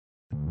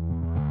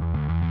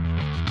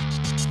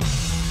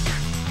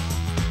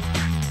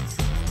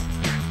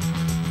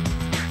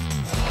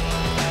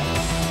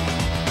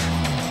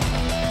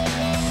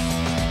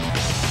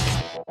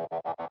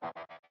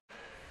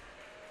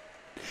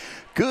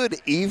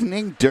Good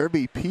evening,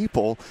 Derby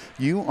people.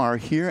 You are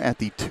here at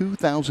the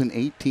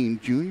 2018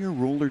 Junior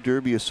Roller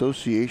Derby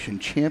Association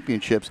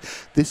Championships.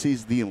 This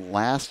is the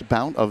last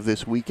bout of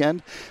this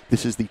weekend.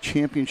 This is the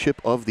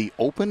championship of the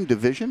Open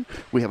Division.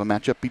 We have a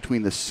matchup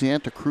between the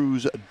Santa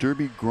Cruz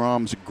Derby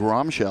Groms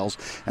Gromshells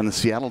and the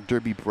Seattle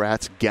Derby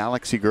Brats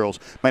Galaxy Girls.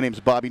 My name is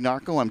Bobby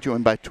Narco. I'm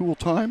joined by Tool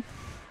Time.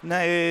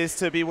 Nice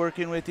to be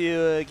working with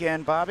you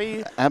again,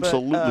 Bobby.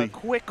 Absolutely. But,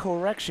 quick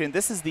correction.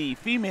 This is the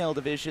female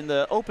division.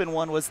 The open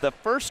one was the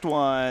first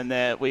one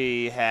that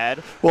we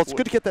had. Well, it's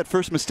good to get that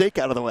first mistake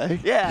out of the way.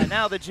 Yeah,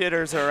 now the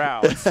jitters are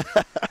out.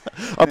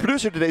 Our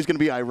producer today is going to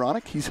be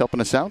Ironic. He's helping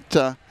us out.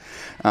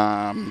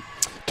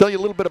 Tell you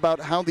a little bit about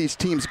how these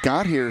teams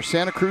got here.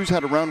 Santa Cruz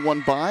had a round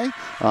one bye.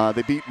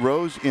 They beat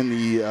Rose in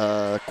the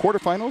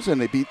quarterfinals,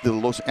 and they beat the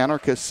Los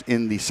Anarchists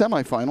in the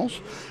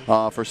semifinals.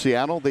 For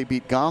Seattle, they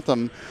beat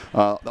Gotham.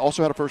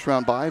 Also had a first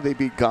round bye. They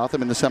beat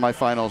Gotham in the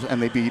semifinals,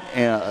 and they beat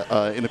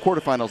in the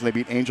quarterfinals, and they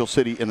beat Angel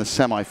City in the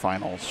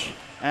semifinals.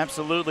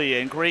 Absolutely,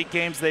 and great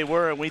games they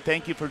were, and we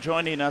thank you for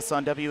joining us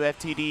on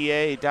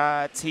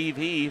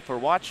WFTDA.tv for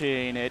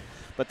watching it.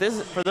 But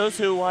this, for those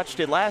who watched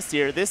it last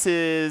year, this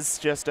is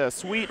just a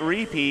sweet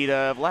repeat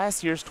of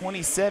last year's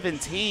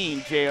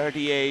 2017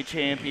 JRDA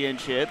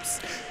Championships,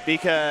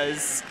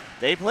 because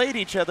they played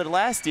each other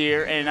last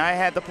year, and I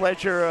had the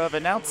pleasure of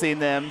announcing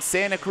them.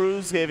 Santa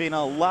Cruz giving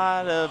a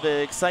lot of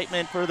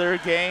excitement for their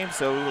game,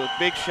 so a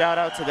big shout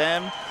out to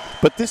them.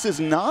 But this is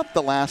not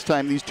the last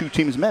time these two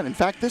teams met. In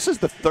fact, this is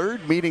the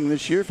third meeting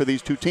this year for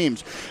these two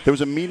teams. There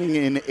was a meeting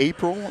in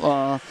April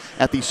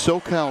at the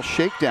SoCal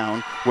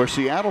Shakedown where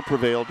Seattle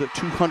prevailed at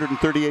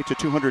 238 to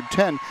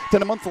 210.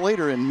 Then a month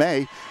later in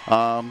May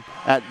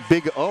at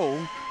Big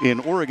O in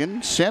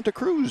Oregon, Santa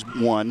Cruz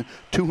won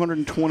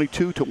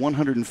 222 to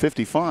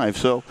 155.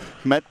 So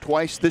met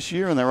twice this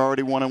year, and they're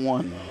already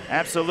 1-1.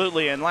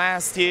 Absolutely, and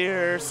last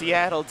year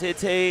Seattle did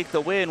take the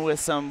win with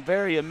some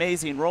very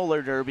amazing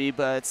roller derby,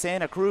 but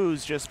Santa Cruz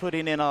just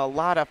putting in a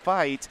lot of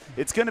fight.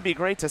 It's going to be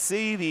great to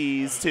see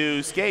these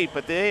two skate,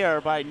 but they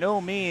are by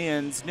no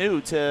means new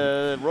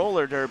to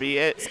roller derby,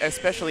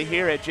 especially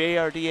here at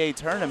JRDA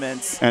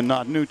tournaments. And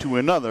not new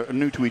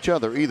to each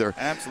other either.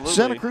 Absolutely.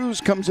 Santa Cruz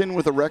comes in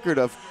with a record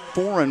of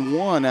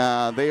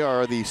 4-1. They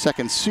are the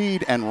second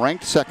seed and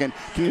ranked second.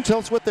 Can you tell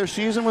us what their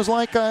season was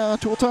like,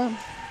 Tool Time?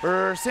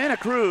 For Santa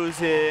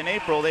Cruz in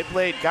April, they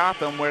played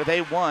Gotham, where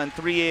they won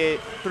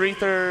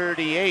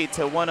 338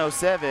 to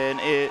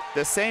 107.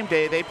 The same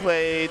day they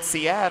played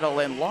Seattle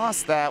and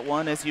lost that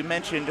one, as you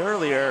mentioned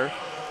earlier.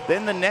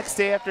 Then the next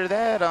day after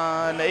that,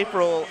 on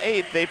April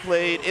 8th, they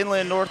played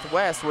Inland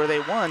Northwest, where they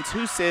won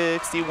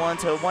 261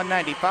 to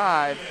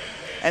 195.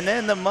 And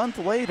then the month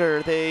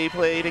later, they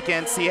played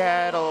against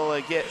Seattle.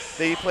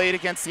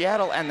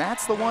 And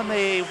that's the one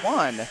they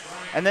won.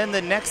 And then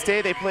the next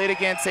day, they played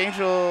against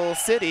Angel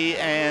City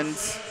and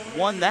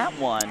won that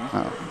one.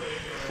 Oh.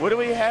 What do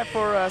we have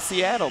for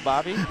Seattle,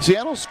 Bobby?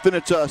 Seattle's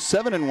finished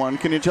 7-1.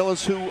 Can you tell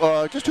us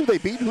just who they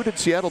beat? Who did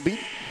Seattle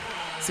beat?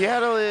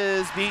 Seattle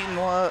is beating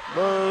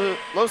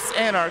Los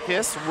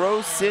Anarchists,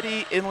 Rose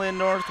City, Inland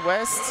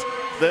Northwest.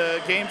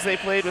 The games they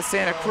played with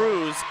Santa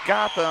Cruz,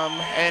 Gotham,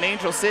 and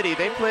Angel City.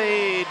 They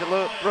played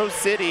Rose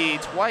City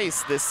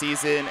twice this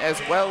season,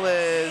 as well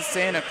as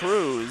Santa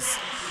Cruz.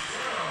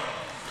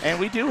 And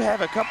we do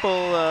have a couple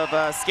of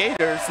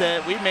skaters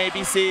that we'll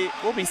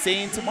be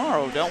seeing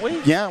tomorrow, don't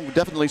we? Yeah,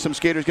 definitely some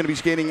skaters going to be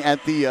skating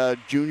at the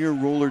Junior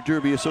Roller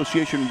Derby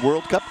Association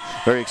World Cup.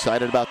 Very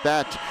excited about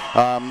that.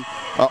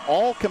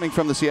 All coming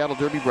from the Seattle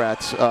Derby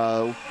Brats,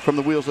 from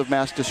the Wheels of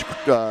Mass Destruction,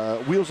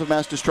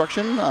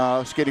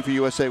 skating for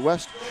USA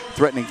West,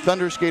 Threatening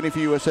Thunder skating for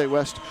USA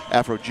West,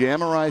 Afro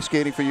Jamurai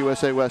skating for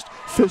USA West,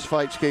 Fist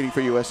Fight skating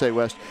for USA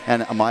West,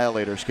 and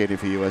Annihilator skating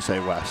for USA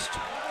West.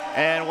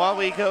 And while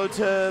we go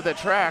to the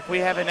track, we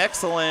have an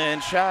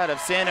excellent shot of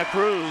Santa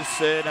Cruz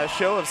in a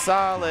show of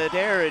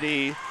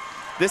solidarity.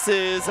 This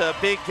is a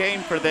big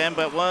game for them,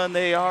 but one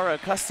they are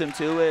accustomed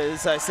to.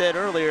 As I said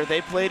earlier, they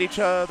played each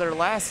other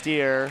last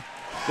year.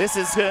 This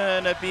is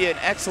going to be an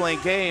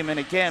excellent game, and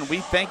again, we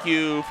thank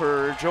you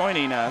for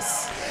joining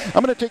us.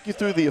 I'm going to take you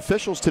through the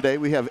officials today.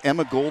 We have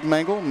Emma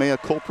Goldmangle, Maya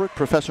Culprit,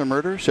 Professor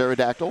Murder, Sarah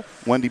Dactyl,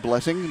 Wendy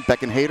Blessing,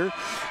 Becken Hayter,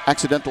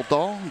 Accidental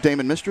Doll,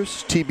 Damon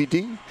Mistress,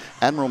 TBD,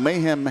 Admiral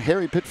Mayhem,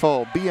 Harry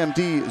Pitfall,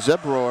 BMD,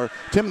 Zebroar,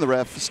 Tim the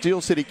Ref,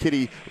 Steel City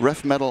Kitty,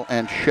 Ref Metal,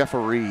 and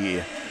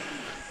Cheferee.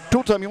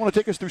 Tool Time, you want to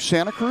take us through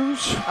Santa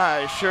Cruz?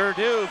 I sure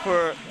do.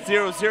 For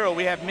 0-0,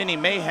 we have Mini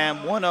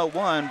Mayhem,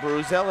 101,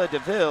 Bruzella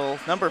DeVille,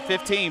 number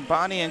 15,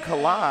 Bonnie and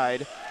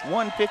Collide,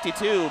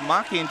 152,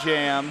 Mocking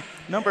Jam,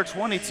 number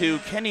 22,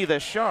 Kenny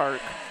the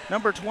Shark,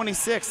 number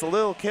 26,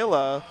 Lil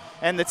Killa,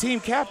 and the team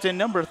captain,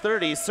 number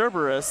 30,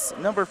 Cerberus,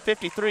 number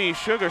 53,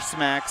 Sugar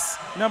Smacks,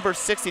 number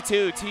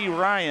 62, T.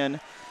 Ryan,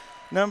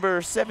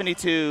 number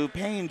 72,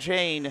 Pain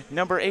Jane,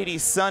 number 80,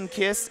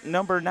 Sunkiss,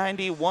 number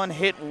 90, One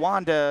Hit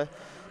Wanda,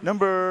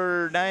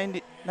 number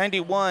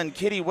 91,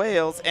 Kitty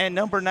Wales, and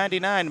number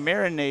 99,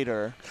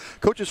 Marinator.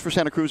 Coaches for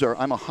Santa Cruz are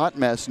I'm a Hot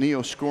Mess,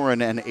 Neo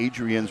Scorin, and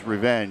Adrian's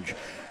Revenge.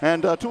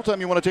 And Tool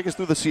Time, you want to take us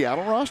through the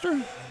Seattle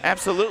roster?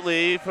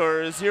 Absolutely.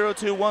 For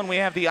 021, we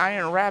have the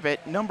Iron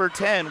Rabbit, number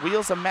 10,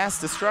 Wheels of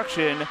Mass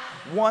Destruction,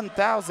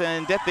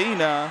 1000,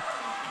 Deathina,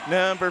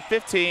 number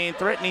 15,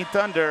 Threatening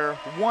Thunder,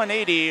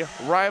 180,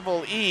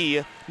 Rival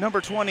E,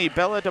 number 20,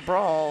 Bella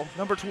DeBrawl,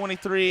 number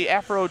 23,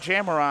 Afro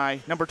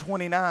Jamurai, number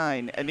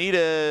 29,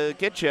 Anita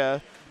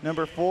Getcha,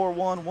 number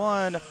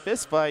 411,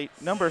 Fistfight,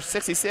 number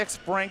 66,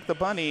 Frank the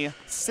Bunny,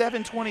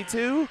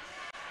 722,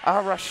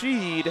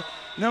 Rashid,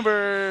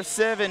 number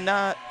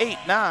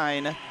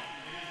 789,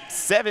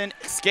 7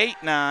 Skate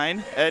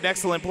 9, an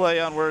excellent play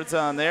on words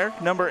on there.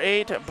 Number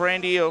 8,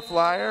 Brandy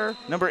O'Flyer.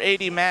 Number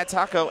 80, Matt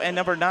Taco, and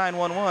number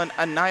 911,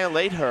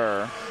 Annihilate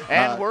Her.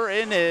 And we're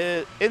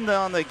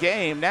on the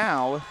game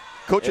now.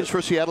 Coaches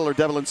for Seattle are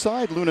Devil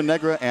Inside, Luna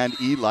Negra, and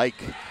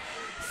E-Like.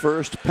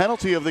 First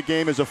penalty of the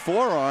game is a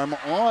forearm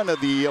on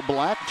the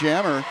black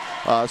jammer.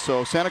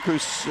 So Santa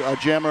Cruz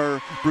jammer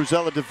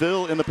Bruzella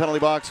DeVille in the penalty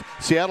box.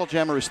 Seattle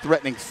jammer is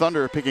Threatening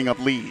Thunder picking up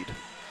lead.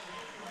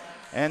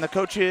 And the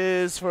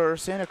coaches for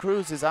Santa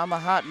Cruz is I'm a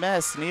Hot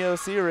Mess, Neo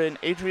Siren,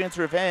 Adrian's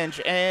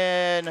Revenge,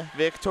 and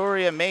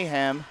Victoria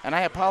Mayhem. And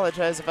I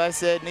apologize if I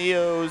said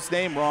Neo's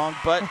name wrong,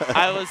 but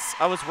I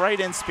was right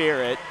in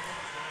spirit.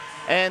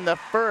 And the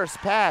first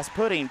pass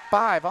putting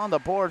 5 on the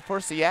board for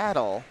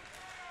Seattle.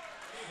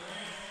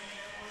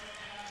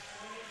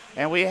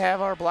 And we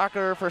have our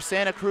blocker for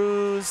Santa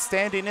Cruz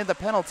standing in the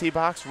penalty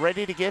box,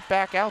 ready to get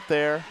back out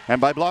there. And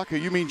by blocker,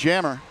 you mean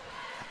jammer.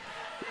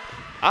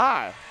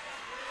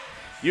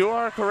 You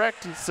are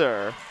correct,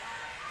 sir.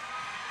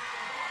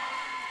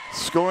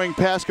 Scoring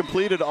pass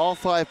completed, all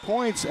 5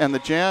 points, and the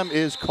jam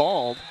is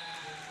called.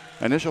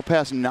 Initial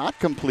pass not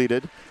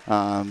completed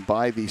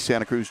by the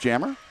Santa Cruz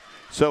jammer.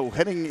 So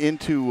heading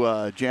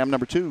into jam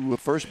number 2 with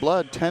first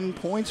blood, 10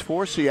 points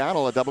for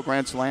Seattle, a double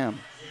grand slam.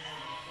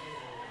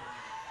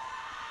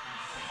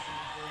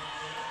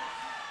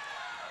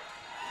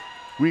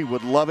 We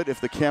would love it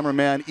if the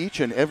cameraman each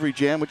and every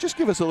jam would just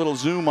give us a little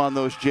zoom on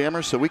those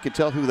jammers so we can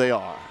tell who they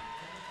are.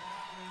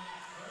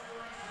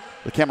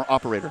 The camera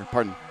operator,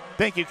 pardon.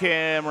 Thank you,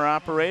 camera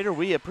operator.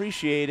 We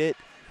appreciate it.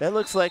 That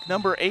looks like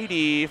number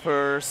 80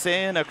 for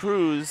Santa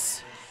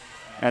Cruz.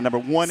 And number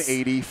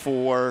 180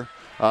 for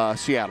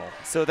Seattle.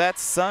 So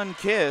that's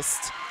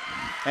Sun-Kissed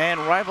and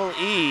Rival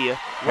E.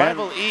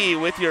 Rival E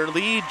with your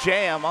lead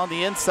jam on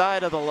the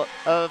inside of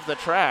the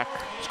track.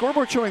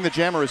 Scoreboard showing the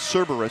jammer is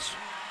Cerberus.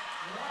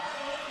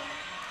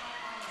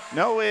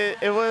 No, it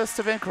must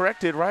have been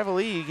corrected. Rival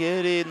E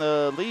getting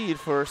the lead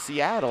for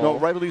Seattle. No,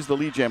 Rival E's the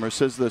lead jammer. It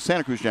says the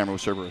Santa Cruz jammer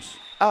was Cerberus.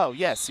 Oh,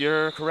 yes,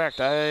 you're correct.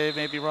 I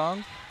may be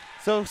wrong.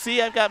 So, see,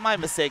 I've got my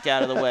mistake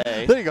out of the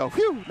way. There you go.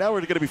 Phew, now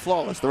we're going to be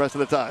flawless the rest of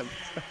the time.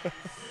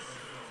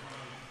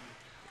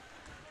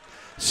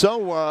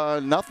 So,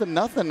 nothing.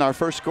 Our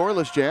first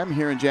scoreless jam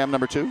here in jam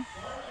number 2.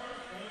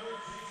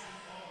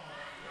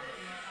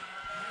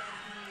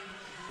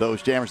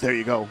 Those jammers, there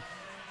you go.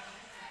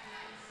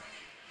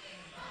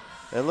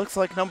 It looks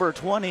like number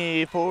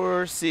 20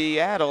 for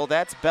Seattle.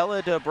 That's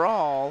Bella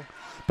DeBrawl.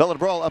 Bella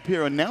DeBrawl up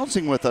here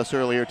announcing with us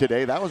earlier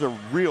today. That was a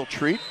real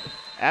treat.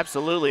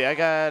 Absolutely. I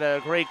got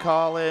a great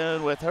call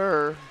in with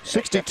her.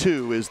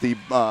 62 is the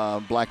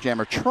black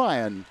jammer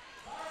Tryon.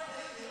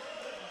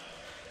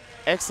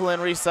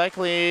 Excellent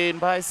recycling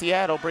by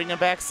Seattle, bringing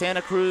back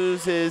Santa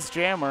Cruz's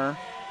jammer.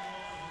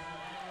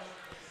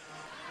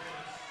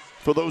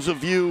 For those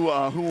of you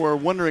who are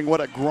wondering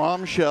what a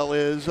grom shell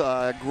is,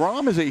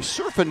 grom is a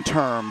surfing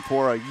term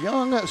for a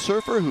young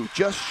surfer who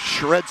just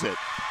shreds it.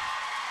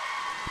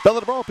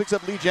 Bella DeBrawl picks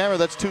up lead jammer.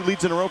 That's 2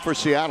 leads in a row for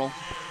Seattle.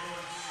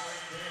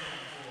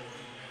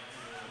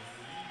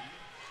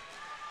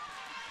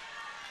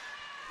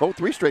 Oh,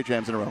 3 straight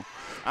jams in a row.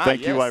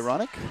 Thank you,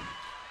 Ironic.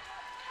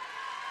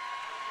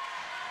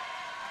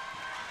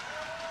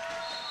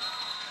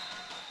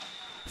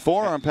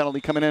 Forearm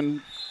penalty coming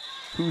in.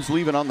 Who's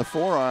leaving on the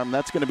forearm?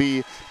 That's going to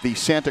be the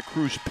Santa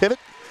Cruz pivot.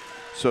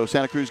 So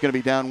Santa Cruz is going to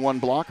be down 1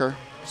 blocker.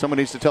 Someone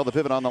needs to tell the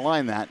pivot on the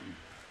line that.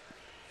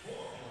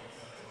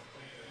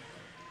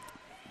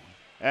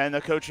 And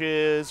the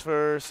coaches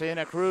for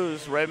Santa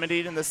Cruz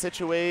remedying the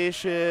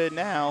situation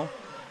now.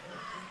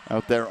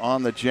 Out there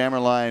on the jammer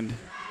line.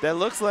 That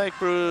looks like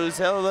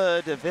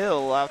Bruzella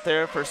DeVille out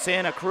there for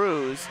Santa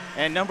Cruz.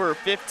 And number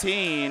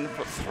 15.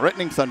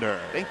 Threatening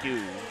Thunder. Thank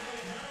you.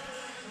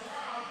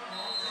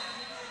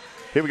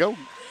 Here we go.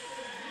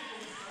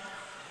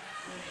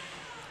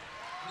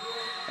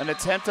 An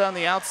attempt on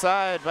the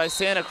outside by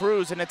Santa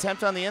Cruz, an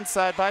attempt on the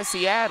inside by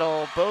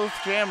Seattle. Both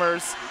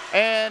jammers,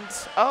 and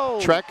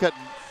track cut.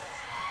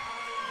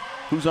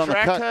 Who's on the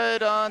cut? Track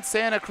cut on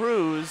Santa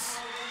Cruz.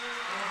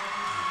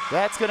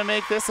 That's going to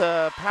make this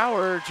a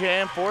power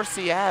jam for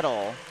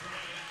Seattle.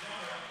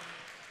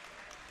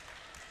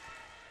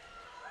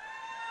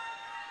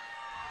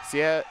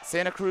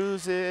 Santa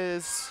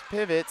Cruz's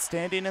pivot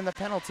standing in the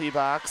penalty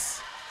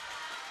box.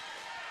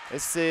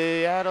 As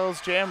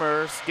Seattle's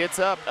jammers gets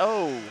up.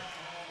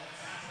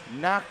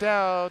 knocked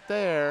out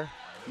there.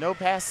 No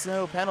pass,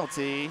 no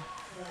penalty.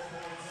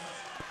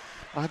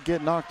 I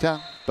get knocked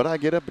out, but I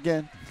get up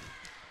again.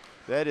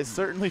 That is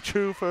certainly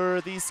true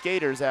for these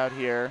skaters out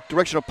here.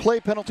 Directional play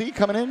penalty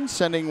coming in,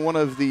 sending one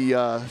of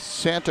the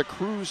Santa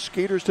Cruz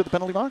skaters to the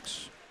penalty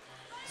box.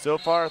 So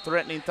far,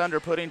 Threatening Thunder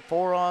putting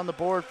 4 on the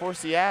board for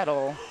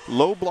Seattle.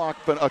 Low block,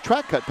 but a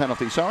track cut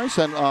penalty, sorry,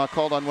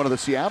 called on one of the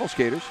Seattle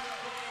skaters.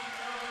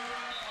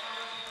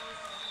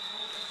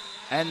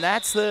 And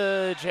that's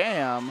the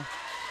jam.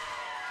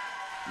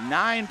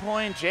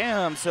 9-point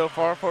jam so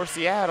far for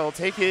Seattle,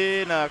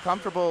 taking a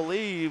comfortable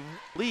lead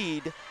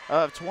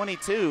of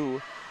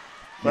 22.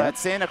 But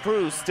Santa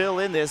Cruz still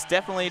in this,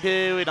 definitely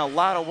doing a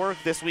lot of work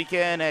this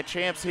weekend at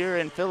Champs here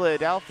in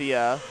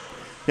Philadelphia.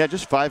 Yeah,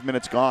 just 5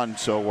 minutes gone,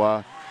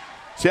 so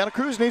Santa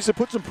Cruz needs to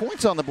put some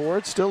points on the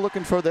board, still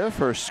looking for their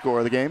first score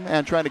of the game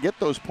and trying to get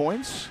those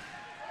points.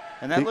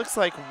 And that looks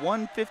like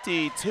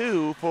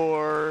 152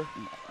 for...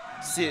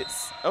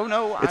 Oh,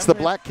 no. It's the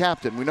black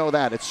captain. We know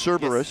that. It's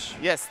Cerberus.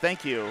 Yes,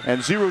 thank you.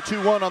 And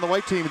 0-2-1 on the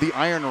white team, the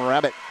Iron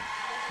Rabbit.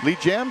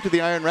 Lead jam to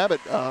the Iron Rabbit.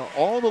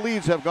 All the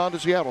leads have gone to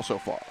Seattle so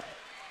far.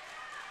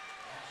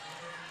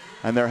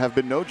 And there have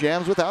been no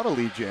jams without a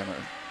lead jammer.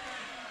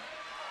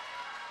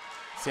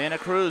 Santa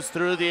Cruz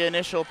through the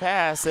initial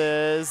pass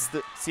as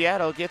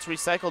Seattle gets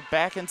recycled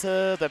back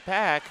into the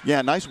pack.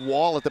 Yeah, nice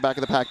wall at the back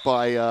of the pack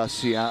by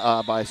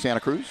Santa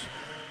Cruz.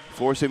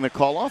 Forcing the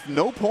call off.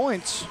 No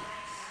points.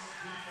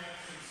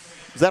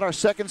 Is that our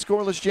second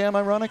scoreless jam,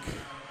 Ironic?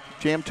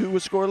 Jam 2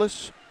 was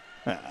scoreless?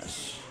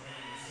 Yes.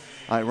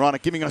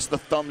 Ironic giving us the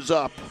thumbs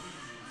up.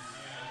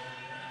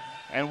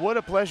 And what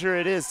a pleasure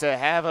it is to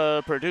have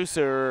a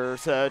producer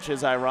such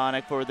as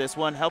Ironic for this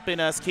one,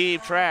 helping us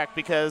keep track,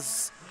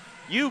 because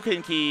you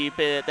can keep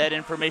that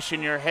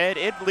information in your head.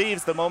 It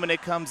leaves the moment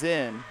it comes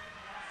in.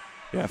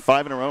 Yeah,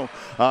 5 in a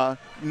row.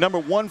 Number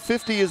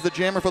 150 is the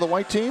jammer for the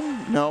white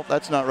team. No,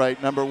 that's not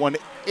right. Number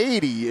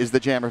 180 is the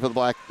jammer for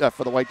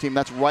the white team.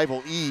 That's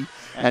Rival E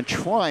and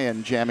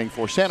Tryon jamming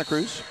for Santa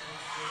Cruz.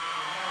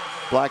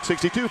 Black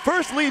 62,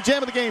 first lead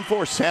jam of the game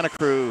for Santa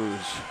Cruz.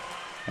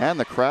 And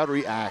the crowd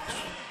reacts.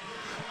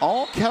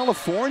 All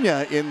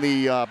California in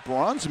the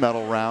bronze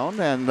medal round,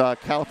 and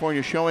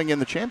California showing in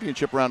the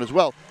championship round as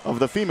well of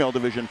the female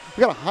division.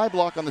 We got a high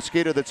block on the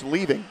skater that's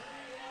leaving.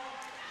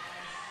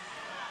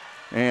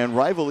 And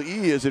Rival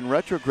E is in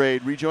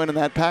retrograde, rejoining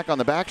that pack on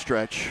the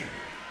backstretch.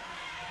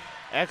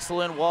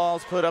 Excellent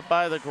walls put up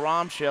by the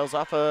Grom Shells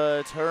off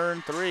of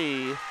turn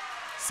 3.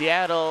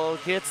 Seattle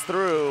gets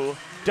through,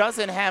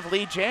 doesn't have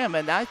lead jam,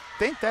 and I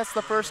think that's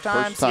the first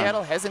time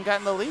Seattle hasn't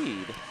gotten the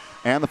lead.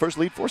 And the first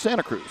lead for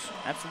Santa Cruz.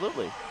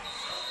 Absolutely.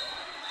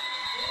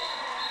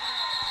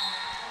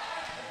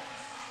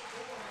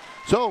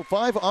 So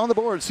 5 on the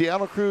board.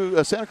 Santa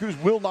Cruz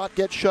will not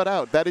get shut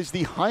out. That is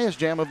the highest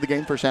jam of the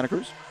game for Santa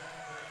Cruz.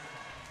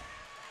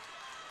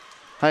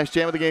 Highest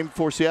jam of the game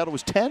for Seattle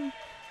was 10.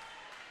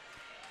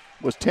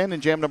 Was 10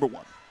 in jam number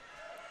 1.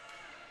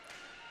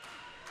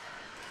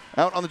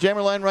 Out on the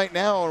jammer line right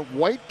now,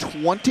 white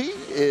 20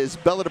 is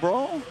Bella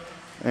DeBrawl.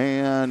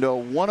 And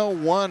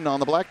 101 on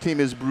the black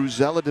team is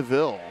Bruzella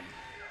DeVille.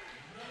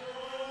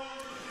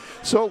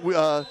 So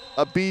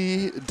a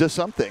B to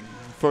something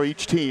for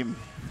each team.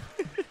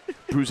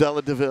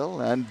 Bruzella DeVille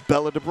and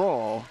Bella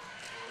DeBrawl.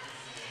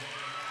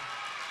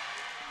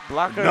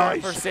 Blocker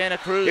for Santa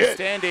Cruz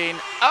standing.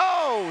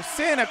 Oh,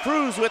 Santa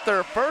Cruz with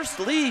their first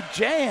lead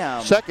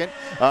jam. Second.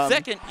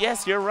 Second,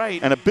 yes, you're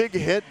right. And a big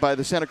hit by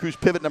the Santa Cruz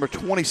pivot, number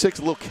 26,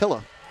 Lil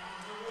Killa.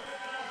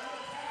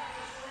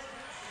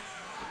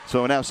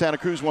 So now Santa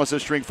Cruz wants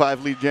to string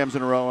 5 lead jams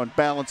in a row and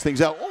balance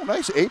things out. Oh,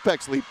 nice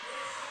apex leap.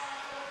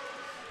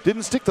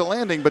 Didn't stick the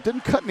landing, but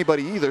didn't cut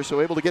anybody either, so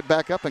able to get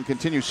back up and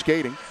continue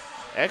skating.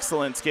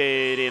 Excellent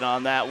skating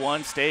on that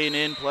one, staying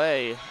in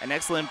play. An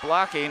excellent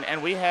blocking,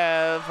 and we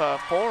have a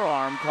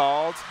forearm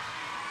called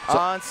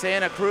on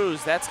Santa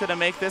Cruz. That's going to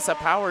make this a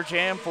power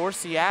jam for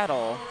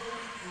Seattle.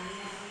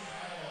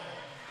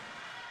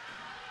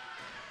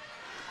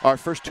 Our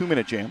first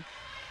 2-minute jam.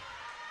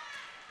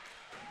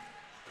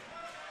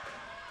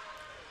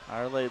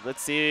 All right,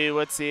 let's see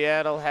what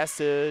Seattle has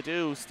to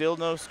do. Still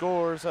no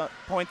scores,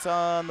 points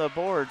on the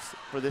boards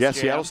for this jam.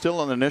 Seattle's still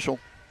on the initial.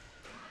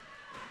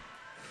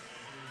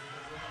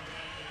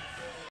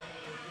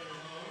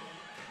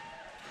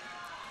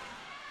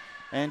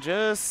 And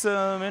just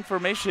some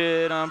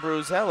information on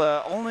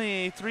Bruzella.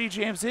 Only 3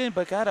 jams in,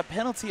 but got a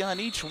penalty on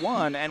each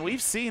one. And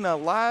we've seen a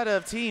lot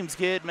of teams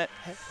get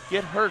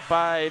hurt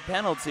by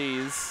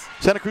penalties.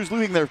 Santa Cruz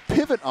losing their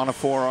pivot on a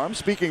forearm.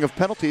 Speaking of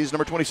penalties,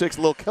 number 26,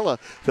 Lil Killa,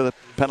 to the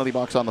penalty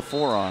box on the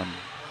forearm.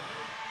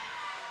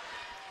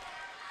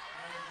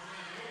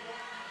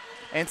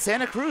 And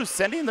Santa Cruz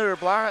sending their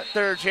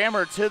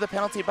jammer to the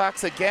penalty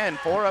box again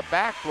for a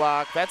back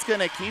block. That's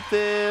going to keep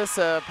this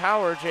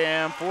power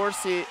jam for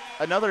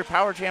another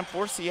power jam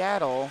for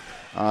Seattle.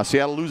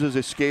 Seattle loses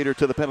a skater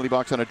to the penalty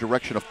box on a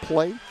direction of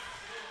play.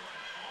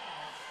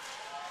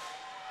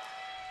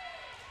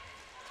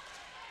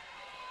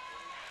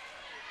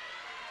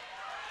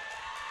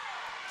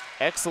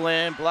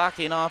 Excellent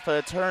blocking off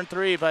a turn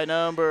 3 by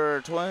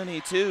number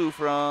 22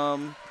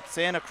 from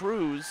Santa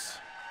Cruz.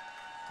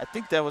 I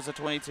think that was a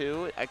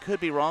 22. I could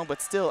be wrong, but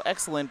still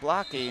excellent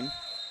blocking.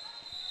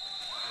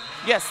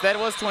 Yes, that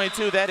was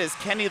 22. That is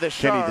Kenny the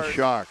Shark. Kenny the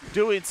Shark.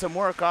 Doing some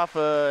work off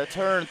a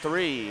turn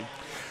 3.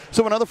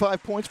 So another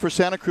 5 points for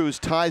Santa Cruz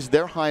ties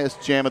their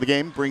highest jam of the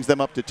game, brings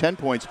them up to 10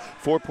 points.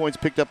 4 points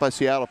picked up by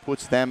Seattle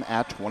puts them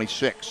at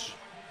 26.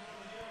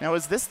 Now,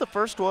 is this the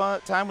first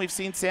time we've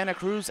seen Santa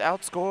Cruz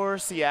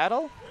outscore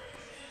Seattle?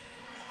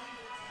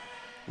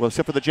 Well,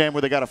 except for the jam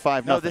where they got a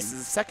 5-0. No, this is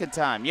the second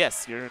time.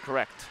 Yes, you're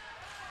correct.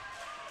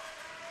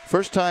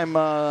 First time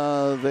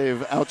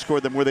they've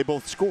outscored them where they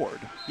both scored.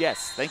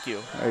 Yes, thank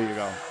you. There you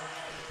go.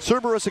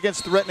 Cerberus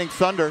against Threatening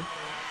Thunder.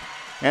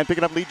 And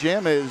picking up lead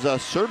jam is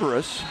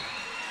Cerberus,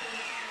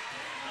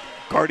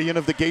 guardian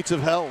of the gates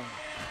of hell.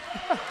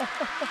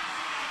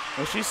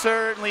 Well, she's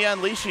certainly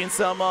unleashing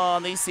some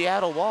on these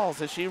Seattle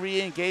walls as she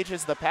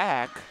re-engages the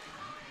pack.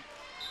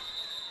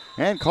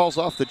 And calls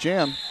off the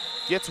jam.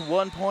 Gets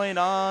 1 point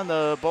on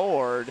the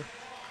board.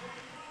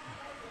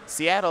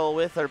 Seattle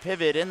with their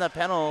pivot in the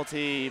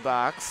penalty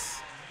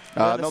box.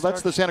 No,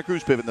 that's the Santa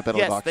Cruz pivot in the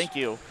penalty box. Yes, thank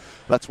you.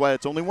 That's why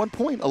it's only 1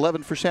 point,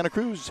 11 for Santa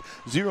Cruz.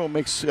 0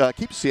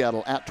 keeps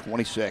Seattle at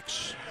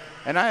 26.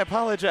 And I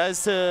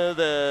apologize to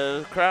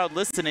the crowd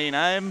listening.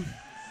 I'm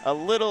a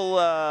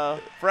little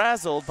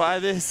frazzled by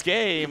this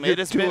game. You're it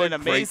has been an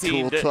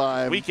amazing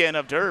weekend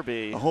of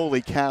Derby.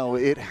 Holy cow,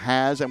 it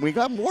has. And we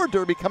got more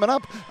Derby coming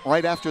up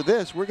right after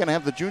this. We're going to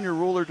have the Junior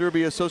Roller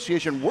Derby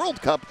Association World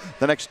Cup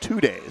the next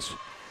 2 days.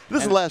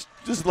 This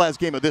is the last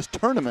game of this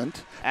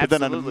tournament, absolutely. But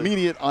then an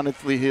immediate on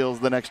its heels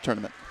the next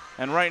tournament.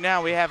 And right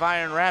now we have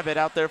Iron Rabbit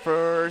out there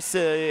for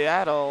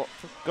Seattle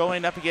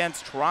going up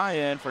against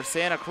Tryon for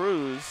Santa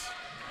Cruz.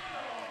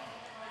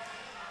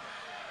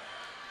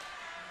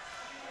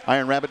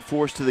 Iron Rabbit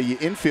forced to the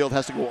infield,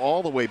 has to go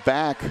all the way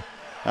back.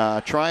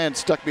 Tryon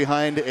stuck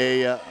behind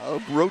a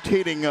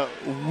rotating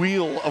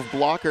wheel of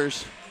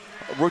blockers,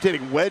 a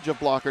rotating wedge of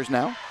blockers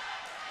now.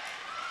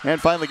 And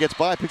finally gets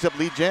by, picks up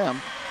lead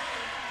jam.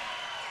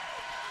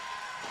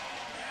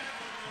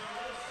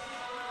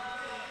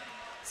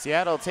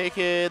 Seattle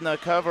taking the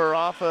cover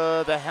off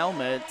of the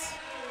helmet.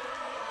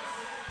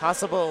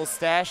 Possible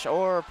stash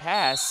or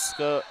pass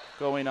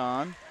going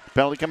on.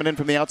 Penalty coming in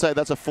from the outside.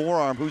 That's a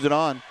forearm. Who's it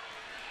on?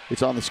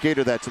 It's on the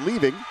skater that's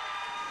leaving.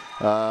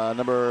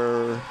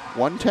 Number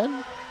 110?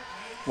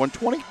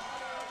 120?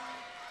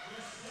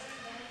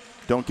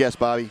 Don't guess,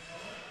 Bobby.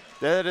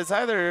 That is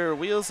either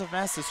Wheels of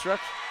Mass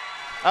Destruction.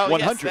 Oh,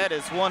 100. yes, that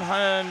is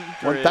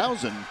 100.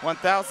 1,000.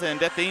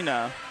 1,000,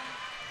 Athena.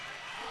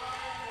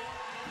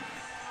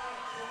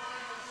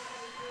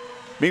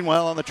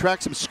 Meanwhile, on the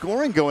track, some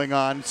scoring going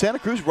on. Santa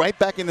Cruz right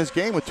back in this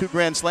game with 2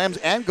 grand slams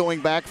and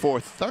going back for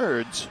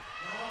thirds.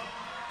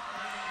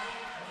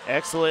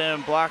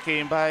 Excellent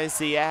blocking by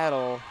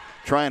Seattle.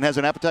 Tryon has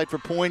an appetite for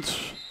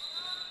points.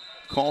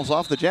 Calls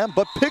off the jam,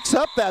 but picks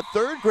up that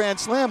 3rd grand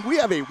slam. We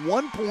have a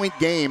 1-point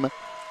game.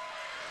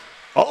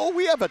 Oh,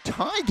 we have a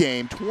tie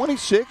game,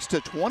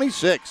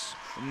 26-26.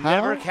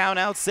 Never count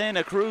out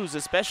Santa Cruz,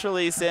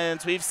 especially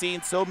since we've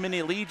seen so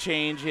many lead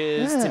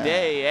changes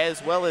today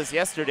as well as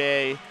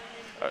yesterday.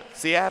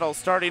 Seattle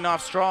starting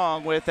off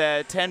strong with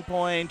a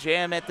 10-point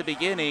jam at the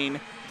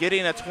beginning,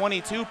 getting a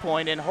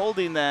 22-point and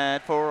holding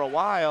that for a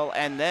while,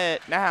 and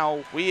that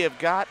now we have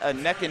got a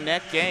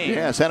neck-and-neck game.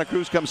 Yeah, Santa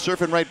Cruz comes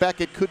surfing right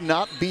back. It could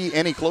not be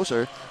any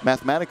closer.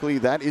 Mathematically,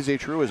 that is a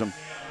truism.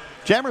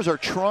 Jammers are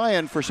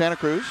trying for Santa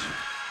Cruz.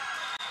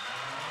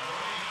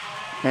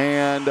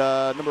 And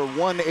number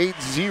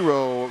 180,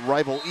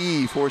 Rival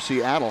E for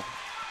Seattle.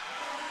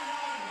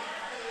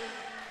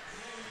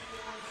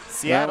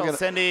 Seattle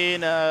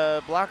sending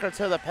a blocker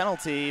to the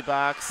penalty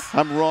box.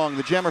 I'm wrong.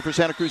 The jammer for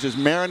Santa Cruz is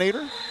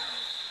Marinator.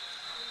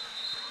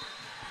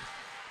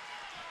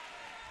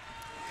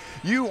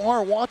 You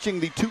are watching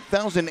the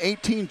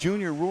 2018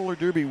 Junior Roller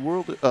Derby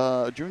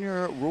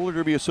Junior Roller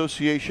Derby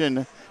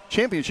Association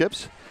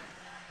Championships.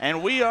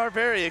 And we are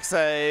very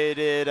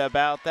excited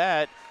about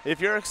that. If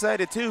you're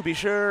excited too, be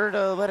sure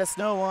to let us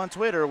know on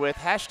Twitter with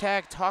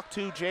hashtag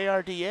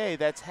 #TalkToJRDA.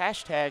 That's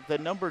hashtag the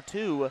number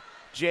 2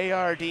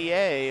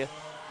 JRDA.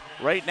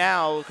 Right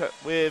now,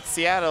 with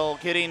Seattle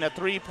getting a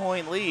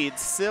 3-point lead,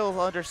 still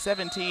under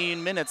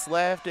 17 minutes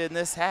left in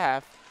this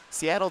half.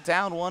 Seattle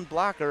down 1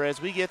 blocker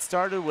as we get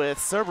started with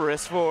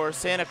Cerberus for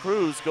Santa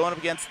Cruz going up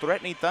against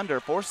Threatening Thunder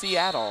for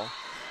Seattle.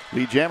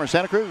 Lead jammer,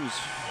 Santa Cruz.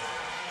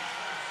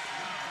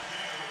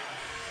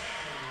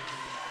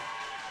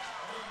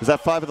 Is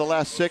that 5 of the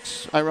last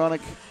 6,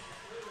 ironic?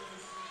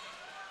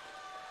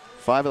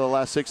 5 of the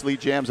last 6 lead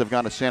jams have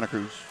gone to Santa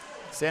Cruz.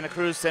 Santa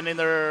Cruz sending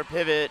their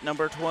pivot,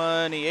 number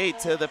 28,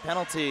 to the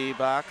penalty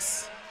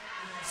box.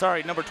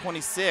 Sorry, number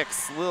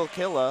 26, Lil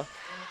Killa.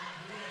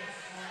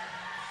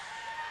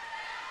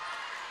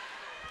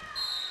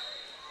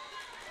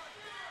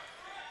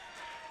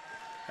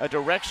 A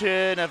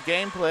direction of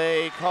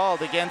gameplay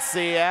called against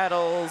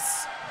Seattle's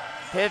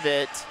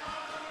pivot.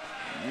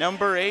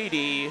 Number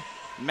 80,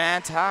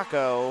 Matt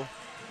Taco.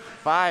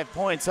 5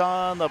 points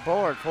on the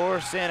board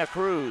for Santa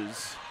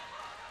Cruz.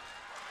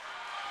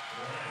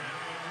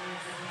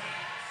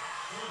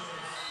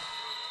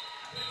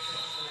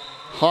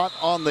 Hot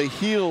on the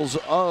heels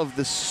of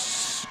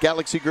the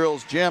Galaxy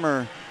Girls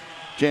Jam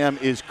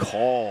is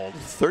called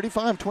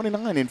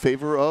 35-29 in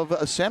favor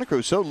of Santa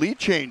Cruz. So lead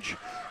change.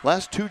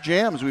 Last 2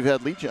 jams we've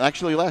had lead,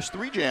 actually last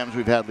 3 jams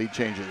we've had lead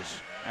changes.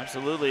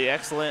 Absolutely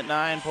excellent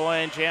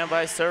 9-point jam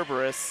by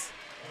Cerberus.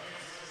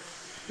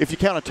 If you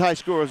count a tie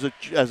score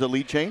as a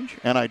lead change,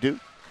 and I do.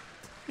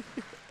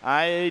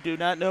 I do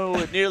not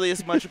know nearly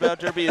as much about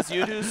Derby as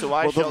you do, so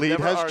I well, shall the lead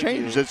never has argue.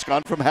 changed. It's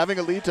gone from having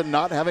a lead to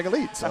not having a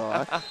lead,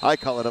 so I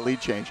call it a lead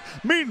change.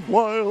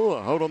 Meanwhile,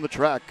 out on the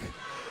track,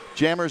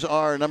 jammers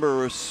are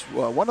number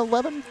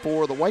 111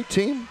 for the white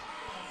team.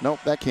 Nope,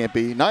 that can't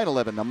be.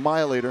 911, a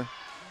mile later.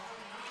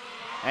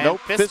 And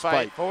nope, fist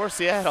fight for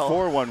Seattle.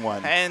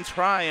 411. And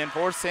trying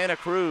for Santa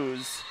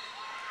Cruz.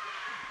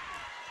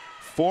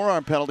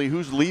 Forearm penalty.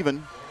 Who's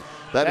leaving?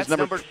 That's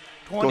number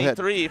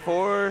 23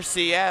 for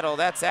Seattle.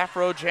 That's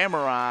Afro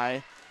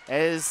Jamurai.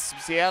 As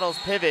Seattle's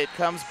pivot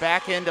comes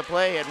back into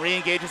play and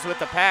re-engages with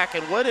the pack.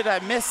 And what did I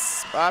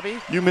miss, Bobby?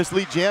 You missed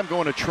lead jam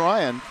going to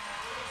trying.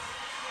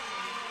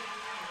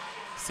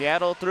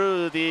 Seattle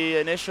threw the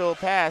initial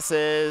pass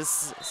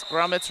as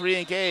Grommets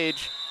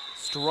re-engage.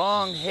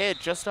 Strong hit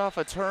just off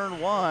of turn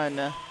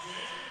 1.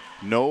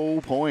 No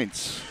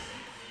points.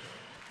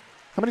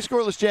 How many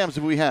scoreless jams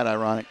have we had,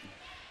 Ironic?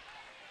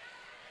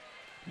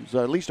 It was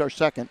at least our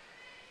second.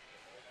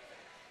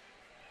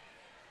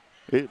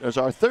 It is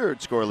our 3rd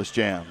scoreless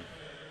jam.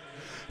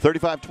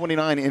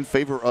 35-29 in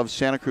favor of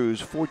Santa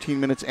Cruz. 14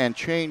 minutes and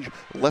change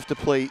left to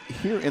play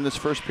here in this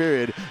first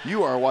period.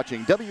 You are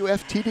watching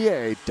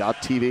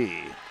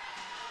WFTDA.tv.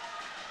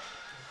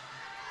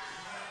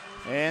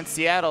 And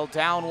Seattle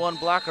down 1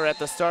 blocker at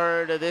the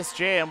start of this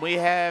jam. We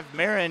have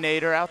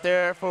Marinator out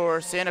there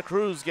for Santa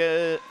Cruz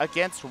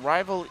against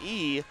Rival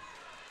E.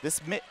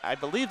 I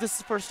believe this is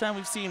the first time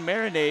we've seen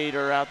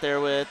Marinator out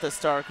there with the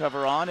star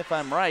cover on, if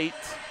I'm right.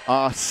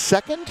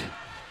 Second.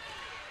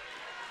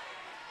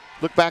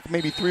 Look back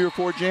maybe 3 or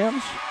 4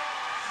 jams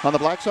on the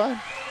black side.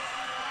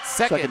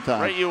 Second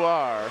time. Right you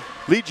are.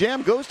 Lead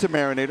jam goes to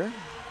Marinator.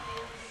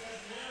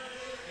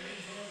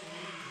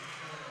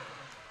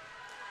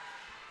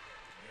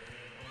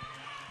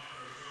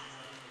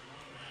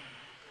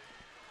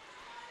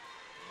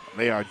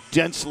 They are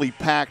densely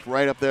packed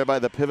right up there by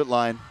the pivot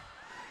line.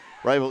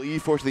 Rival E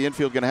forced the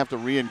infield, going to have to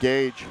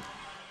re-engage.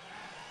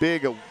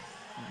 Big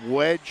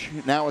wedge.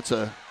 Now it's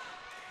a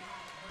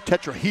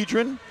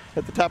tetrahedron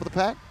at the top of the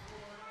pack.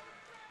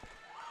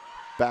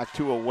 Back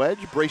to a wedge.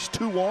 Brace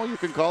 2 wall, you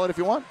can call it if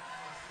you want.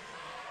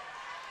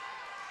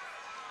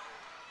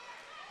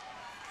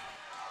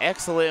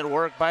 Excellent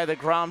work by the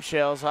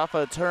Gromshells off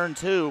of turn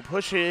 2,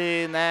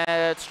 pushing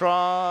that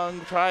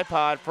strong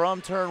tripod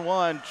from turn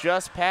 1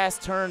 just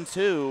past turn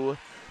 2.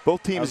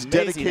 Both teams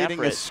dedicating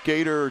effort. a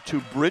skater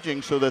to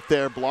bridging so that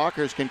their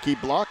blockers can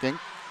keep blocking,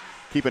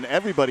 keeping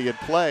everybody at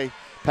play.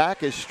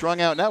 Pack is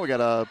strung out. Now we got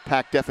a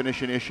pack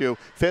definition issue.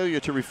 Failure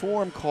to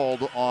reform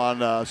called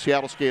on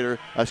Seattle skater,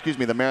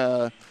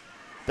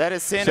 that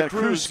is Santa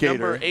Cruz skater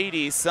number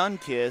 80,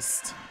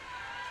 Sunkissed.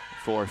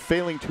 For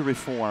failing to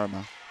reform.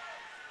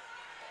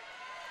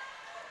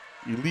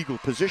 Illegal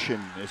position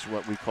is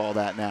what we call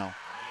that now.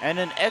 And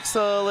an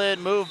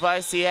excellent move by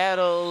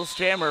Seattle's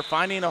jammer,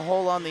 finding a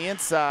hole on the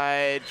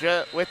inside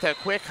with a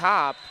quick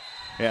hop.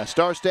 Yeah,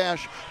 Star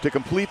Stash to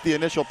complete the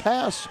initial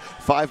pass.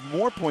 5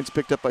 more points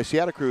picked up by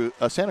Santa Cruz,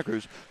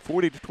 40-29,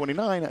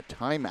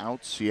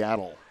 timeout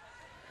Seattle.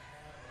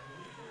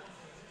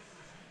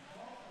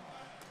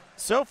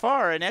 So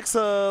far, an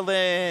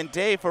excellent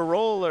day for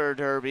roller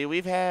derby.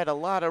 We've had a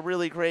lot of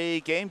really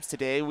great games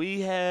today.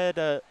 We had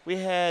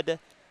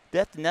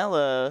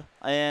Deathnella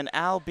and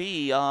Al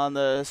B on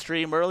the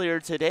stream earlier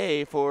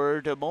today for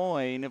Des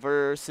Moines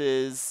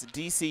versus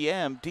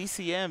DCM.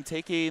 DCM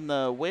taking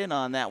the win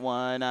on that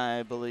one,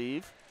 I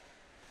believe.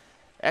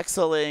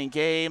 Excellent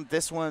game.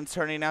 This one's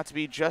turning out to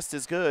be just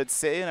as good.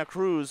 Santa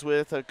Cruz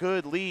with a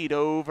good lead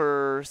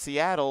over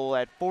Seattle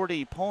at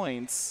 40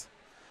 points.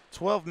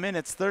 12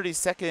 minutes, 30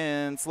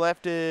 seconds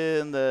left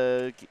in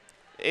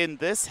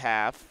this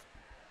half.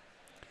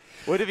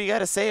 What have you got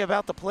to say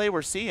about the play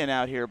we're seeing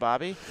out here,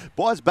 Bobby?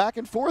 Boy, it's back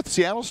and forth.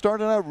 Seattle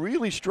started out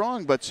really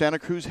strong, but Santa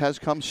Cruz has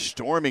come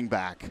storming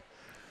back.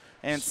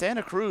 And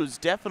Santa Cruz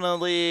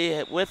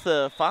definitely with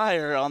the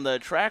fire on the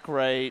track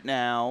right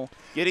now,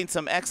 getting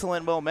some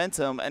excellent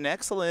momentum. An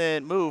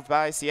excellent move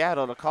by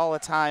Seattle to call a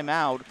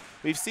timeout.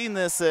 We've seen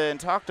this and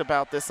talked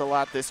about this a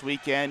lot this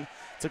weekend.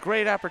 It's a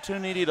great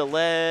opportunity to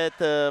let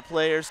the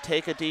players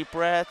take a deep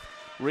breath,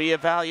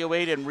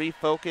 reevaluate and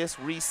refocus,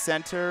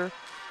 recenter.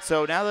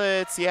 So now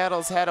that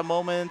Seattle's had a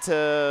moment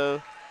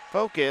to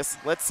focus,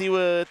 let's see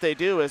what they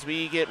do as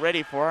we get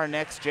ready for our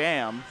next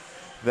jam.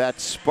 That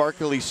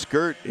sparkly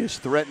skirt is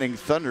threatening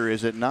thunder,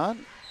 is it not?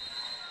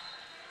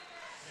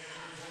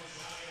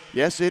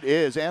 Yes, it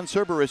is. And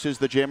Cerberus is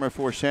the jammer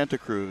for Santa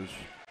Cruz.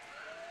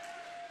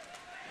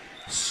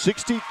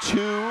 62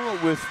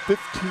 with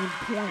 15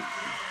 points.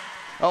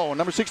 Oh,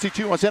 number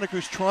 62 on Santa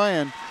Cruz,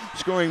 Tryon,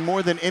 scoring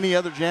more than any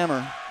other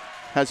jammer.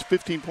 Has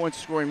 15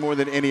 points, scoring more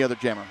than any other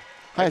jammer.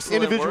 Highest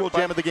Excellent individual work,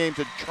 jam of the game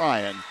to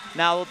Tryon.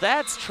 Now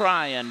that's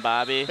Tryon,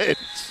 Bobby. It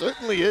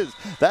certainly is.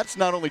 That's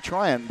not only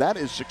Tryon, that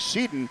is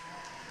succeeding.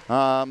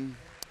 So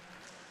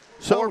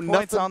 4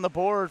 points on the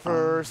board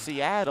for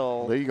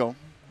Seattle. There you go.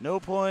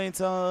 No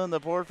points on the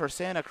board for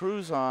Santa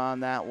Cruz on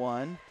that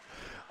one.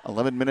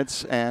 11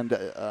 minutes and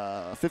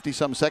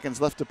 50-some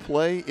seconds left to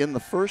play in the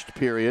first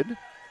period.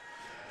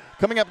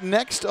 Coming up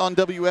next on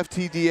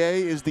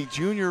WFTDA is the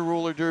Junior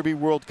Roller Derby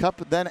World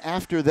Cup. Then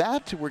after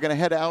that, we're going to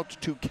head out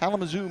to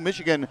Kalamazoo,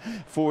 Michigan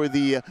for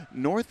the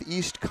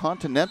Northeast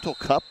Continental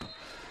Cup.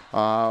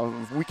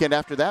 Weekend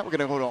after that, we're going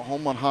to go to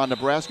Omaha,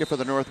 Nebraska for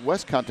the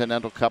Northwest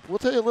Continental Cup. We'll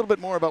tell you a little bit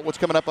more about what's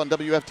coming up on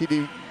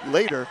WFTD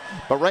later.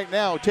 But right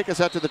now, take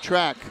us out to the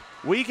track.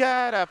 We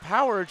got a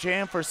power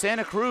jam for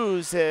Santa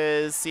Cruz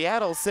as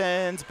Seattle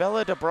sends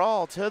Bella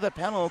DeBrawl to the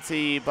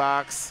penalty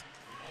box.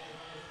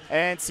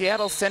 And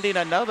Seattle sending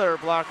another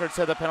blocker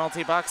to the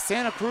penalty box.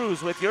 Santa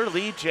Cruz with your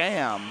lead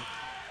jam.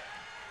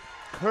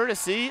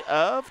 Courtesy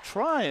of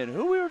Tryon,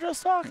 who we were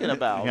just talking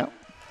about. Yep.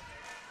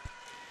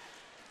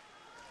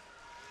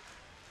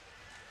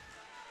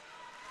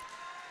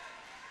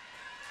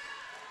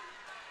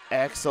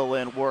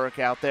 Excellent work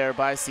out there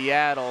by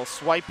Seattle.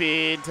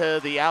 Swiping to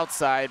the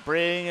outside,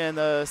 bringing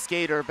the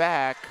skater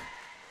back.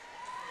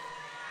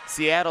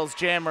 Seattle's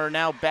jammer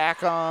now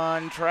back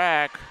on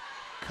track.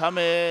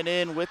 Coming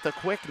in with the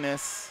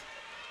quickness.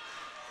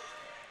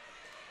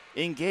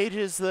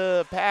 Engages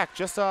the pack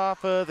just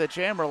off of the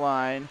jammer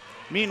line.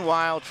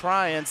 Meanwhile,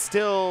 Tryon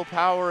still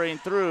powering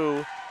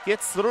through.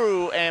 Gets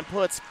through and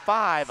puts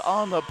 5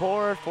 on the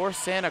board for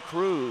Santa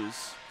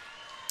Cruz.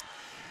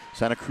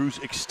 Santa Cruz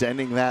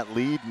extending that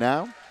lead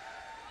now.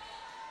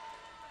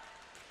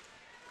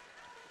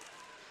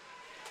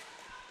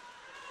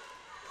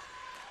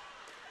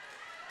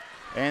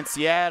 And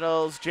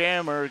Seattle's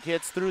jammer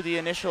gets through the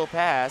initial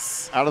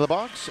pass. Out of the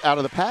box, out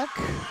of the pack.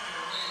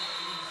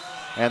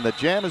 And the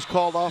jam is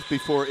called off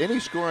before any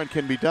scoring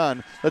can be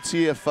done. Let's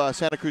see if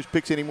Santa Cruz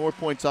picks any more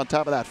points on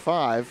top of that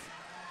 5.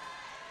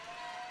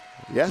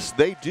 Yes,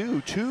 they do.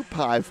 2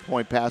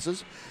 5-point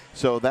passes.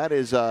 So that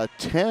is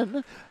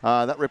 10.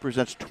 That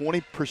represents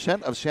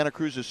 20% of Santa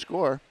Cruz's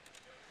score.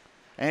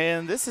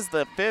 And this is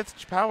the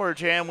 5th power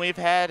jam we've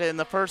had in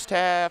the first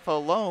half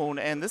alone.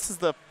 And this is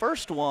the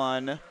first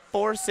one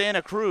for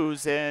Santa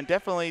Cruz, and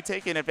definitely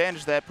taking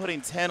advantage of that,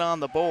 putting 10 on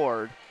the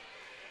board.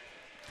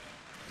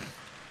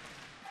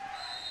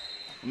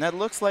 And that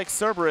looks like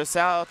Cerberus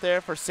out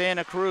there for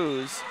Santa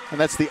Cruz. And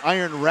that's the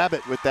Iron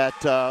Rabbit with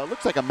that,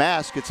 looks like a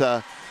mask. It's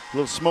a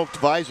little smoked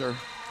visor.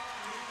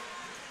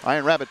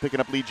 Iron Rabbit picking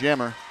up lead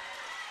jammer.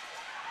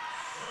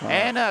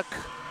 And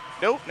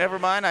nope, never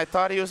mind. I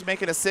thought he was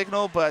making a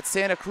signal, but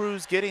Santa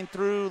Cruz getting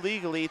through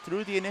legally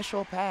through the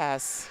initial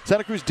pass.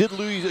 Santa Cruz did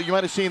lose. You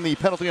might have seen the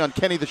penalty on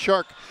Kenny the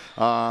Shark.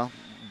 That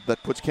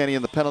puts Kenny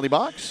in the penalty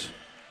box.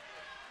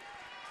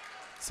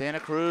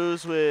 Santa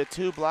Cruz with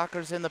 2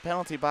 blockers in the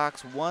penalty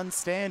box, 1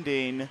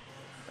 standing.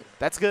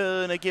 That's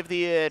going to give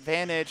the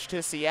advantage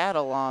to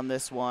Seattle on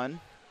this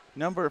one.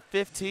 Number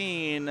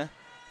 15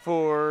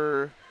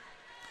 for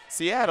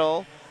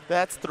Seattle,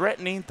 that's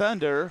Threatening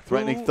Thunder.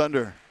 Threatening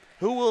Thunder.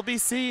 Who will be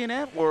seeing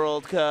at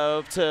World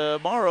Cup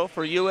tomorrow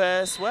for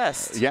U.S.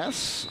 West.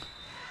 Yes.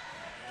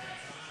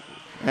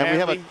 And we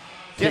have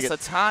a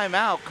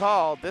timeout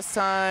called, this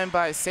time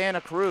by Santa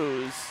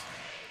Cruz.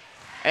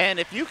 And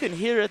if you can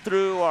hear it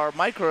through our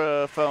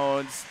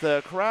microphones,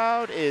 the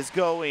crowd is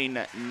going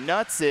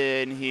nuts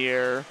in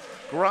here.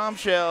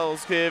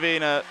 Gromshell's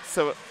giving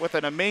with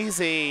an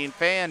amazing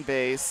fan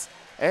base.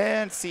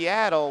 And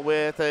Seattle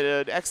with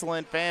an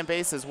excellent fan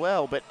base as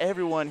well. But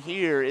everyone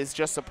here is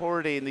just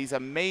supporting these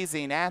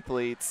amazing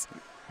athletes.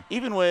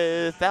 Even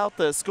without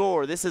the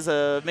score, this is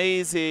an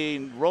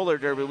amazing roller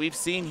derby we've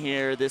seen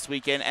here this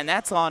weekend. And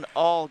that's on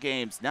all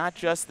games, not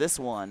just this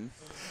one.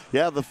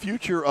 Yeah, the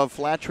future of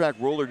flat track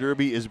roller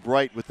derby is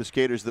bright with the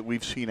skaters that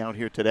we've seen out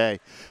here today.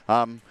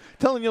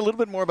 Telling you a little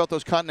bit more about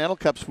those Continental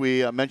Cups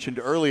we mentioned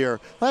earlier.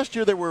 Last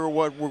year there were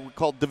what were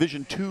called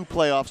Division II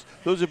playoffs.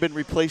 Those have been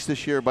replaced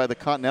this year by the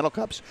Continental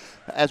Cups.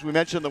 As we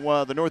mentioned,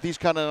 the Northeast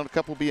Continental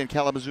Cup will be in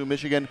Kalamazoo,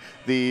 Michigan.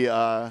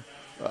 The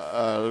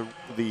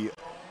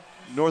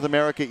North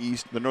America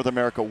East, the North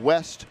America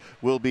West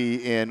will be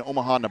in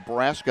Omaha,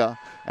 Nebraska.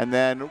 And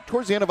then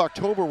towards the end of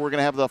October, we're going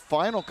to have the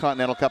final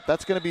Continental Cup.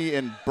 That's going to be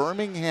in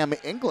Birmingham,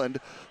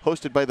 England,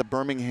 hosted by the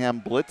Birmingham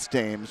Blitz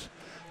Dames.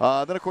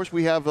 Then, of course,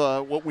 we have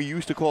what we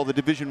used to call the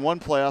Division I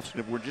playoffs.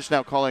 We're just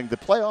now calling the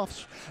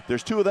playoffs.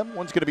 There's 2 of them.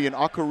 One's going to be in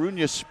A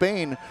Coruña,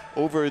 Spain,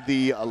 over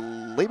the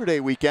Labor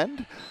Day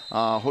weekend,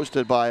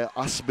 hosted by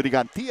As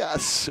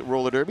Brigantillas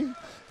Roller Derby.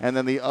 And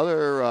then the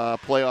other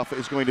playoff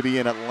is going to be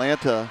in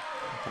Atlanta,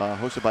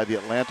 hosted by the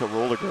Atlanta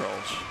Roller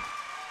Girls.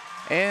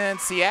 And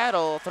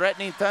Seattle,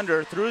 Threatening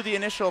Thunder, through the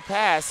initial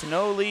pass.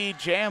 No lead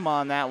jam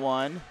on that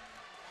one.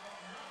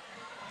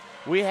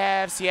 We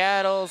have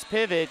Seattle's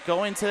pivot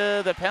going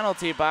to the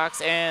penalty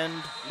box, and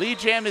lead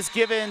jam is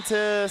given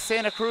to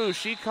Santa Cruz.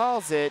 She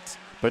calls it,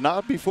 but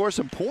not before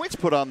some points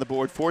put on the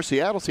board for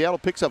Seattle. Seattle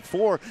picks up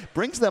 4,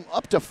 brings them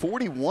up to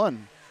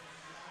 41.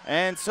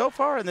 And so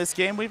far in this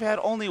game, we've had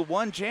only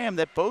one jam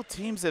that both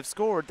teams have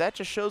scored. That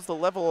just shows the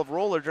level of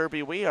roller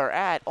derby we are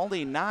at.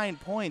 Only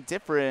 9-point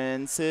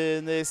difference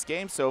in this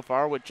game so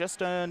far with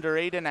just under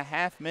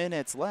 8.5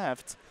 minutes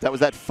left. That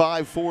was that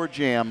 5-4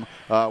 jam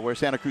where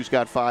Santa Cruz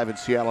got 5 and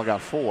Seattle got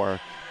 4.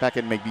 Back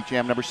in maybe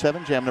jam number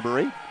 7, jam number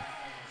 8.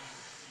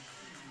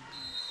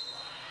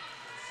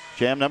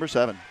 Jam number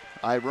 7.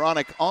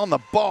 Ironic on the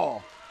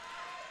ball.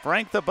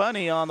 Frank the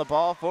Bunny on the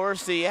ball for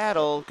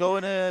Seattle,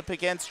 going up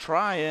against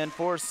Tryon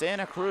for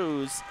Santa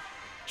Cruz.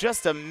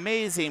 Just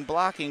amazing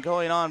blocking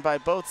going on by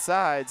both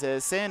sides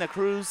as Santa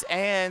Cruz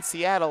and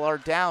Seattle are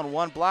down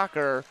one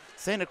blocker.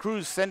 Santa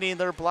Cruz sending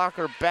their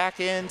blocker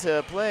back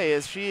into play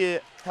as she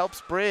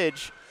helps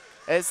bridge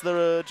as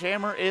the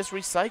jammer is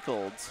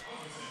recycled.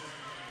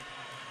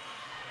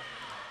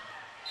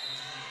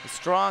 A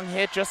strong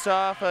hit just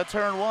off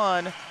turn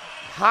 1.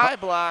 High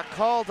block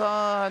called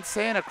on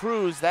Santa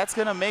Cruz. That's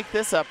going to make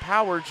this a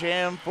power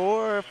jam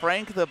for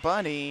Frank the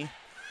Bunny.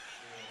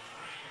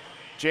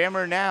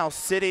 Jammer now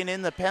sitting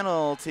in the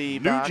penalty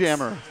box. New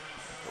jammer.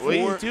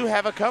 We do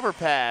have a cover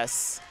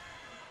pass.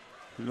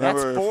 That's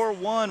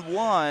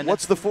 4-1-1.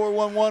 What's the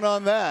 4-1-1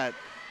 on that?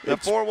 The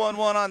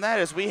 4-1-1 on that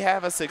is we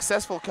have a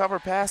successful cover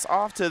pass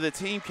off to the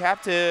team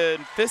captain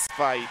fist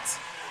fight.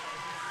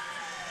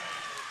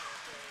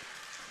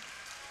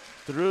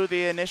 Through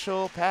the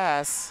initial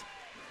pass.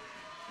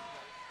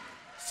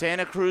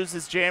 Santa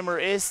Cruz's jammer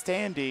is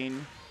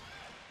standing.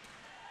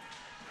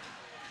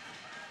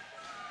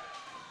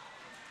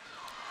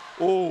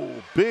 Oh,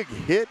 big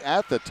hit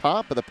at the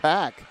top of the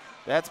pack.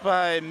 That's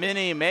by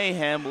Minnie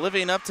Mayhem,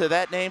 living up to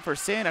that name for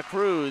Santa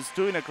Cruz,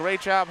 doing a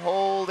great job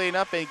holding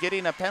up and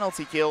getting a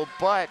penalty kill,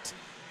 but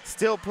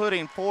still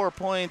putting 4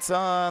 points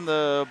on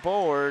the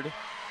board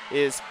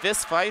is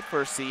fist fight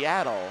for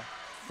Seattle.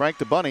 Frank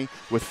the Bunny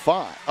with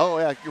 5. Oh,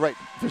 yeah, you're right.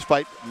 Fist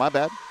fight. My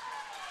bad.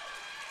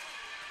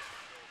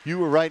 You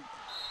were right.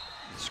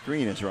 The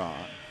screen is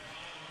wrong.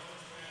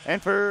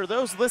 And for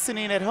those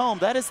listening at home,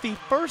 that is the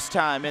first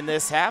time in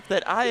this half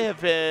that I have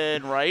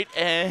been right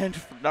and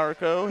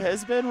Narco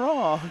has been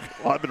wrong.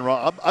 Well, I've been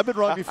wrong. I've been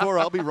wrong before.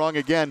 I'll be wrong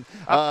again.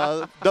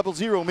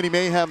 0-0, Minnie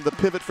Mayhem, the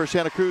pivot for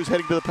Santa Cruz,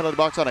 heading to the penalty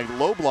box on a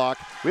low block.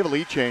 We have a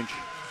lead change.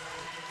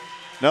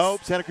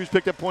 Nope, Santa Cruz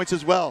picked up points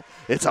as well.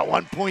 It's a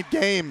 1-point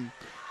game,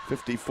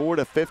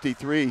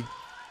 54-53.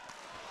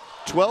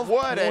 12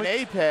 What points. an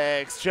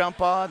apex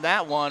jump on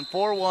that one.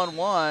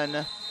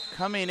 4-1-1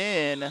 coming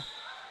in.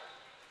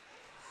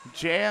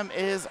 Jam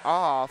is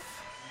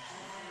off.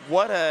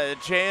 What a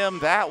jam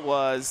that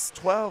was.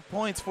 12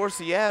 points for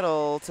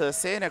Seattle to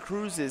Santa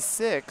Cruz's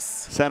 6.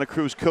 Santa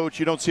Cruz coach,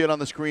 you don't see it on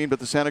the screen, but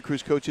the Santa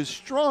Cruz coach is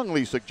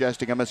strongly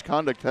suggesting a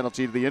misconduct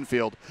penalty to the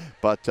infield,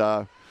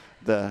 but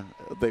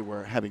they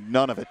were having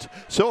none of it.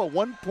 So a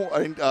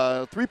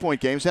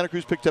 3-point game. Santa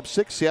Cruz picked up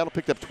 6. Seattle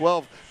picked up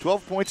 12.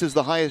 12 points is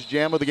the highest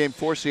jam of the game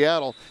for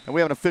Seattle, and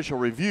we have an official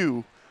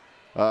review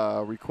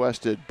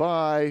requested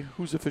by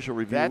whose official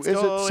review? That's is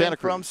it Santa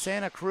Cruz? From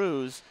Santa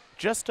Cruz.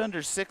 Just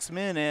under 6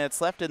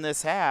 minutes left in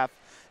this half.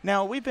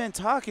 Now, we've been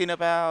talking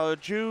about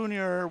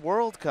Junior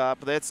World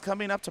Cup that's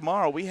coming up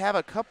tomorrow. We have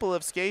a couple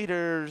of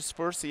skaters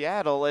for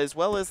Seattle, as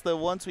well as the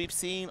ones we've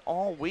seen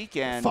all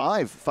weekend.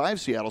 Five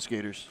Seattle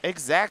skaters.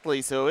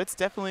 Exactly, so it's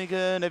definitely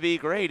going to be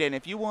great. And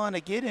if you want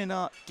to get in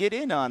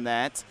on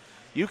that,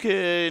 you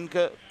can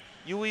go.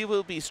 We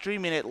will be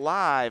streaming it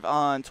live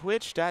on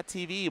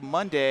twitch.tv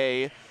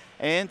Monday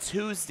and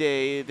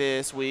Tuesday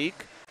this week,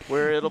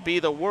 where it'll be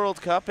the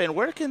World Cup. And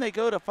where can they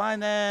go to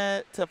find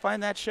that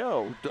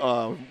show?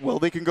 Well,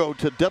 they can go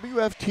to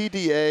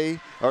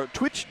WFTDA or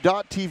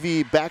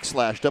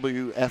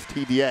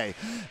twitch.tv/WFTDA.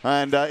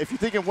 And if you're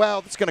thinking, wow,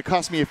 that's going to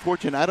cost me a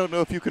fortune, I don't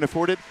know if you can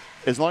afford it.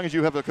 As long as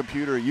you have a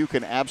computer, you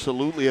can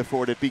absolutely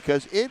afford it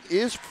because it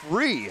is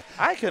free.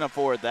 I can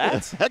afford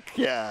that. Heck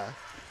yeah.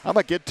 I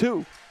might get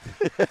 2.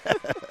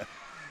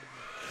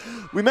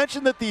 We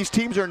mentioned that these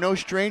teams are no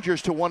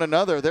strangers to one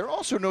another. They're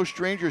also no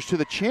strangers to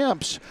the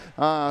champs.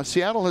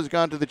 Seattle has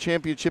gone to the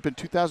championship in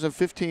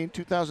 2015,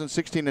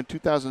 2016, and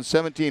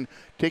 2017,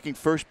 taking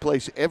first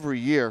place every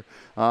year.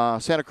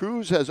 Santa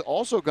Cruz has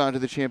also gone to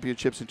the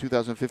championships in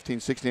 2015,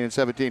 16, and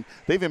 17.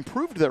 They've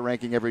improved their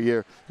ranking every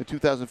year. In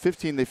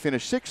 2015, they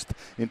finished 6th.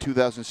 In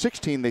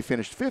 2016, they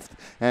finished 5th.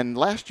 And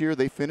last year,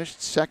 they finished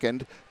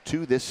 2nd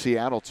to this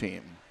Seattle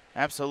team.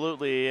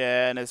 Absolutely,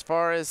 and as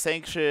far as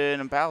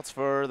sanction bouts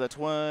for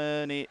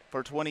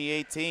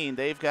 2018,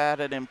 they've got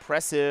an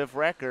impressive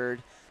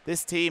record.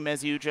 This team,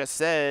 as you just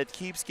said,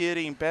 keeps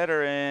getting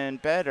better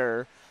and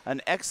better.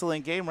 An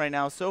excellent game right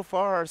now. So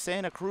far,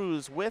 Santa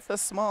Cruz with a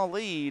small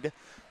lead,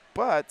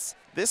 but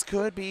this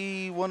could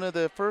be one of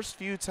the first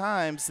few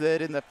times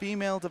that in the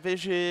female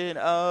division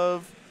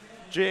of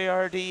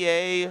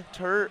JRDA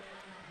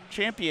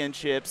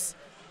championships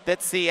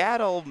that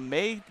Seattle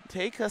may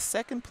take a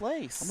 2nd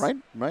place. Right.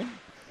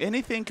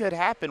 Anything could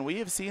happen. We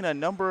have seen a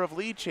number of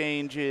lead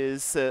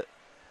changes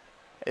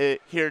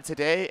here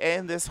today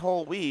and this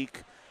whole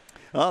week.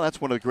 Oh,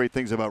 that's one of the great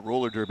things about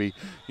roller derby.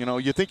 You know,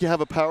 you think you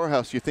have a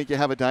powerhouse, you think you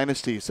have a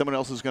dynasty. Someone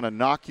else is going to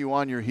knock you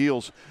on your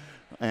heels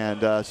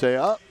and say,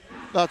 oh,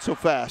 not so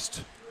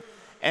fast.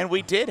 And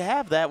we did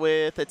have that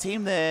with a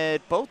team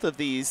that both of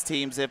these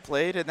teams have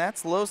played, and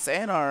that's Los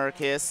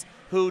Anarchists,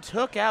 who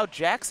took out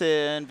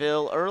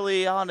Jacksonville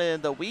early on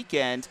in the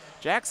weekend.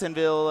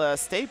 Jacksonville, a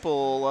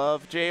staple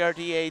of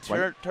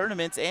JRDA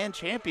tournaments and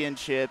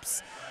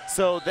championships.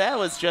 So that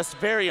was just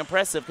very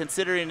impressive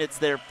considering it's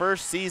their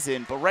first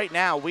season. But right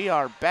now we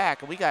are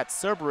back. We got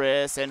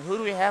Cerberus, and who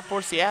do we have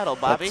for Seattle,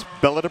 Bobby?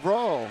 That's Bella de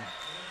Brawl.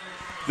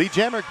 Lead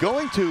jammer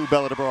going to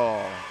Bella de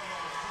Brawl.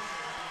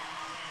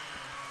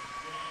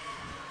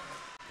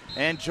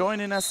 And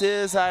joining us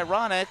is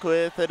Ironic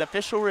with an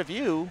official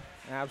review.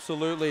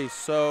 Absolutely.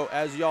 So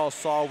as y'all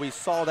saw, we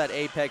saw that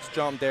apex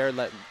jump there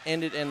that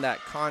ended in that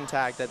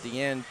contact at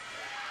the end.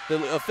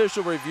 The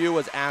official review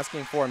was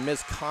asking for a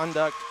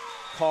misconduct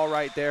call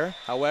right there.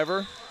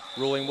 However,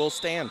 ruling will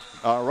stand.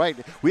 All right.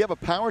 We have a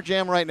power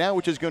jam right now,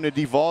 which is going to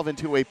devolve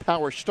into a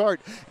power start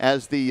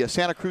as the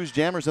Santa Cruz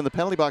Jammers in the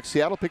penalty box.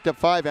 Seattle picked up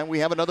 5, and we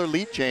have another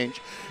lead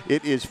change.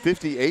 It is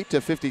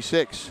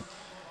 58-56.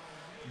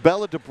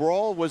 Bella de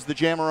Brawl was the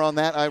jammer on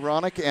that,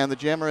 Ironic, and the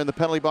jammer in the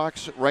penalty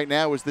box right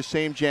now is the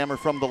same jammer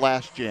from the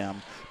last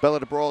jam.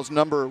 Bella de Brawl's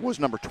number was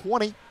number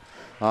 20,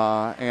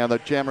 and the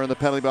jammer in the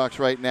penalty box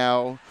right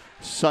now,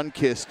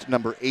 Sunkissed,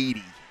 number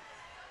 80.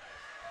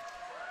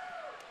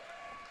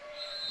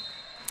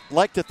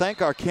 Like to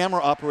thank our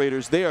camera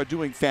operators. They are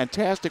doing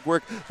fantastic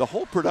work. The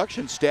whole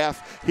production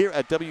staff here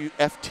at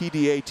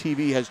WFTDA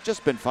TV has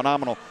just been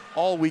phenomenal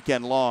all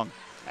weekend long.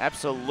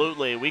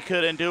 Absolutely. We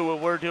couldn't do what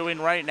we're doing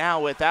right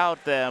now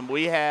without them.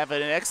 We have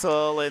an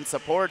excellent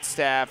support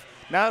staff,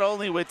 not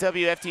only with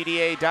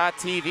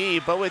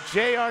WFTDA.TV, but with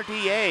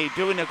JRDA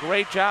doing a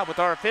great job with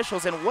our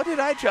officials. And what did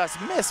I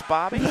just miss,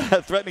 Bobby?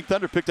 Threatening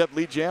Thunder picked up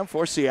lead jam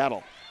for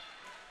Seattle.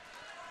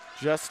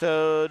 Just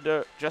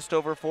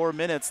over 4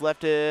 minutes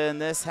left in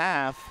this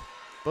half.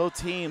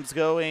 Both teams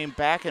going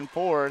back and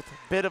forth.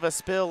 Bit of a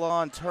spill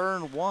on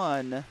turn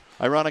 1.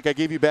 Ironic, I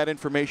gave you bad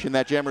information.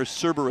 That jammer is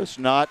Cerberus,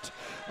 not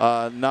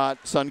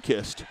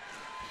Sunkissed.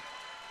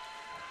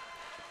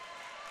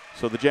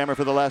 So the jammer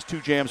for the last 2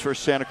 jams for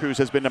Santa Cruz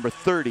has been number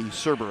 30,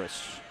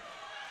 Cerberus.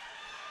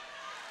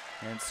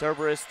 And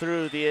Cerberus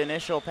through the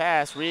initial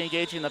pass,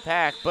 re-engaging the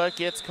pack, but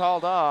gets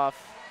called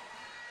off.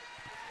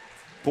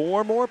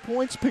 4 more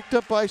points picked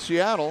up by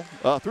Seattle.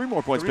 3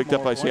 more points picked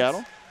up by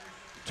Seattle.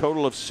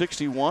 Total of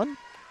 61.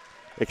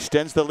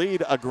 Extends the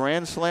lead, a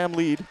Grand Slam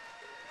lead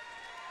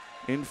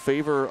in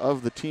favor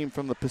of the team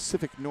from the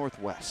Pacific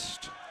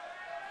Northwest.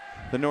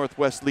 The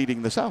Northwest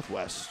leading the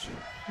Southwest.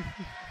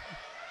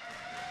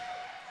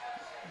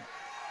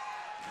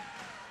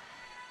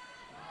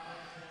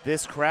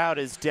 This crowd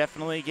is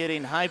definitely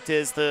getting hyped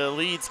as the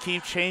leads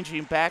keep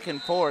changing back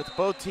and forth.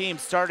 Both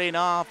teams starting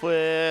off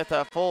with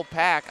a full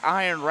pack.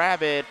 Iron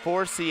Rabbit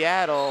for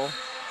Seattle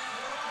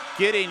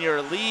getting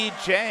your lead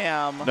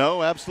jam.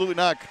 No, absolutely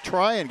not.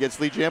 Tryon gets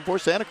lead jam for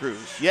Santa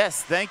Cruz.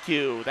 Yes, thank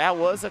you. That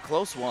was a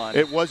close one.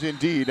 It was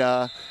indeed.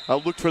 I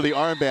looked for the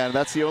armband.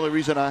 That's the only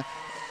reason I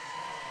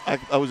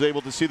was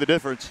able to see the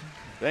difference.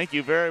 Thank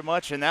you very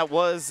much, and that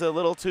was a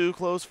little too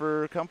close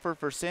for comfort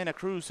for Santa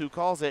Cruz, who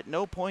calls it.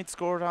 No points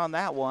scored on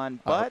that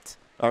one, but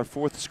our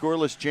 4th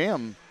scoreless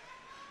jam.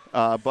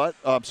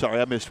 I'm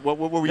sorry, I missed. What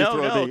were you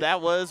throwing? No,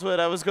 that was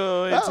what I was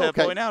going to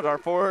point out. Our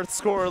 4th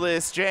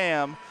scoreless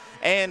jam,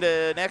 and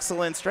an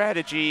excellent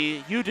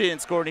strategy. You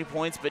didn't score any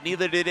points, but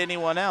neither did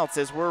anyone else.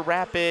 As we're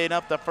wrapping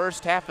up the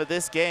first half of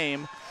this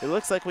game, it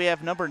looks like we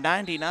have number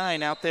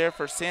 99 out there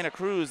for Santa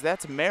Cruz.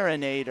 That's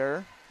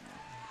Marinator.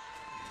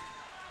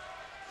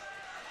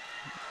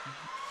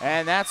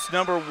 And that's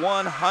number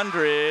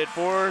 100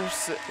 for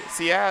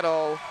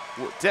Seattle.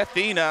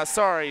 Deathina,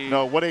 sorry.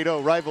 No,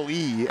 180, Rival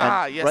E.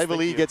 And yes,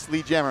 Rival E gets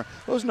lead jammer.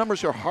 Those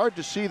numbers are hard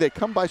to see. They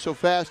come by so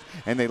fast,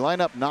 and they line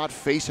up not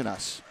facing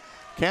us.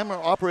 Camera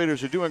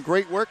operators are doing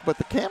great work, but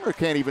the camera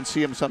can't even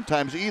see them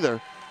sometimes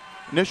either.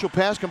 Initial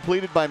pass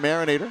completed by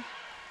Marinator.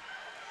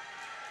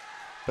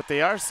 But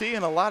they are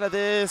seeing a lot of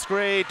this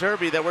great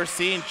derby that we're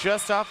seeing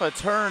just off of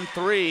turn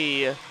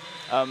 3.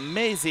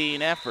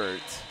 Amazing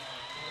effort.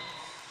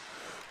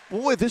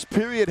 Boy, this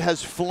period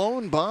has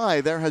flown by.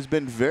 There has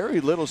been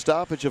very little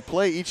stoppage of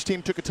play. Each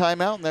team took a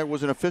timeout, and there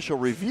was an official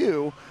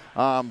review.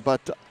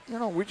 But, you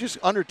know, we're just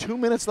under 2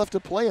 minutes left to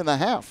play in the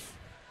half.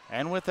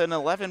 And with an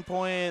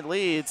 11-point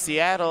lead,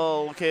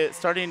 Seattle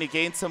starting to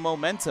gain some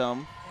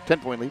momentum.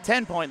 10-point lead.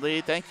 10-point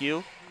lead, thank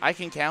you. I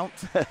can count.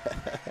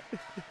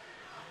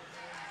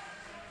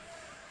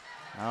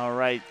 All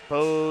right,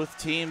 both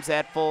teams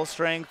at full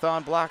strength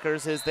on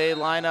blockers as they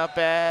line up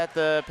at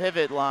the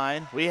pivot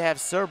line. We have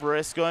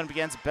Cerberus going up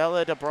against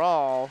Bella de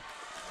Brawl.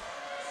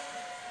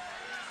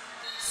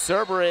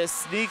 Cerberus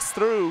sneaks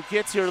through,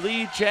 gets your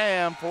lead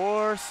jam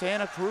for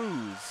Santa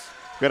Cruz.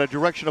 Got a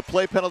direction of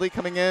play penalty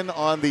coming in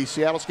on the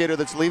Seattle skater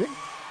that's leaving.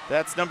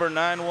 That's number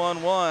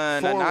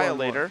 911,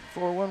 Annihilator.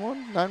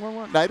 411,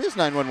 911. No, it is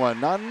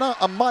 911, not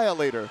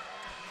Annihilator.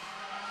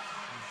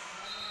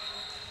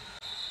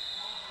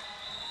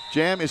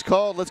 Jam is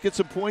called. Let's get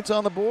some points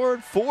on the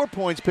board. 4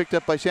 points picked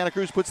up by Santa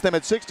Cruz, puts them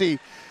at 60.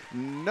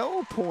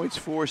 No points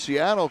for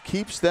Seattle,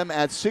 keeps them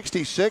at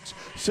 66.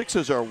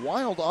 Sixers are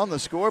wild on the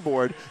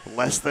scoreboard.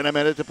 Less than a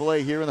minute to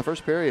play here in the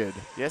first period.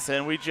 Yes,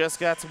 and we just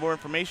got some more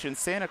information.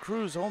 Santa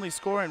Cruz only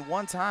scoring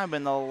 1 time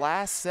in the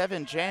last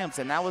 7 jams,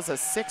 and that was a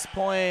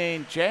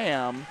 6-point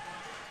jam.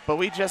 But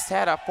we just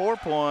had a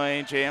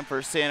 4-point jam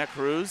for Santa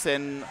Cruz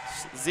and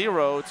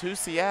 0 to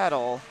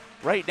Seattle.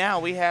 Right now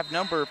we have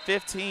number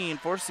 15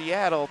 for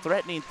Seattle,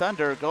 Threatening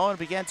Thunder,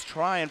 going against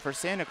trying for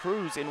Santa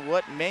Cruz in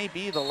what may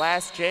be the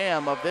last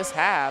jam of this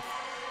half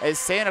as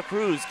Santa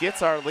Cruz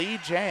gets our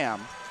lead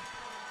jam.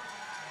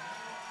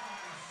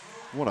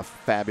 What a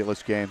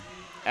fabulous game.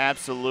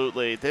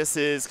 Absolutely. This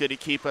is going to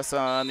keep us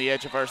on the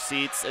edge of our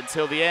seats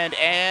until the end.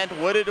 And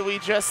what did we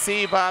just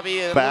see,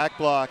 Bobby? Back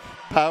block,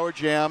 power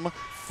jam,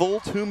 full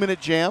 2-minute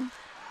jam.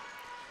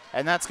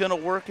 And that's going to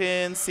work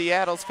in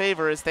Seattle's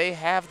favor as they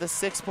have the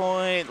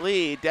 6-point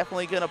lead.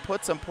 Definitely going to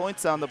put some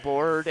points on the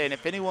board. And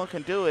if anyone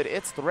can do it,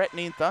 it's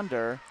Threatening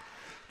Thunder.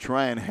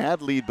 Tryon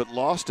had lead but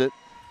lost it.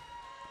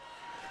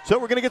 So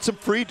we're going to get some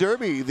free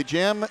derby. The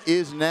jam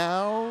is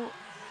now,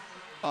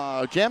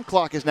 jam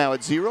clock is now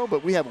at 0,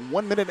 but we have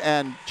 1 minute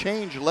and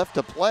change left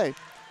to play.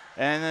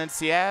 And then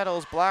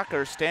Seattle's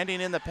blocker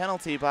standing in the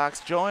penalty box,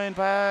 joined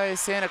by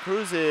Santa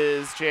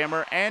Cruz's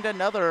jammer and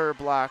another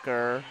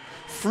blocker.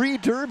 Free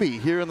derby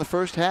here in the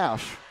first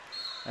half.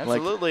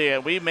 Absolutely,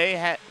 and we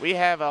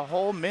have a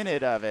whole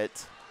minute of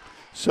it.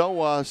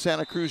 So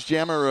Santa Cruz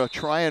jammer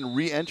Tryon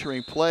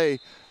re-entering play.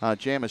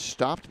 Jam is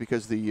stopped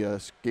because the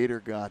skater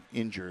got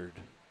injured.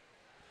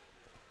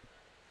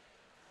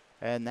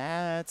 And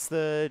that's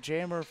the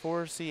jammer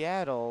for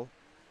Seattle.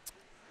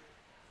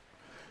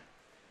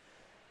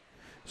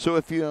 So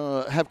if you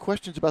have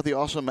questions about the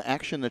awesome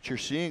action that you're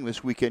seeing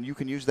this weekend, you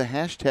can use the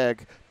hashtag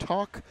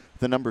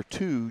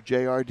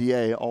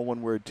 #TalkThe2JRDA, all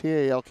one word,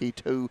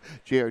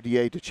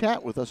 TALK2JRDA, to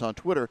chat with us on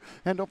Twitter.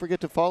 And don't forget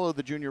to follow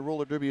the Junior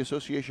Roller Derby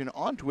Association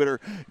on Twitter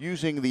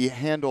using the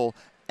handle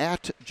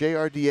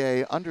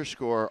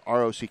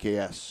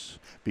 @JRDA_ROCKS,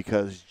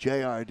 because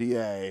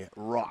JRDA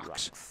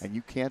rocks, and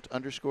you can't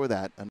underscore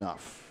that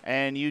enough.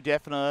 And you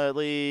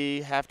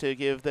definitely have to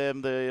give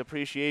them the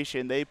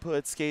appreciation. They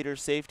put skater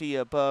safety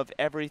above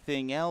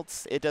everything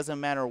else. It doesn't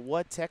matter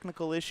what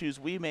technical issues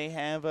we may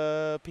have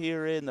up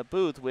here in the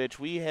booth, which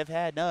we have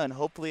had none.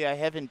 Hopefully I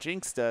haven't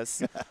jinxed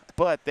us.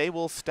 But they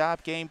will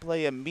stop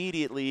gameplay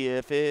immediately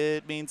if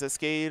it means a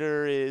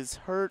skater is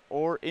hurt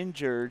or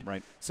injured.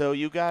 Right. So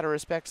you got to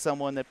respect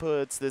someone that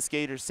puts the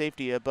skater's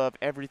safety above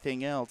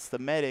everything else. The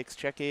medics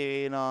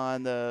checking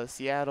on the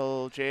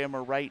Seattle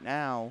jammer right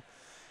now.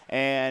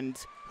 And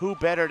who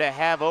better to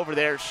have over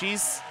there?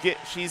 She's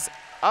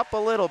up a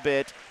little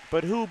bit,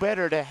 but who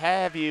better to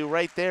have you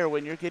right there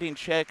when you're getting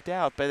checked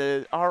out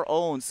by our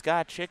own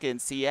Scott Chicken,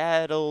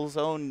 Seattle's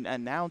own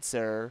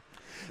announcer.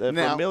 The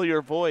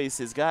familiar voice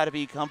has got to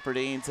be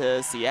comforting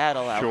to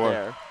Seattle out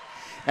there.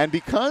 And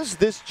because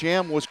this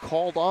jam was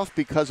called off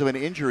because of an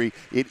injury,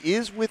 it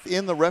is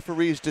within the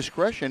referee's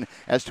discretion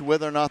as to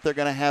whether or not they're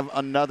going to have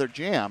another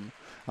jam.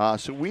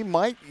 So we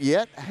might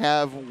yet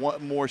have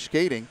one more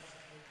skating.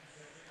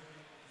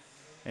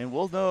 And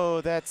we'll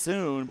know that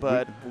soon,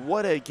 but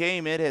what a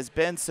game it has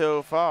been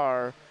so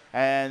far.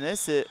 And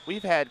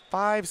we've had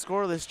 5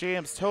 scoreless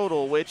jams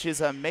total, which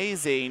is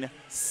amazing.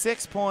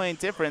 6-point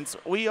difference.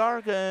 We are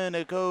going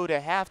to go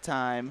to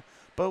halftime,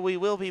 but we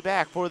will be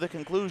back for the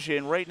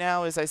conclusion. Right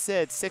now, as I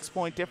said,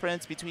 6-point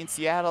difference between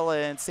Seattle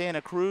and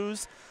Santa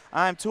Cruz.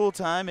 I'm Tool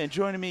Time, and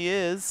joining me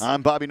is...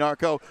 I'm Bobby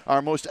Narco.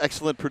 Our most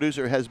excellent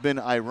producer has been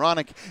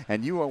Ironic,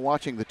 and you are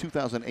watching the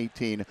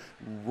 2018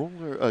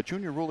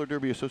 Junior Roller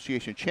Derby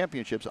Association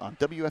Championships on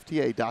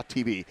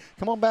WFTA.tv.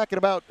 Come on back in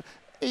about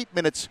 8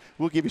 minutes.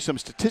 We'll give you some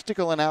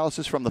statistical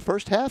analysis from the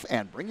first half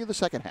and bring you the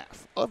second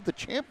half of the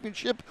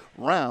championship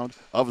round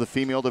of the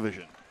female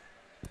division.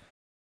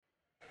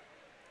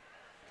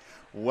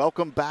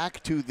 Welcome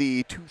back to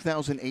the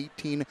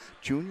 2018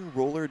 Junior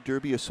Roller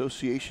Derby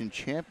Association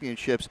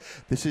Championships.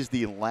 This is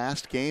the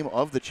last game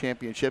of the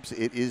championships.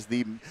 It is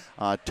the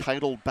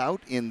title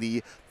bout in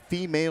the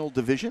female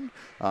division.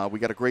 We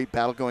got a great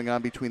battle going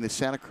on between the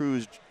Santa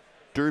Cruz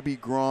Derby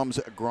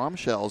Groms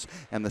Gromshells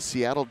and the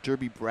Seattle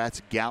Derby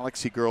Brats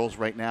Galaxy Girls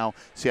right now.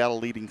 Seattle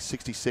leading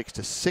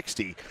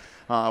 66-60.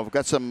 We've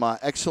got some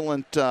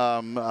excellent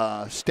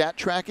stat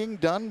tracking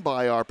done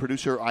by our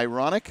producer,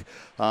 Ironic.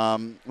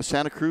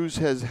 Santa Cruz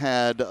has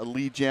had a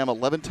lead jam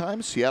 11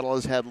 times. Seattle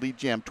has had lead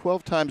jam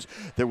 12 times.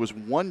 There was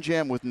 1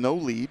 jam with no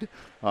lead.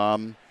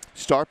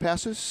 Star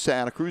passes.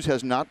 Santa Cruz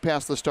has not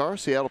passed the star.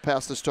 Seattle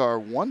passed the star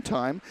 1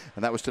 time,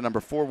 and that was to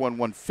number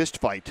 411 Fist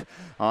Fight.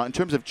 In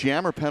terms of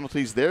jammer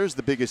penalties, there's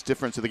the biggest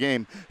difference of the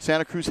game.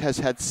 Santa Cruz has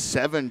had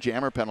 7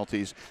 jammer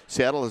penalties.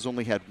 Seattle has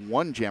only had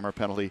 1 jammer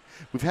penalty.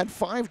 We've had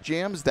 5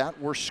 jams that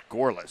were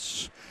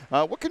scoreless.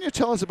 What can you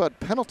tell us about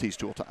penalties,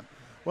 Tool Time?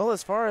 Well,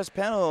 as far as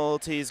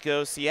penalties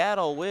go,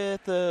 Seattle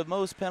with the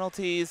most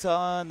penalties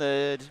on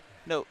the...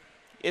 No,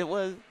 it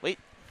was... Wait.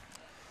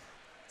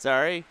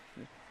 Sorry.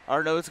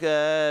 Our notes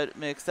got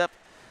mixed up.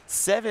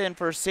 7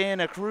 for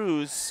Santa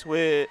Cruz,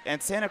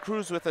 and Santa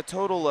Cruz with a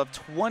total of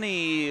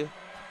 20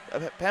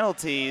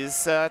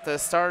 penalties at the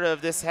start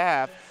of this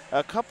half.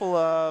 A couple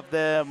of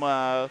them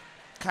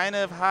kind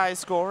of high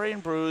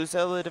scoring.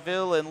 Bruzella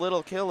DeVille and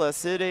Little Killa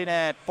sitting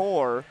at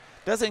 4.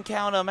 Doesn't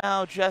count them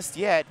out just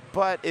yet,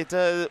 but it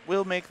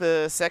will make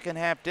the second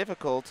half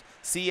difficult.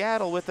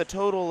 Seattle with a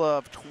total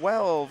of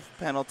 12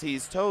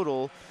 penalties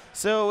total.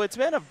 So it's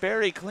been a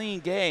very clean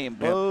game.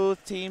 Yep.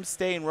 Both teams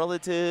staying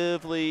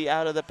relatively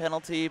out of the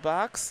penalty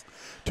box.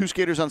 2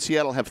 skaters on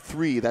Seattle have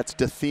 3. That's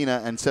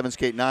Dathina and 7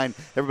 skate 9.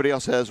 Everybody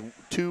else has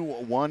 2,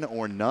 1,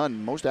 or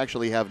none. Most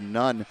actually have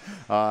none.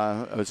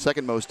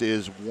 Second most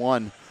is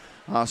 1.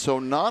 So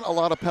not a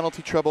lot of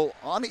penalty trouble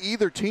on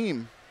either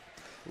team.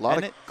 A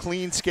lot of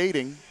clean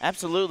skating.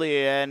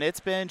 Absolutely, and it's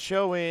been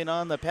showing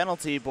on the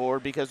penalty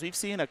board because we've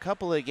seen a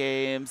couple of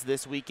games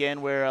this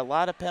weekend where a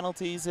lot of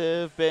penalties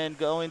have been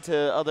going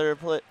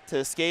to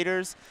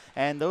skaters,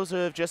 and those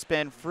have just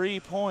been free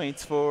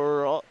points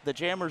for all the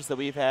jammers that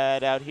we've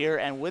had out here.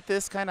 And with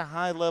this kind of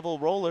high-level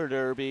roller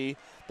derby,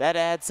 that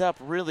adds up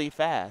really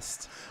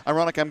fast.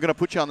 Ironic, I'm going to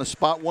put you on the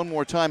spot one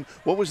more time.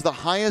 What was the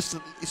highest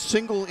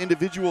single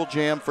individual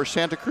jam for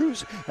Santa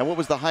Cruz, and what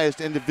was the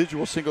highest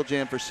individual single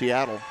jam for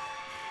Seattle?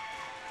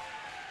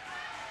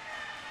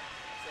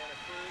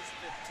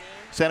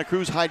 Santa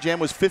Cruz high jam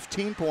was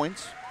 15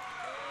 points.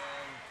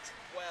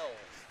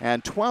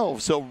 And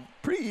 12. So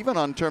pretty even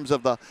on terms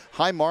of the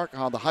high mark,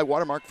 the high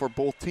water mark for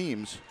both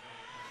teams.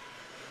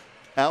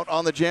 Out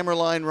on the jammer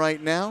line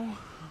right now.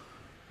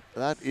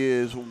 That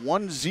is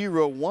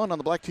 1-0-1 on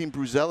the black team,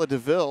 Bruzella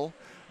DeVille.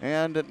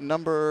 And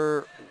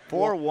number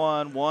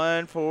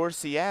 4-1-1 for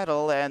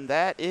Seattle, and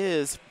that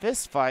is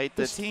Fist Fight,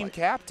 the team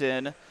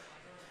captain.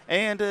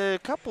 And a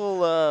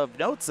couple of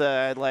notes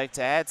I'd like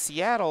to add.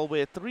 Seattle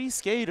with 3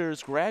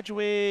 skaters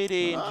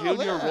graduating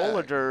junior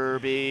roller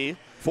derby.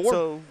 4.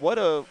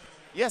 So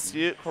yes,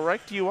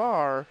 correct you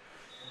are.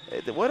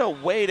 What a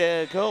way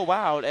to go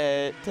out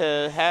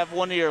to have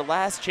one of your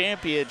last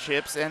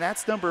championships. And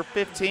that's number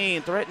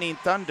 15, Threatening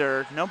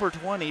Thunder. Number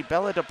 20,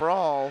 Bella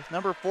DeBrawl.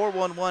 Number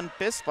 411,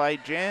 Fist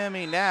Fight,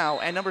 jamming now.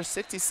 And number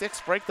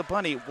 66, Break the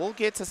Bunny. We'll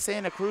get to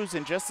Santa Cruz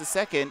in just a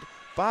second.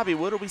 Bobby,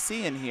 what are we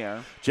seeing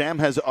here? Jam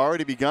has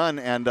already begun,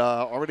 and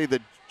already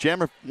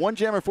one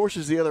jammer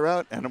forces the other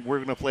out, and we're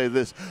going to play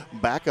this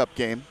backup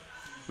game.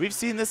 We've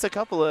seen this a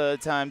couple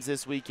of times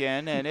this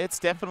weekend, and it's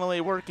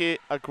definitely working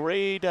a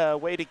great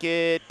way to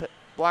get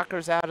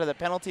blockers out of the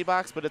penalty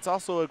box, but it's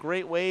also a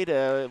great way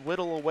to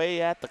whittle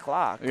away at the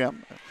clock. Yeah,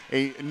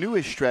 a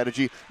newish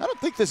strategy. I don't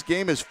think this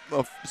game is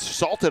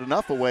salted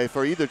enough away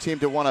for either team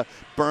to want to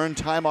burn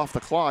time off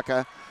the clock.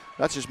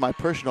 That's just my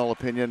personal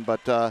opinion,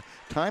 but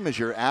time is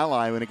your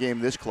ally in a game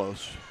this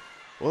close.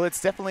 Well, it's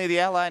definitely the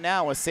ally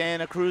now with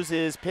Santa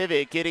Cruz's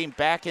pivot getting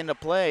back into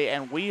play,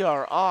 and we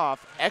are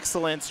off.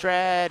 Excellent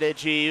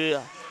strategy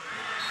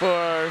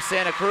for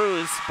Santa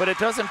Cruz, but it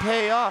doesn't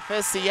pay off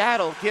as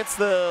Seattle gets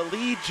the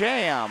lead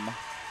jam.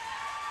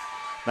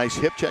 Nice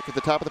hip check at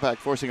the top of the pack,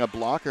 forcing a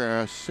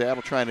blocker.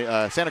 Santa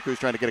Cruz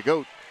trying to get a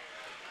goat.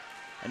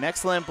 An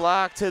excellent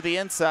block to the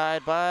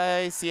inside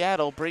by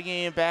Seattle,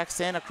 bringing back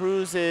Santa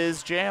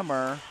Cruz's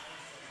jammer.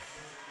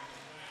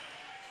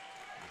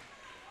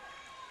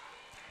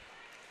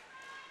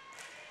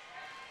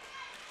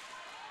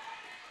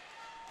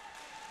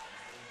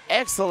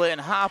 Excellent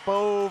hop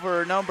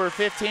over number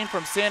 15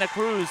 from Santa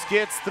Cruz,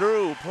 gets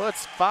through,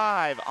 puts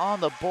 5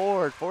 on the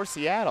board for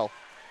Seattle.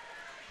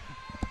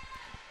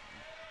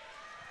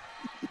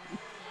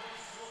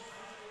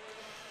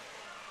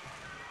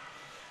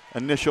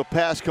 Initial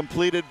pass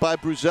completed by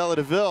Bruzella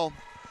DeVille.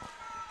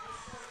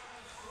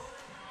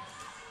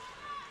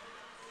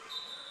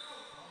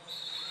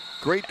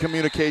 Great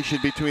communication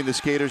between the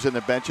skaters and the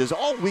benches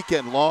all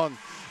weekend long.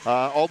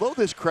 Although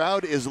this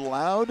crowd is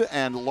loud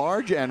and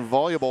large and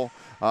voluble,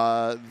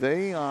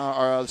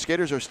 the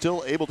skaters are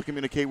still able to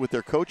communicate with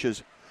their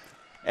coaches.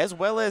 As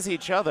well as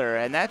each other,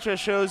 and that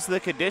just shows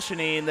the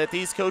conditioning that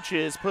these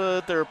coaches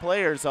put their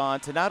players on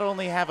to not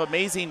only have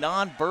amazing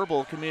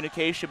nonverbal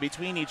communication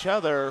between each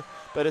other,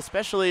 but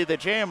especially the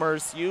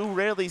jammers. You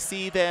rarely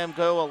see them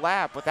go a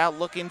lap without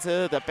looking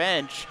to the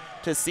bench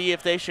to see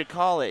if they should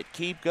call it,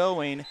 keep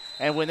going,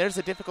 and when there's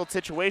a difficult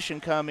situation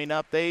coming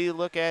up, they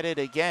look at it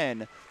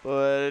again.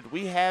 But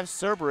we have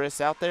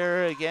Cerberus out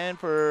there again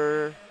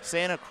for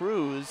Santa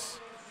Cruz.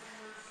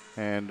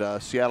 And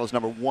Seattle's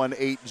number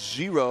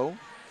 180.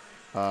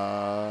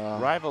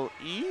 Rival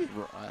E?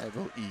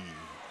 Rival E.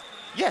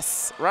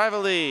 Yes,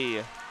 Rival E.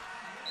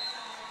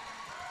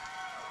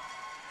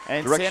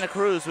 And Santa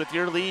Cruz with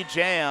your lead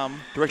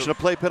jam. Direction of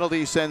play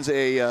penalty sends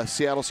a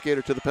Seattle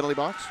skater to the penalty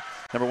box.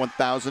 Number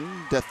 1,000,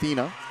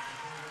 Dathina.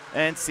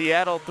 And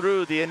Seattle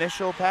threw the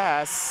initial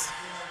pass.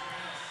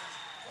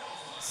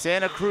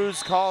 Santa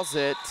Cruz calls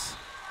it.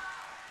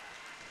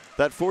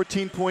 That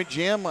 14-point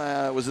jam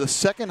was the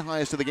second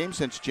highest of the game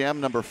since jam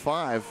number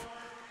 5.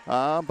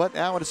 But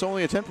now it's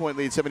only a 10-point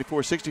lead,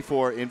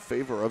 74-64 in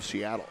favor of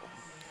Seattle.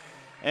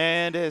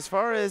 And as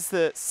far as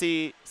the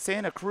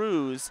Santa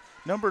Cruz,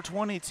 number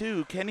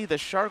 22, Kenny the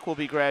Shark, will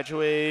be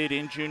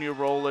graduating junior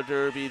roller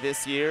derby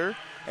this year,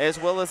 as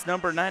well as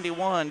number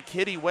 91,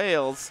 Kitty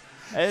Wales.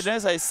 And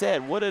as I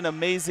said, what an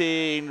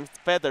amazing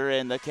feather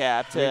in the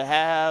cap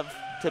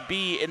to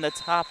be in the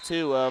top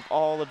 2 of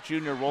all of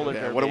junior roller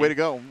derby. What a way to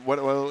go.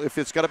 Well, if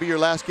it's got to be your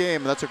last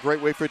game, that's a great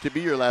way for it to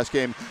be your last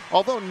game.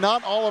 Although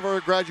not all of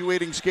our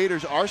graduating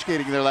skaters are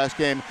skating their last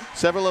game,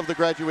 several of the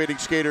graduating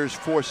skaters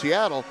for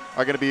Seattle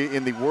are going to be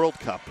in the World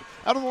Cup.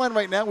 Out on the line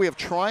right now, we have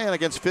Tryon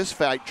against Fist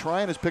Fight.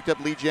 Tryon has picked up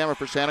lead jammer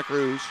for Santa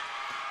Cruz.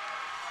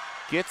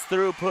 Gets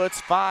through, puts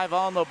 5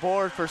 on the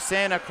board for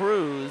Santa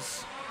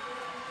Cruz.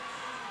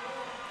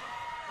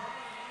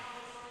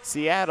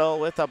 Seattle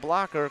with a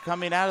blocker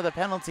coming out of the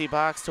penalty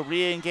box to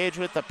re-engage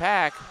with the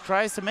pack.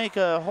 Tries to make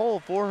a hole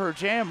for her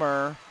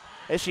jammer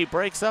as she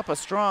breaks up a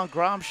strong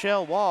Grom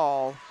shell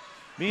wall.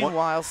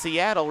 Meanwhile,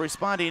 Seattle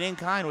responding in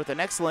kind with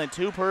an excellent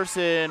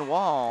 2-person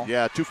wall.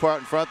 Yeah, too far out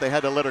in front. They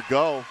had to let her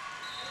go.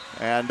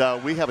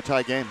 And we have a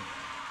tie game.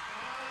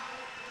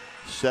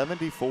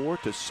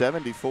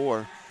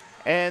 74-74.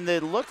 And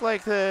it looked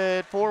like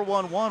the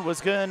 4-1-1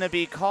 was going to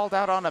be called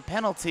out on a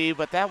penalty,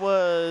 but that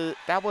was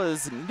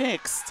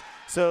nixed.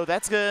 So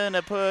that's going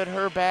to put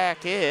her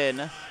back in.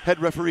 Head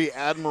referee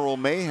Admiral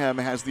Mayhem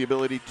has the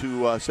ability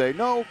to say,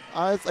 no,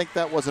 I think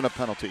that wasn't a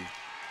penalty.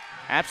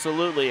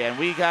 Absolutely, and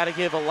we got to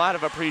give a lot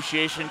of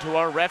appreciation to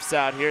our refs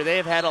out here.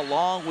 They've had a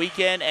long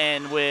weekend,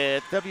 and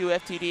with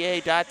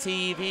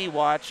WFTDA.TV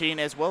watching,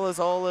 as well as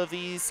all of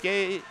these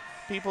skate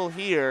people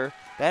here,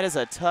 that is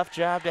a tough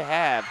job to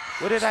have.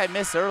 What did I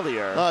miss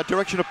earlier?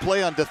 Direction of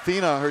play on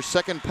Dathina, her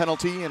second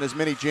penalty in as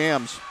many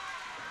jams.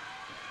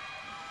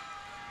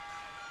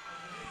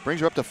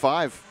 Brings her up to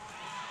 5.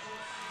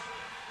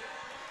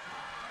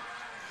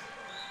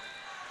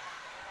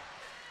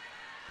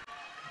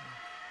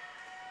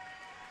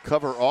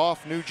 Cover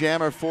off, new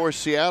jammer for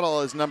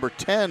Seattle is number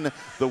 10,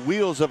 the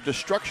Wheels of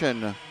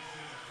Destruction.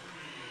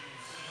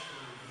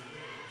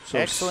 So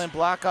excellent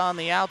block on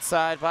the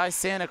outside by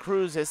Santa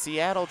Cruz as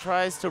Seattle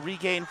tries to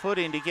regain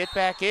footing to get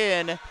back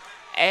in.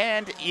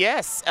 And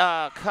yes,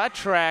 cut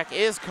track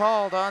is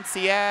called on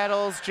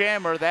Seattle's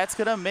jammer. That's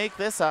going to make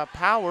this a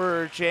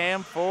power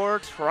jam for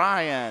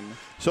Tryon.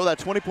 So that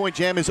 20-point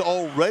jam is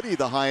already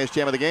the highest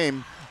jam of the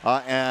game.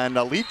 And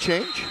a lead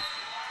change.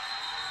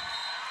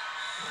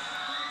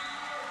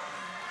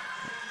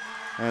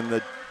 And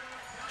the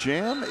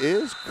jam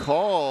is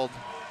called.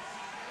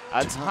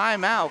 A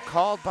timeout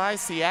called by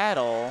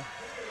Seattle.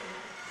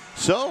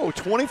 So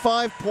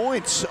 25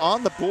 points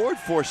on the board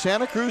for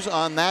Santa Cruz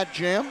on that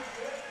jam.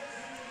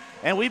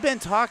 And we've been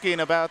talking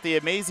about the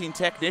amazing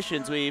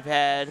technicians we've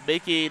had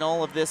making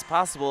all of this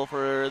possible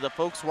for the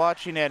folks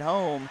watching at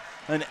home.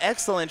 An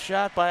excellent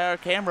shot by our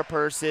camera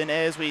person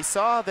as we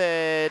saw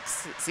that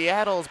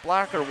Seattle's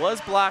blocker was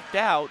blocked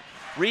out,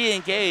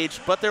 re-engaged,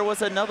 but there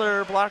was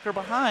another blocker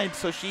behind,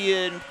 so she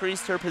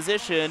increased her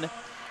position.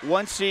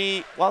 While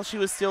she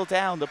was still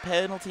down, the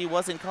penalty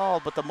wasn't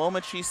called, but the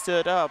moment she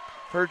stood up,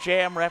 her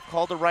jam ref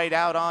called a right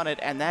out on it,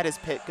 and that is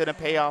going to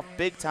pay off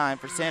big time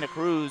for Santa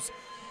Cruz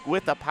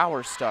with a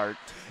power start.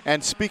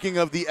 And speaking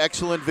of the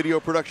excellent video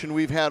production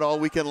we've had all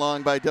weekend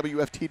long by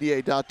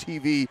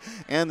WFTDA.TV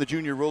and the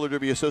Junior Roller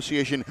Derby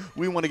Association,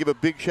 we want to give a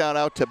big shout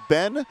out to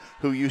Ben,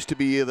 who used to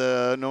be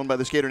known by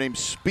the skater name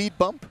Speed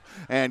Bump,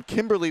 and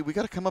Kimberly. We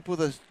got to come up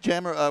with a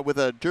jammer with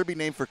a derby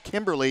name for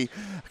Kimberly.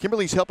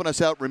 Kimberly's helping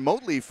us out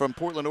remotely from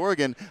Portland,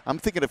 Oregon. I'm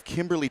thinking of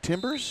Kimberly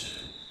Timbers.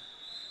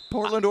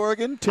 Portland,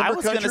 Oregon, Timber I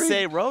was Country. going to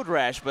say Road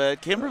Rash,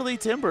 but Kimberly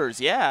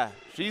Timbers, yeah.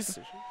 She's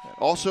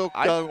also,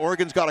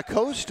 Oregon's got a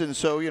coast, and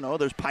so, you know,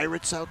 there's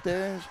pirates out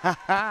there.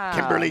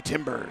 Kimberly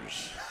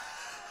Timbers.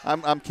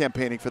 I'm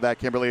campaigning for that,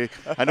 Kimberly.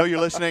 I know you're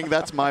listening.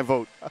 That's my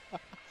vote.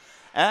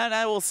 And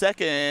I will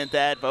second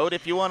that vote.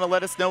 If you want to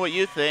let us know what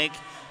you think,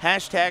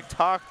 hashtag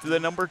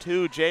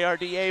 #2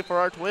 JRDA for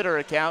our Twitter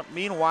account.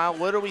 Meanwhile,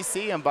 what are we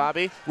seeing,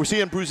 Bobby? We're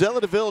seeing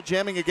Bruzella DeVille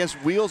jamming against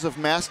Wheels of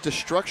Mass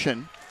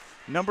Destruction.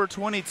 Number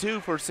 22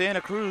 for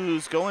Santa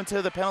Cruz going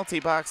to the penalty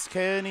box,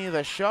 Kenny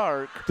the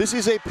Shark. This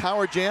is a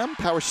power jam,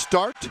 power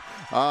start.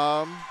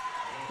 No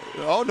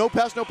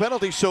pass, no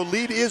penalty, so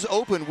lead is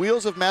open.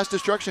 Wheels of Mass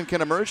Destruction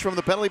can emerge from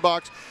the penalty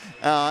box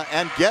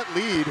and get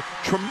lead.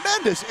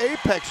 Tremendous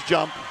apex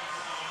jump.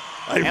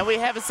 And we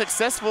have a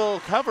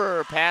successful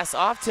cover pass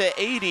off to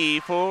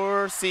 80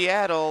 for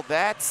Seattle.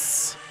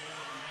 That's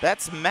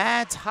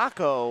Mad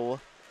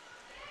Taco.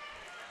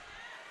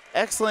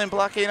 Excellent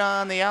blocking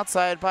on the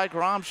outside by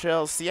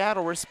Gromshell.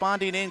 Seattle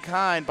responding in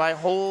kind by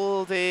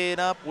holding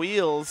up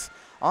Wheels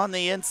on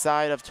the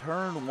inside of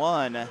turn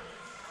 1.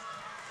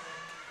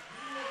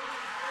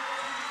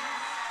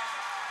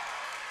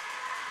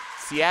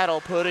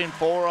 Seattle putting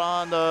 4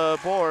 on the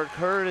board,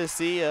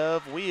 courtesy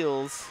of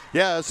Wheels.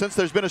 Yeah, since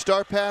there's been a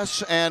start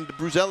pass and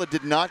Bruzella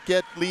did not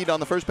get lead on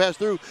the first pass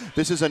through,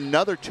 this is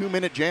another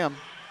 2-minute jam.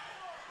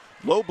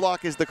 Low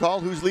block is the call.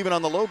 Who's leaving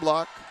on the low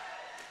block?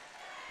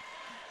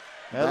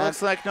 That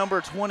looks like number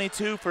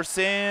 22 for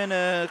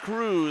Santa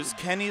Cruz,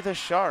 Kenny the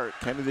Shark.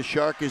 Kenny the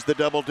Shark is the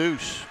double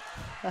deuce.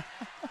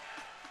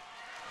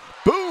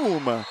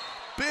 boom.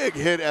 Big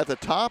hit at the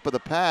top of the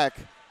pack.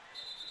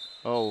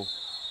 Oh.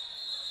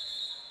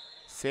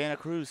 Santa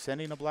Cruz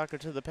sending a blocker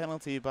to the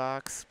penalty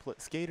box.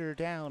 Skater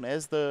down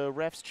as the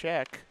refs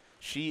check.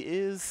 She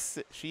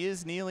is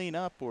kneeling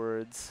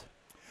upwards.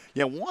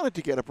 Yeah, wanted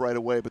to get up right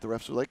away, but the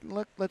refs were like,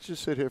 look, let's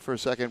just sit here for a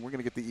second. We're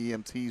going to get the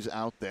EMTs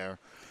out there.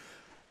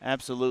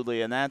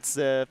 Absolutely, and that's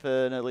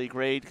definitely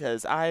great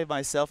because I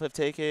myself have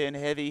taken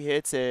heavy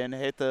hits and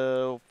hit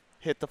the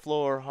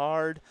floor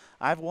hard.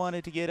 I've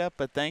wanted to get up,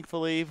 but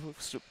thankfully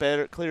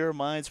clearer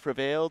minds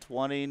prevailed,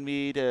 wanting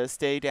me to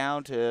stay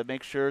down to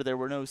make sure there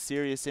were no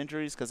serious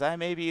injuries because I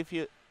may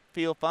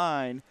feel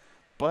fine,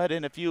 but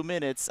in a few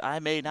minutes I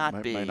may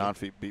not be. May not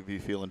be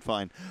feeling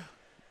fine.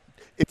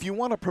 If you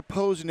want to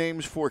propose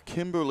names for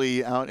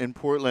Kimberly out in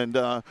Portland,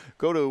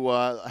 go to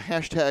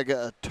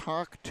hashtag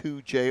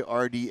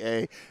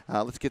 #Talk2JRDA.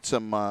 Let's get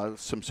some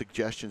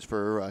suggestions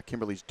for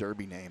Kimberly's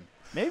derby name.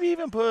 Maybe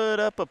even put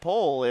up a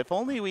poll. If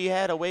only we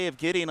had a way of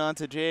getting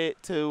onto seeing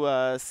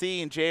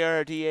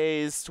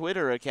JRDA's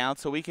Twitter account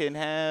so we can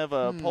have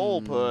a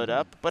poll put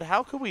up. But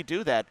how could we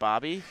do that,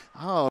 Bobby?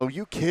 Oh,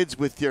 you kids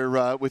with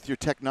your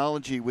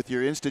technology, with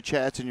your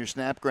InstaChats and your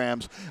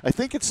Snapgrams. I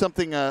think it's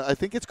something. I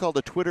think it's called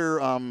a Twitter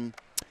account.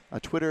 A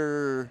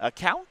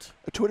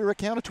Twitter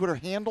account, a Twitter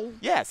handle.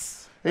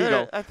 Yes, there you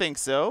go. I think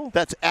so.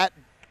 That's at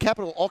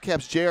capital all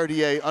caps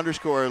JRDA _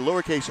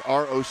 lowercase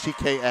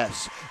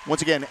ROCKS.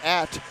 Once again,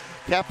 at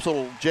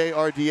capital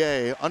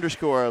JRDA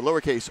 _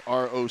 lowercase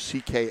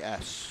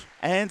ROCKS.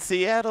 And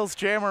Seattle's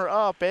jammer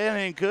up and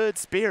in good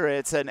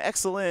spirits, an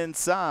excellent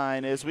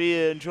sign as we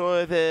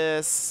enjoy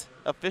this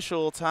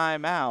official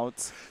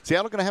timeout.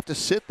 Seattle going to have to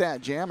sit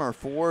that jammer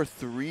for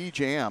 3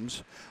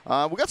 jams.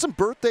 We got some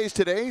birthdays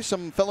today.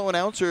 Some fellow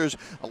announcers,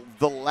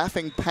 the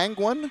Laughing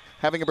Penguin,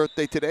 having a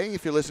birthday today.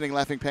 If you're listening,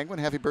 Laughing Penguin,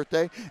 happy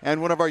birthday. And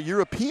one of our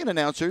European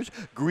announcers,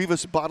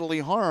 Grievous Bodily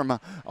Harm,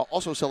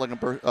 also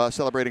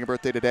celebrating a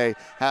birthday today.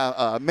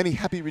 Many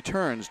happy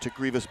returns to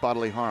Grievous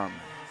Bodily Harm.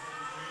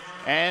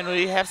 And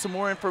we have some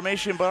more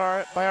information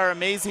by our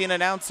amazing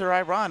announcer,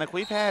 Ironic.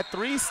 We've had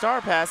 3 star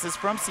passes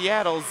from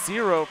Seattle,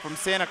 0 from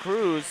Santa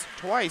Cruz,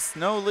 twice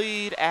no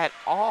lead at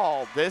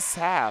all this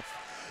half.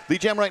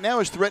 Lead jam right now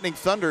is Threatening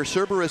Thunder.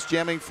 Cerberus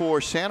jamming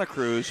for Santa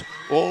Cruz.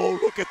 Oh,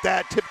 look at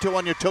that. Tiptoe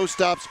on your toe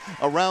stops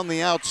around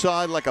the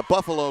outside like a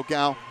buffalo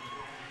gal.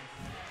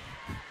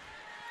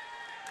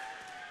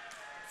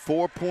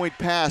 4-point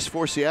pass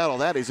for Seattle.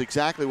 That is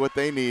exactly what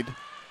they need.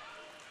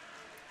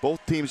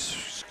 Both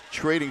teams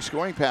trading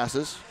scoring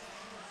passes.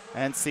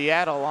 And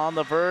Seattle on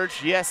the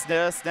verge. Yes,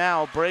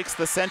 now breaks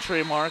the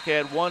century mark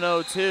at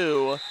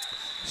 102.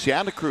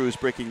 Santa Cruz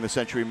breaking the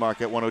century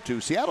mark at 102.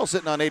 Seattle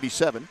sitting on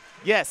 87.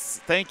 Yes,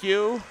 thank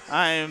you.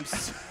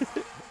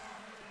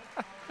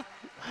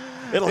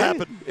 It'll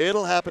happen.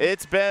 It'll happen.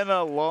 It's been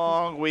a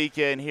long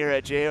weekend here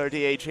at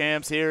JRDA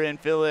Champs here in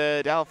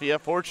Philadelphia.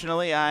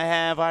 Fortunately, I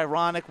have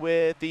Ironic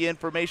with the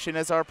information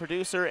as our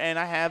producer, and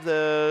I have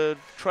the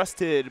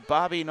trusted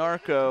Bobby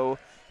Narco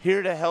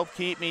here to help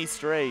keep me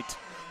straight.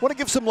 Want to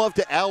give some love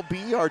to Al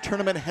B., our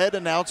tournament head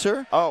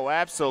announcer. Oh,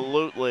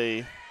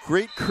 absolutely.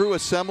 Great crew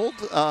assembled,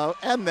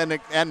 and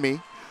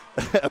me.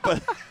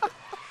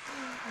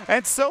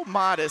 And so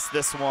modest,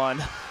 this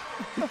one.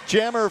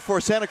 Jammer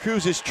for Santa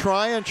Cruz is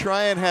Tryon.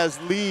 Tryon has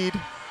lead.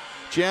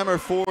 Jammer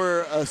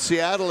for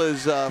Seattle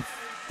is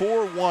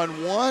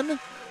 4-1-1.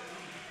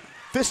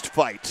 Fist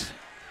fight.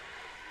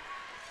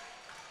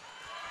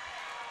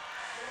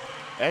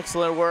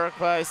 Excellent work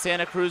by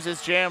Santa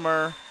Cruz's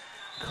jammer.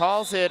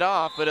 Calls it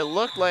off, but it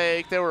looked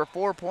like there were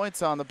 4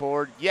 points on the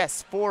board.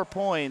 Yes, 4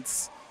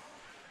 points.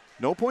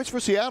 No points for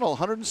Seattle.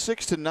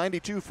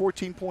 106-92,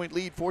 14-point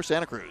lead for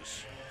Santa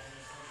Cruz.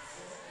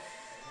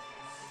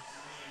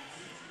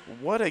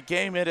 What a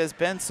game it has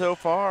been so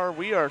far.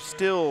 We are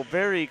still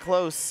very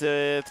close.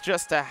 It's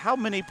just a how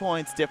many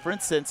points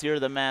difference since you're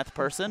the math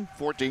person?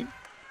 14.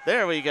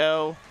 There we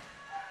go.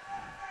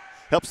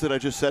 Helps that I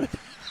just said it.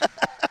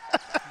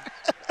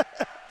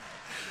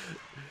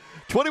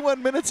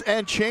 21 minutes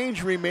and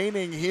change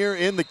remaining here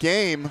in the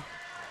game.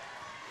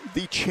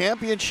 The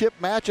championship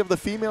match of the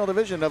female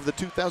division of the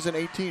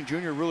 2018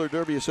 Junior Roller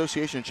Derby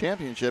Association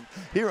Championship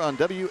here on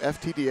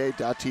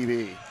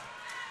WFTDA.tv.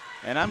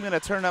 And I'm going to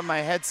turn up my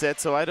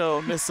headset so I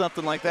don't miss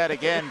something like that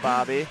again,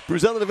 Bobby.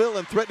 Bruzella DeVille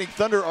and Threatening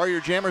Thunder are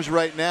your jammers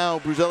right now.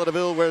 Bruzella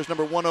DeVille wears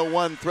number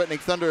 101. Threatening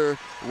Thunder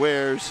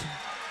wears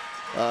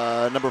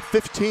number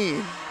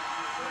 15.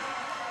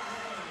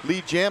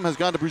 Lead jam has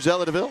gone to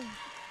Bruzella DeVille.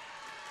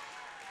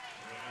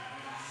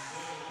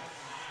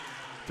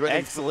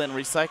 Excellent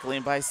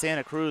recycling by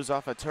Santa Cruz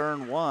off of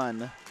turn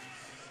 1.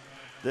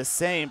 The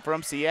same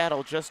from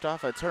Seattle just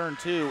off of turn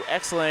 2.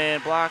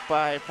 Excellent block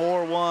by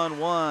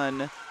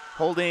 4-1-1.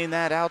 Holding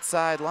that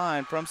outside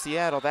line from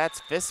Seattle. That's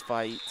fist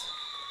fight.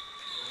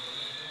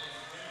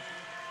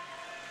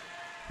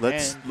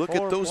 Let's look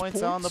at those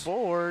points on the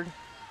board.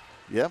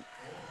 Yep.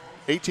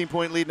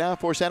 18-point lead now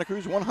for Santa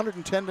Cruz,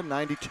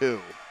 110-92.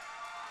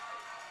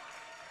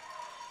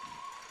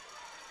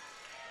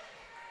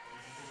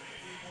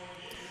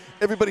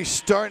 Everybody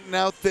starting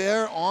out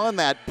there on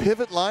that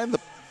pivot line. The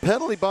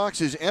Penalty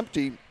box is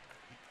empty.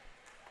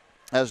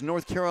 As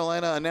North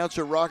Carolina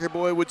announcer Rocker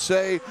Boy would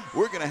say,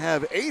 we're going to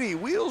have 80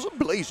 wheels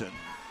blazing.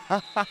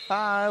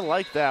 I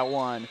like that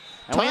one.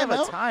 And we have a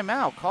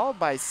timeout called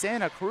by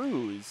Santa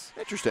Cruz.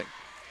 Interesting.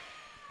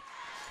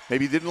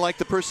 Maybe didn't like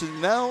the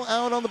personnel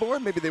out on the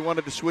board. Maybe they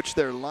wanted to switch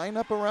their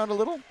lineup around a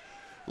little.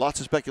 Lots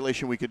of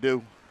speculation we could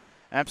do.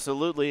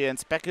 Absolutely, and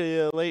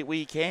speculate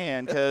we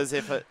can, because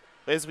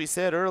as we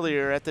said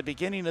earlier, at the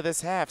beginning of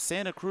this half,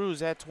 Santa Cruz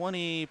had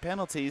 20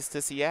 penalties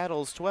to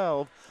Seattle's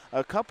 12.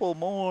 A couple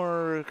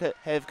more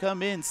have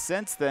come in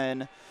since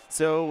then.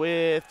 So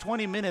with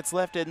 20 minutes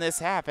left in this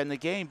half and the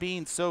game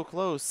being so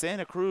close,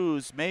 Santa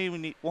Cruz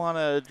may want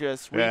to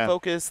just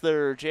refocus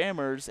their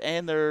jammers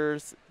and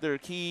their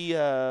key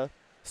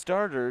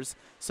starters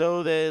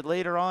so that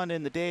later on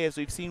in the day, as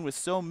we've seen with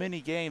so many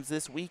games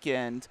this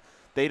weekend,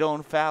 they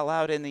don't foul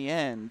out in the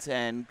end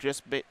and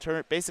just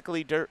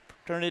basically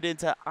turn it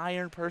into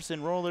Iron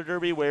Person Roller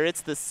Derby where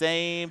it's the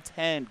same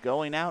 10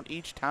 going out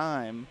each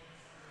time.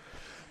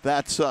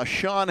 That's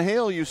Sean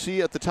Hale you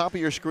see at the top of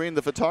your screen,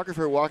 the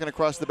photographer walking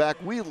across the back.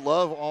 We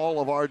love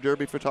all of our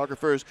Derby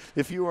photographers.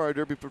 If you are a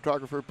Derby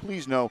photographer,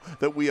 please know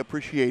that we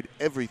appreciate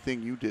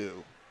everything you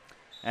do.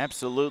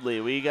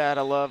 Absolutely. We got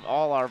to love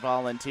all our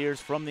volunteers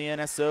from the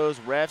NSOs,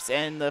 refs,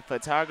 and the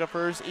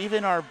photographers.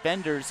 Even our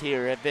vendors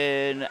here have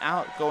been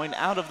going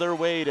out of their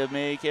way to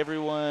make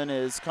everyone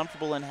as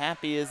comfortable and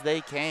happy as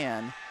they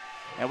can.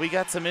 And we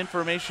got some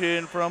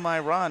information from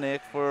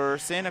Ironic for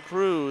Santa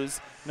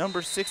Cruz.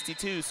 Number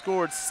 62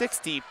 scored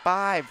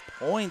 65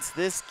 points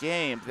this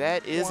game.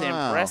 That is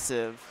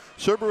impressive.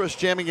 Cerberus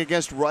jamming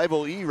against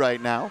Rival E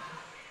right now.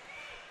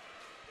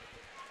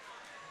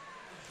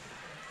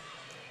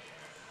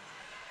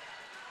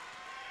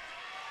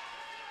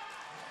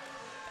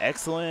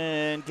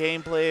 Excellent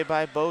gameplay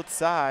by both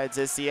sides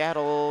as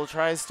Seattle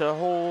tries to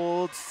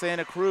hold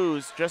Santa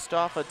Cruz just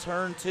off of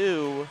turn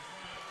 2.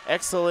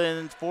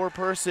 Excellent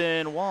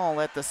four-person wall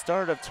at the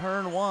start of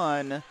turn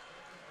 1.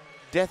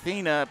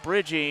 Deathina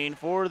bridging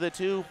for the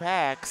two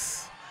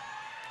packs,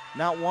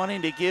 not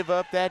wanting to give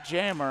up that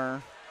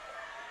jammer.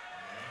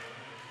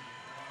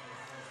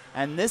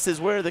 And this is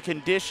where the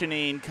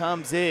conditioning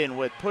comes in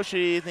with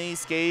pushing these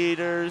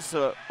skaters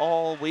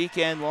all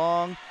weekend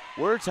long.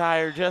 We're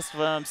tired just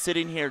from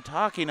sitting here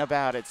talking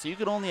about it, so you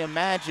can only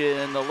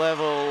imagine the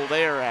level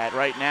they're at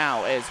right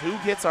now as who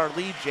gets our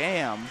lead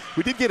jam.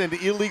 We did get into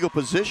illegal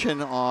position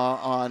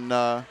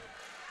nobody's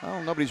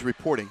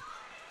reporting.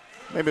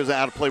 Maybe it was an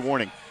out-of-play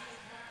warning.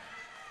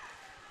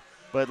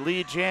 But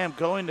lead jam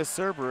going to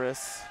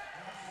Cerberus.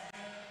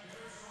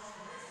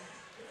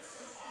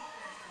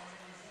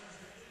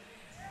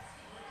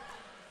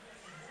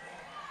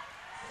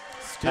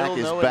 Still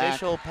no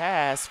initial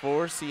pass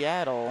for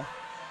Seattle.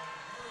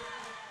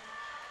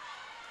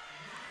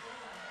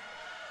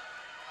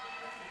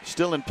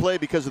 Still in play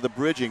because of the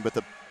bridging, but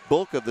the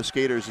bulk of the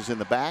skaters is in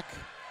the back.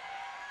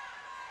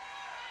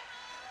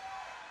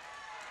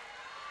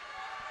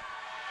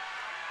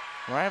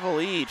 Rival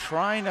E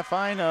trying to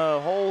find a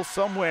hole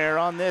somewhere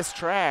on this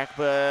track,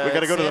 but we got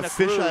to go to the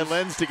Cruz, fisheye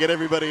lens to get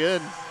everybody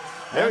in.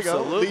 There we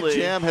go. Lead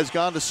jam has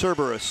gone to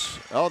Cerberus.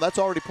 Oh, that's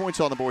already points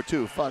on the board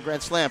too.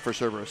 Grand slam for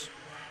Cerberus.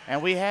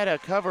 And we had a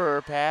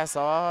cover pass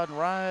on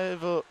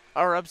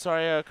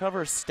a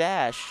cover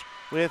stash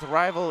with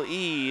Rival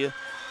E.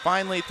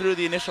 Finally through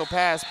the initial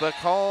pass, but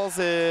calls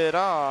it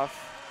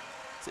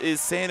off. Is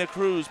Santa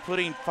Cruz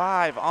putting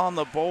 5 on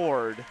the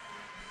board?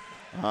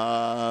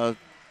 That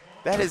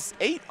is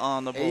 8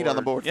 on the board. 8 on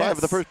the board. Yes. 5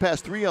 of the first pass,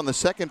 3 on the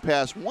second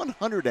pass.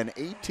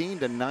 118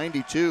 to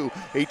 92.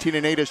 18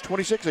 and 8 is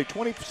 26. A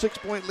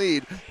 26-point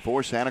lead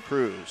for Santa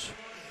Cruz.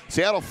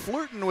 Seattle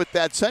flirting with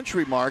that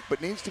century mark,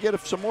 but needs to get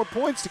some more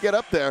points to get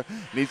up there.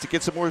 Needs to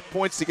get some more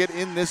points to get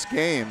in this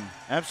game.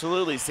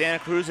 Absolutely. Santa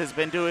Cruz has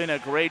been doing a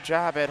great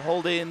job at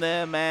holding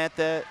them at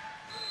that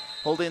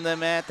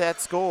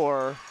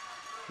score.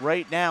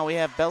 Right now we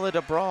have Bella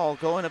DeBrawl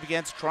going up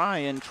against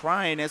Tryon.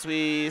 Tryon, as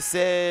we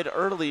said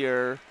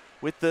earlier,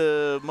 with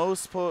the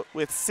most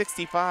with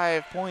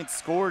 65 points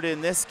scored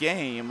in this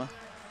game.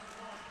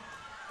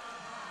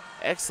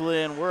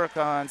 Excellent work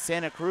on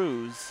Santa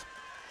Cruz.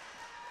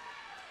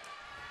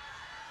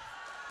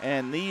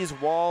 And these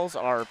walls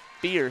are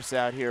fierce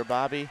out here,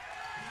 Bobby.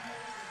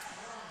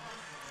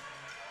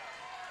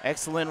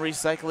 Excellent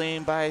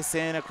recycling by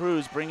Santa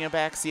Cruz, bringing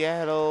back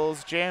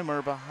Seattle's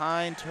jammer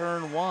behind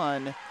turn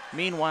 1.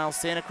 Meanwhile,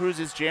 Santa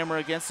Cruz's jammer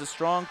against a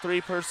strong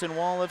 3-person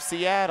wall of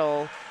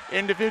Seattle.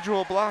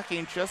 Individual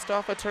blocking just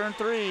off of turn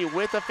 3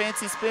 with a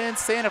fancy spin.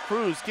 Santa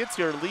Cruz gets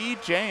your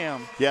lead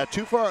jam. Yeah,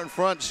 too far in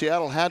front.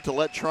 Seattle had to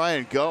let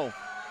Tryon go.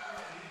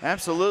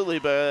 Absolutely,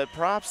 but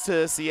props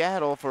to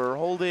Seattle for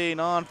holding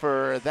on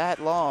for that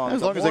long.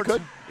 As long as they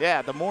could.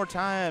 Yeah, the more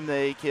time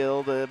they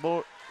kill, the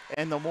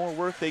more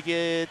work they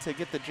get to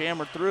get the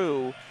jammer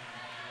through,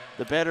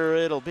 the better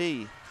it'll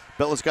be.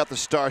 Bella's got the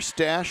star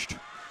stashed,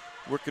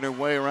 working her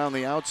way around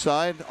the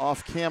outside,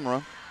 off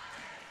camera.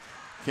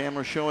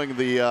 Camera showing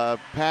the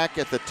pack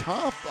at the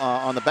top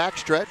on the back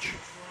stretch.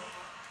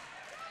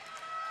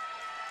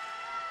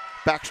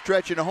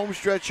 Backstretch and a home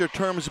stretch are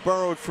terms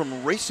borrowed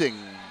from racing.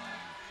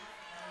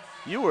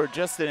 You were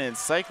just an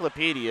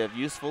encyclopedia of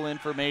useful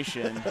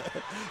information.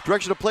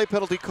 Direction of play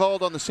penalty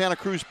called on the Santa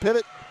Cruz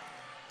pivot.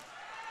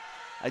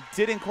 I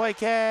didn't quite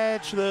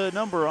catch the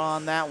number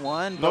on that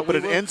one. No, but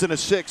it ends in a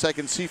 6, I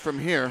can see from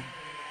here.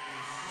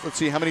 Let's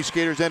see how many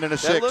skaters end in a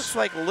 6. That looks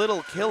like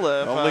Little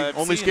Killa.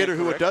 Only skater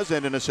who it does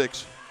end in a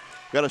 6.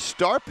 Got a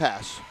star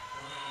pass.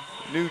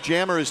 New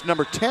jammer is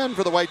number 10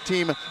 for the white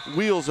team,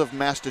 Wheels of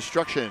Mass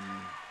Destruction.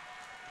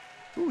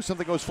 Ooh,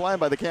 something goes flying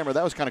by the camera.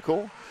 That was kind of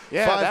cool.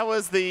 Yeah, that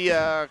was the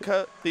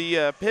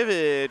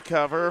pivot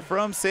cover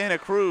from Santa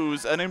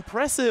Cruz. An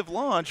impressive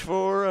launch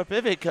for a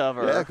pivot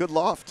cover. Yeah, good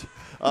loft.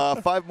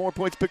 5 more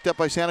points picked up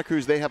by Santa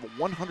Cruz. They have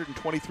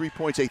 123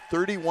 points, a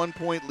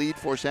 31-point lead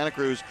for Santa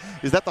Cruz.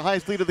 Is that the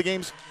highest lead of the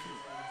games?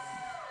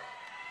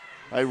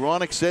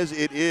 Ironic says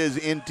it is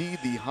indeed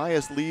the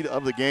highest lead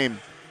of the game.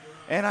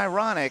 And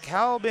ironic,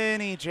 how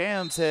many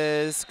jams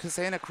has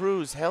Santa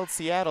Cruz held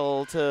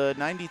Seattle to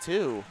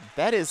 92?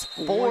 That is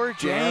 4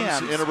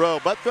 jams in a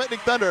row. But Threatening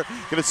Thunder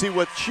going to see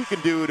what she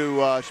can do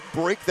to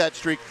break that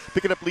streak.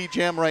 Picking up lead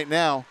jam right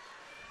now.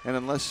 And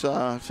unless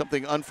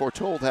something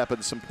unforetold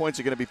happens, some points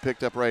are going to be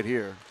picked up right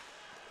here.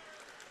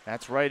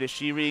 That's right. As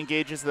she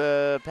re-engages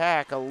the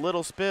pack, a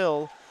little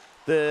spill.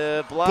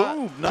 The block.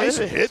 Boom! Nice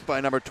hit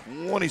by number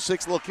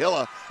 26, Lil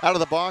Killa, out of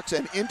the box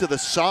and into the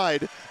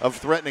side of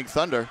Threatening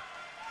Thunder.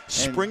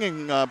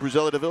 Springing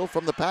Bruzella DeVille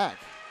from the pack.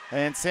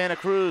 And Santa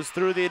Cruz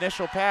through the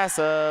initial pass,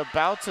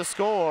 about to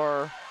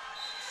score.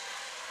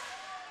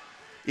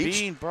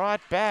 Being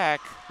brought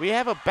back. We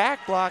have a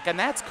back block, and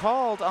that's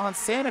called on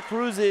Santa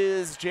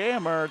Cruz's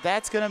jammer.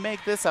 That's going to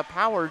make this a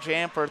power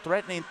jam for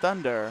Threatening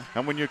Thunder.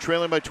 And when you're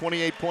trailing by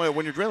 28 points,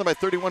 when you're trailing by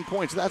 31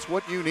 points, that's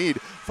what you need.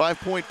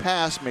 5-point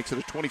pass makes it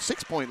a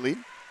 26-point lead.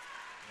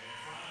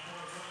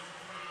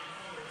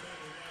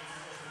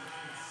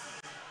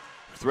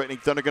 Threatening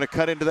Thunder going to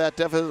cut into that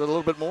deficit a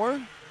little bit more.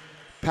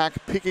 Pack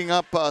picking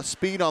up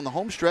speed on the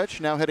home stretch,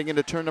 now heading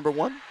into turn number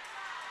 1.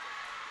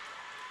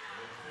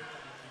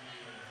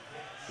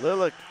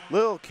 Lil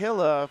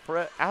Killa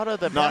out of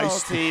the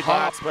penalty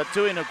box, but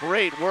doing a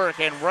great work,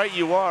 and right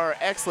you are,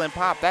 excellent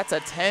pop. That's a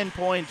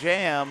 10-point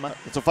jam.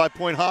 It's a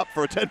 5-point hop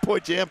for a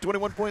 10-point jam,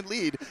 21-point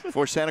lead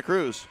for Santa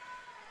Cruz.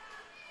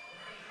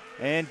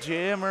 And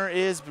jammer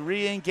is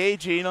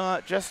re-engaging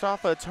just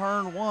off of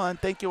turn 1.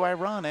 Thank you,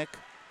 Ironic.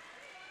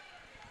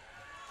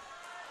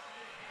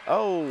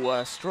 Oh,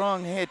 a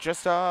strong hit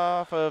just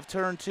off of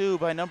turn 2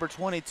 by number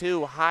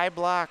 22. High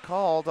block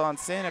called on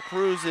Santa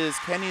Cruz's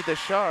Kenny the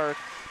Shark.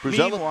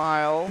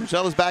 Meanwhile,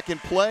 Bruzella's back in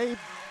play.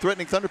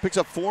 Threatening Thunder picks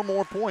up 4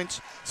 more points,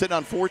 sitting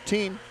on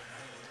 14.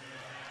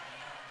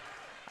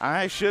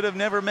 I should have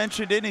never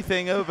mentioned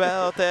anything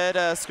about that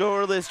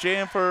scoreless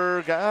jam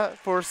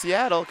for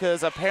Seattle,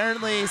 because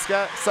apparently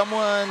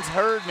someone's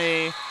heard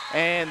me,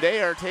 and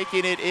they are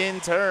taking it in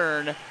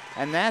turn.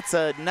 And that's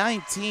a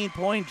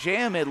 19-point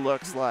jam, it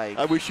looks like.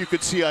 I wish you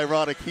could see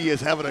Ironic. He is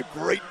having a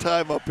great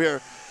time up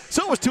here.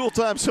 So is Tool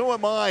Time, so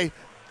am I.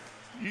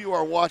 You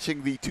are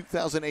watching the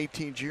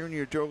 2018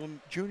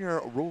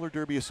 Junior Roller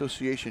Derby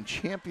Association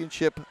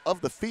Championship of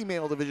the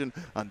Female Division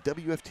on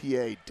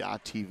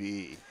WFTA.tv.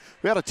 We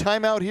got a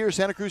timeout here.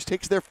 Santa Cruz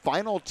takes their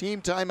final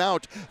team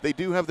timeout. They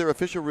do have their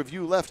official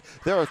review left.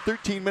 There are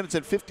 13 minutes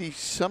and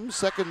 50-some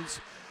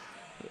seconds.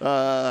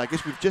 I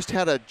guess we've just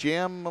had a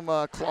jam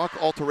clock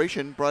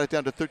alteration, brought it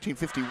down to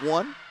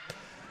 13:51,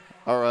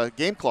 or a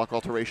game clock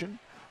alteration,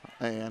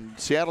 and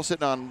Seattle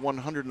sitting on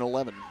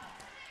 111.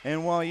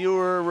 And while you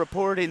were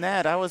reporting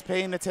that, I was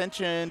paying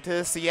attention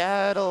to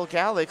Seattle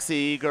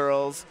Galaxy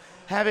girls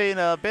having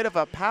a bit of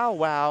a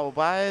powwow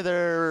by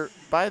their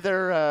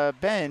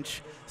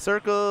bench,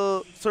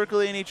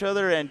 circling each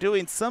other and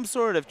doing some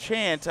sort of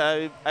chant.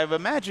 I've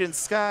imagined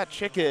Scott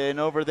Chicken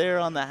over there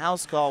on the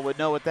house call would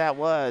know what that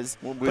was.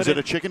 Was it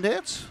a chicken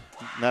dance?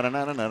 Na na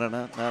na na na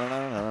na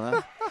na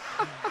na.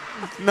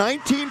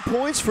 19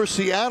 points for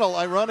Seattle.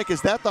 Ironic,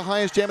 is that the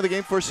highest jam of the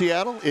game for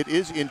Seattle? It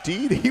is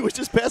indeed. He was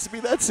just passing me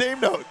that same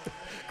note.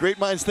 Great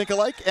minds think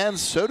alike, and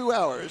so do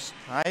ours.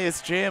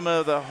 Highest jam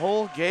of the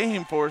whole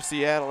game for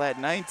Seattle at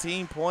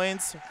 19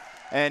 points.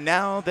 And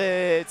now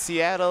that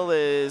Seattle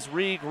is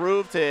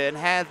regrouped and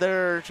had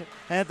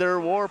their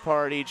war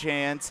party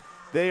chant,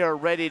 they are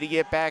ready to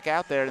get back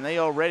out there, and they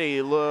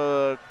already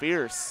look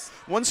fierce.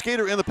 One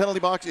skater in the penalty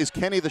box is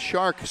Kenny the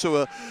Shark, so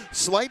a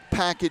slight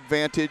pack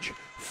advantage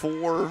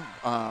for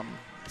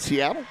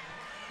Seattle.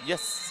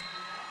 Yes.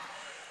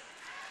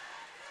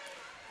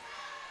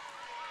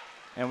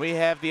 And we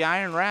have the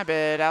Iron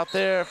Rabbit out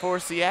there for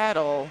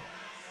Seattle.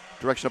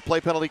 Direction of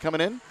play penalty coming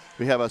in.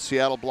 We have a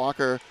Seattle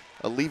blocker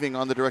leaving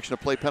on the direction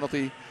of play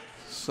penalty.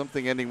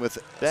 Something ending with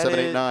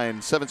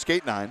 789, 7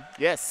 skate 9.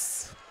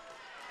 Yes.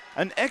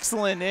 An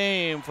excellent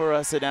name for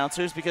us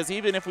announcers, because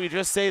even if we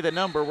just say the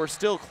number, we're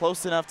still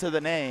close enough to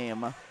the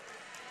name.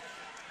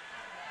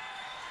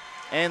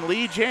 And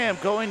lead jam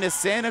going to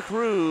Santa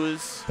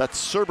Cruz. That's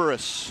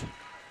Cerberus.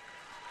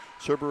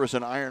 Cerberus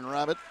and Iron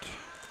Rabbit.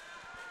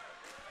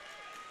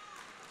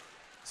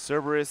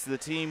 Cerberus, the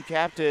team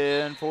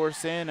captain for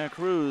Santa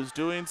Cruz,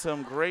 doing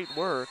some great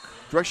work.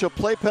 Directional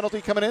play penalty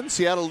coming in.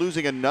 Seattle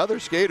losing another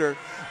skater.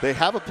 They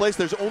have a place.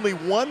 There's only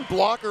one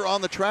blocker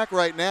on the track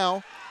right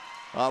now.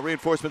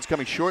 Reinforcements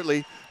coming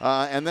shortly.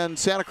 And then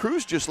Santa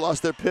Cruz just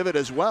lost their pivot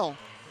as well.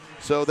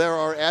 So there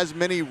are as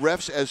many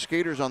refs as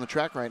skaters on the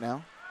track right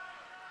now.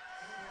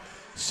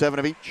 7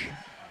 of each.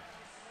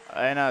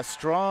 And a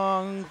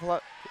strong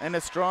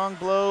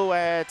blow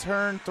at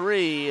turn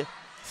 3.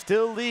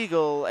 Still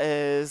legal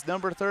as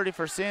number 30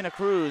 for Santa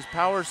Cruz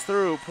powers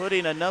through,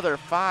 putting another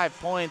 5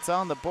 points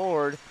on the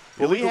board.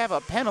 Well, we have a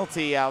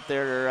penalty out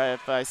there,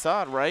 if I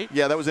saw it right.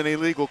 Yeah, that was an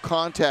illegal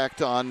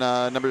contact on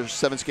number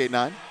 7 skate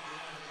 9.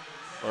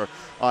 Or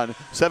on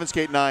 7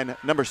 skate 9,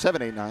 number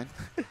 789.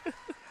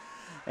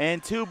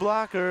 And 2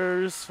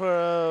 blockers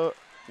for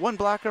one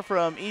blocker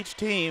from each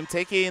team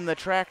taking the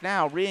track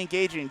now,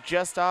 re-engaging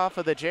just off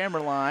of the jammer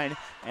line.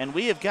 And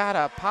we have got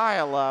a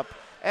pile up.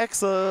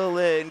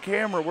 Excellent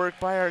camera work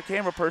by our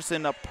camera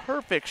person. A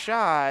perfect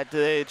shot.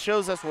 It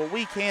shows us what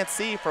we can't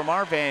see from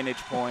our vantage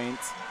point.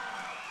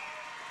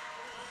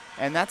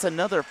 And that's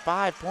another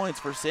 5 points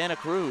for Santa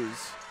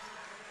Cruz.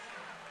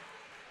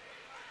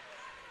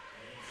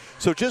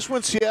 So just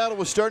when Seattle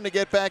was starting to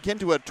get back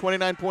into a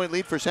 29-point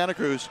lead for Santa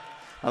Cruz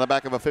on the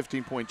back of a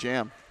 15-point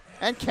jam.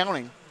 And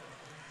counting.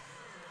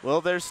 Well,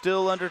 there's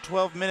still under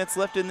 12 minutes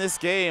left in this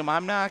game.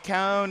 I'm not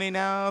counting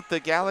out the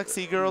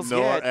Galaxy girls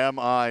yet.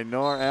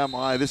 Nor am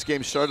I. This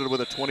game started with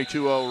a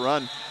 22-0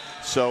 run.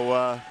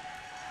 So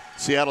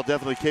Seattle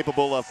definitely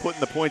capable of putting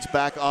the points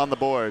back on the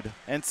board.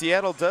 And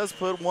Seattle does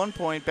put 1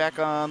 point back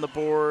on the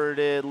board,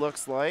 it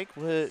looks like,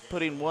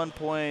 putting 1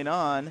 point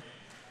on.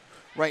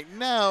 Right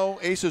now,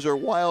 aces are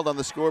wild on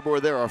the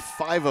scoreboard. There are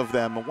 5 of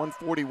them,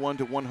 141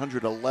 to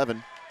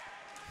 111.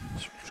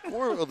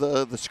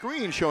 The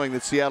screen showing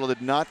that Seattle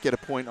did not get a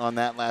point on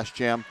that last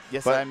jam.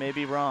 Yes, I may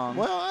be wrong.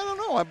 Well, I don't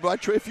know.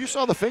 If you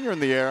saw the finger in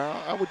the air,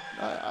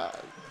 I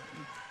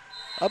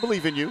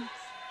believe in you.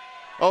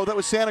 Oh, that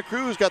was Santa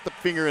Cruz got the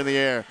finger in the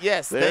air.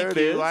 Yes, thank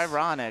you.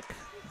 Ironic.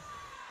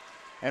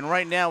 And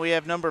right now we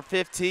have number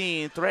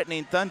 15,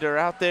 Threatening Thunder,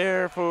 out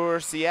there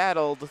for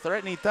Seattle. The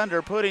Threatening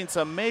Thunder putting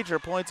some major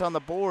points on the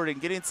board and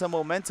getting some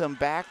momentum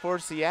back for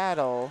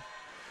Seattle.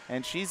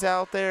 And she's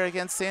out there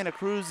against Santa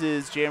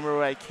Cruz's jammer,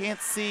 who I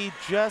can't see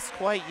just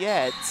quite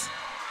yet.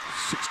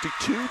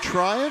 62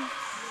 trying.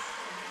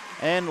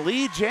 And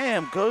lead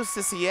jam goes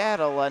to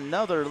Seattle.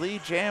 Another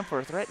lead jam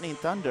for Threatening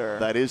Thunder.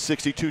 That is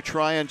 62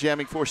 trying,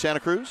 jamming for Santa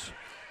Cruz.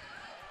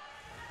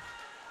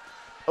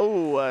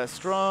 Oh, a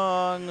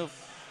strong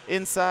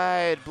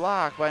inside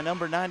block by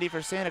number 90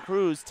 for Santa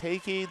Cruz,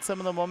 taking some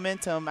of the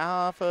momentum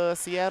off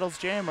Seattle's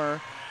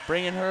jammer,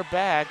 bringing her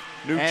back.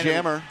 New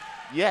jammer.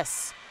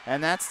 Yes.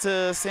 And that's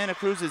to Santa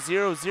Cruz's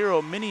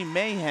 0-0 Mini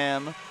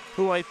Mayhem,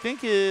 who I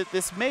think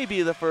this may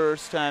be the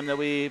first time that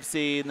we've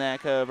seen that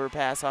cover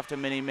pass off to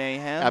Mini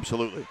Mayhem.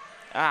 Absolutely.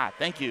 Ah,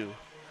 thank you.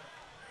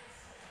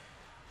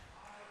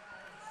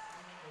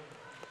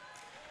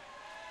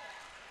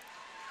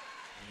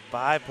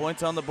 Five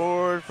points on the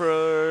board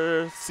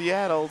for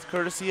Seattle,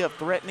 courtesy of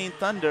Threatening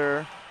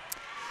Thunder.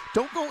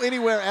 Don't go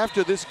anywhere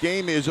after this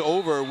game is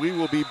over. We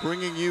will be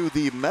bringing you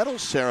the medal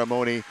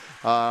ceremony.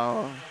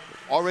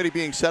 Already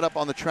being set up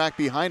on the track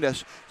behind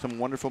us. Some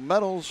wonderful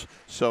medals.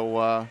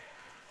 So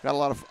got a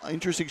lot of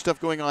interesting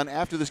stuff going on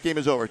after this game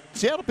is over.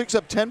 Seattle picks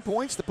up 10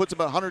 points. That puts them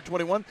at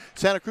 121.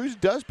 Santa Cruz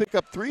does pick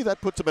up 3. That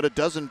puts them at a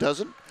dozen.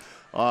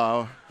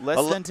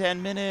 Less than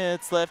 10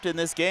 minutes left in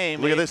this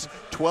game. Look at this.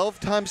 12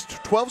 times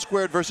 12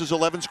 squared versus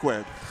 11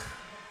 squared.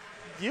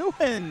 You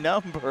and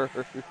numbers.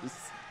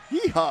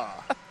 Yeehaw.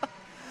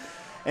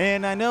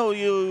 And I know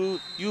you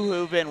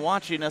have been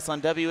watching us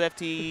on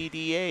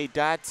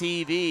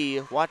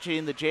WFTDA.tv,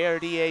 watching the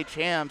JRDA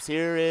champs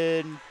here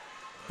in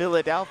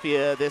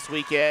Philadelphia this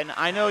weekend.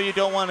 I know you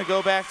don't want to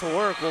go back to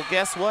work. Well,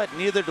 guess what?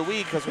 Neither do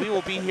we, because we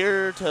will be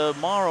here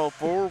tomorrow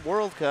for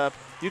World Cup.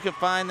 You can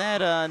find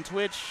that on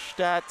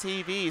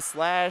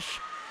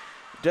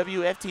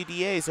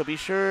twitch.tv/WFTDA, so be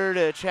sure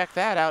to check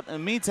that out. In the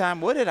meantime,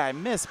 what did I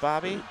miss,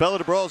 Bobby? Bella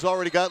DeBral's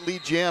already got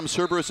lead jam.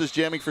 Cerberus is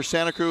jamming for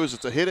Santa Cruz.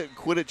 It's a hit it and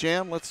quit it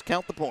jam. Let's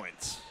count the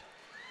points.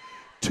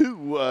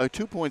 2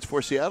 points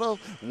for Seattle.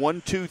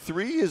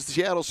 1-2-3 is the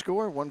Seattle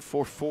score.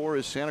 1-4-4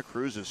 is Santa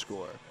Cruz's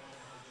score.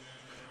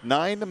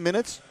 9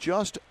 minutes,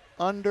 just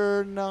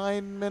under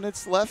 9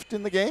 minutes left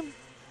in the game.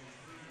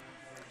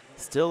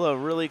 Still a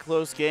really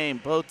close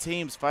game. Both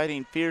teams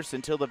fighting fierce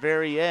until the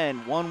very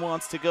end. One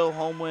wants to go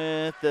home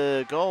with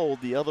the gold.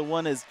 The other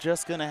one is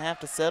just going to have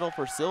to settle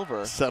for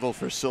silver. Settle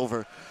for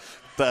silver.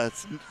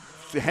 That's,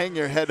 hang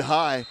your head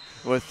high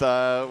with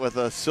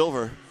a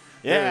silver.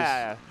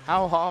 Yeah,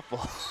 how awful.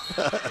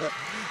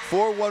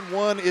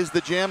 4-1-1 is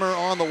the jammer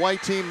on the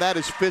white team. That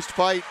is Fist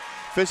Fight.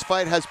 Fist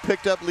Fight has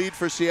picked up lead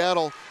for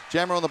Seattle.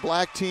 Jammer on the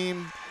black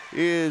team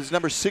is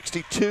number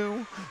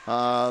 62.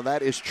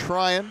 That is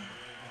Tryon.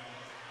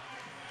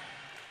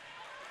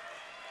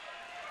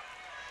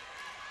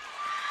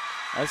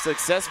 A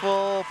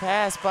successful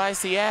pass by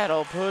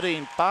Seattle,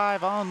 putting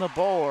 5 on the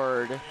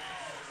board.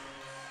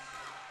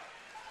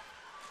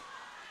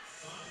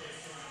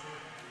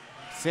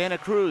 Santa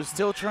Cruz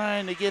still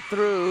trying to get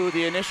through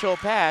the initial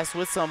pass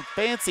with some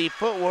fancy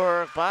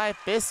footwork by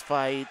Fist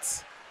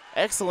Fights.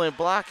 Excellent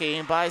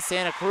blocking by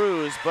Santa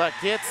Cruz, but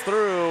gets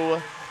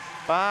through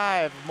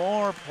 5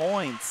 more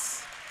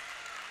points.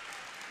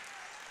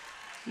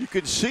 You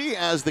can see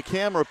as the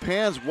camera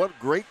pans what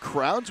great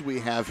crowds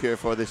we have here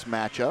for this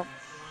matchup.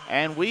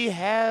 And we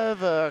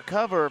have a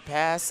cover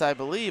pass, I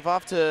believe,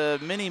 off to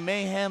Mini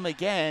Mayhem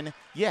again.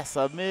 Yes,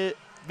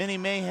 Mini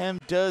Mayhem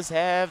does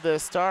have the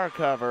star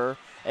cover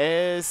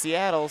as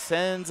Seattle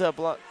sends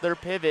their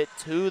pivot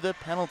to the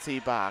penalty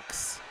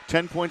box.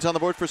 10 points on the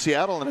board for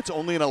Seattle, and it's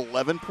only an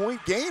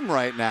 11-point game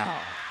right now.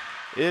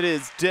 It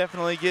is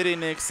definitely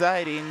getting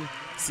exciting.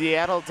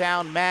 Seattle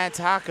down Mad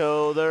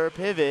Taco, their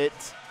pivot.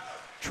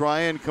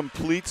 Tryon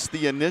completes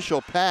the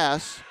initial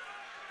pass.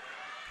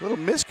 A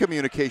little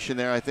miscommunication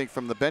there, I think,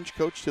 from the bench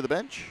coach to the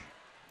bench.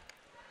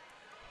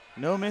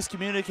 No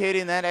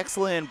miscommunicating that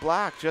excellent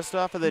block just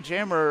off of the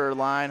jammer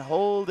line.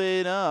 Hold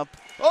it up.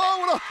 Oh,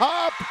 what a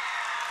hop!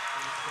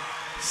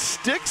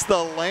 Sticks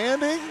the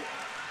landing.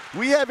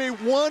 We have a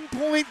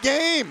 1-point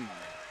game.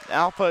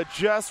 Alpha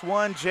just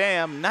one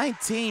jam,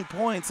 19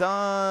 points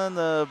on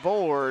the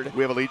board.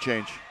 We have a lead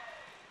change.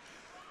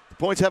 The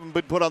points haven't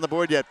been put on the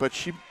board yet, but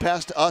she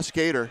passed us,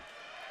 Gator.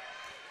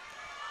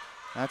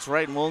 That's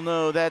right, and we'll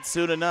know that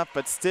soon enough,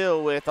 but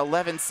still with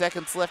 11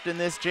 seconds left in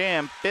this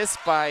jam, Fist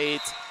Fight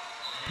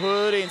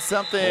putting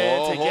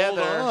something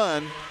together. Hold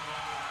on.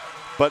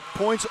 But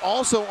points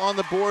also on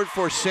the board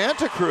for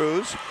Santa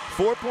Cruz.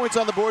 4 points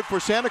on the board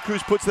for Santa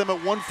Cruz puts them at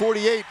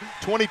 148.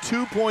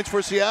 22 points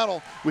for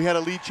Seattle. We had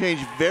a lead change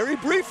very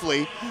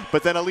briefly,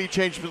 but then a lead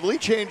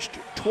changed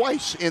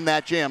twice in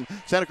that jam.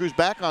 Santa Cruz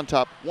back on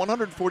top,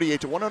 148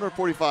 to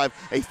 145,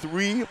 a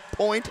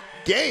 3-point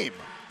game.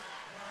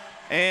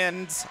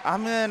 And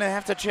I'm going to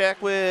have to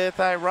check with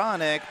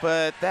Ironic,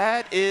 but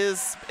that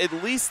is at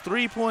least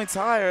 3 points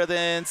higher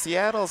than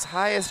Seattle's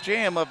highest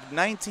jam of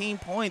 19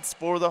 points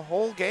for the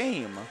whole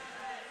game.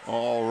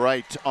 All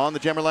right, on the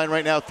jammer line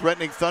right now,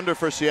 threatening thunder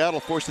for Seattle,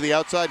 forced to the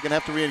outside, going to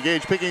have to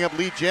re-engage. Picking up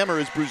lead jammer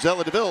is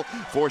Bruzella DeVille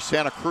for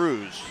Santa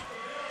Cruz.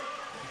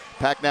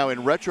 Pack now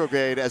in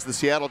retrograde as the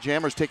Seattle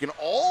Jammers taken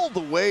all the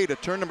way to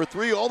turn number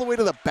 3, all the way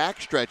to the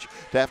backstretch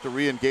to have to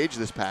re-engage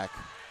this pack.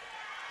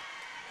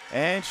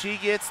 And she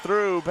gets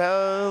through.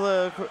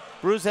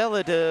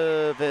 Bruzella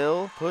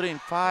DeVille putting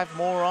 5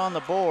 more on the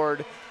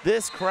board.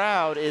 This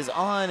crowd is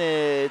on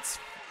the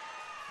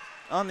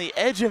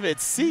edge of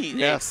its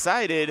seat,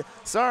 excited.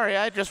 Sorry,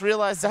 I just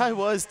realized I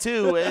was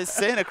too, as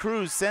Santa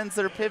Cruz sends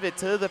their pivot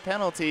to the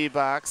penalty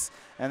box.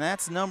 And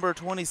that's number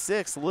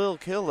 26, Lil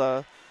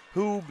Killa,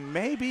 who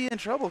may be in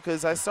trouble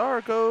because I saw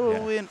her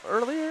go in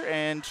earlier,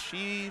 and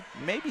she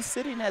may be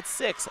sitting at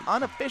 6,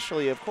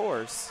 unofficially, of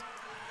course.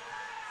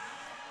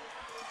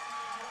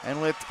 And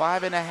with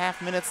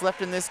 5.5 minutes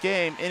left in this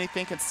game,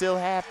 anything can still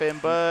happen,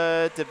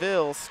 but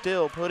DeVille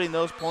still putting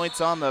those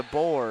points on the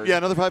board. Yeah,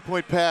 another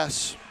 5-point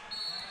pass.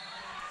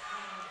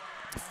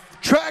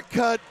 Track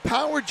cut,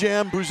 power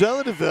jam,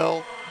 Bruzella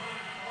DeVille.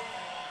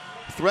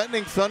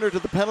 Threatening thunder to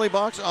the penalty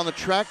box on the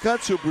track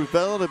cut, so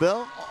Bruzella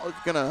DeVille is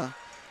going to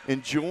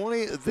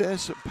enjoy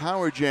this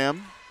power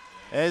jam.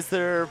 As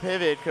their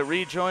pivot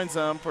rejoins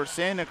them for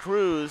Santa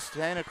Cruz.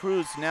 Santa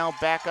Cruz now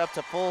back up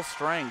to full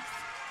strength.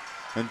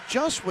 And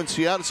just when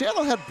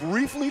Seattle had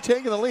briefly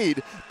taken the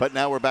lead, but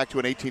now we're back to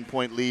an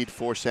 18-point lead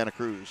for Santa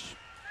Cruz.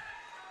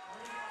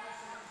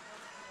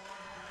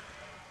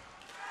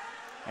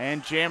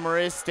 And jammer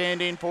is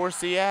standing for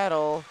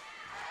Seattle,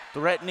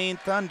 threatening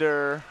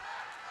thunder.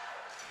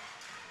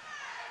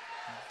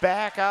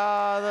 Back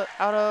out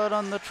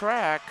on the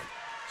track.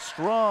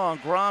 Strong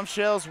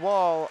Gromshell's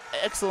wall,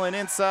 excellent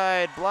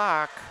inside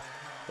block.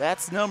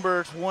 That's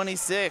number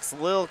 26,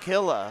 Lil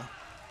Killa.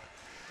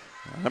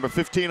 Number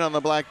 15 on the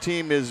black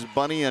team is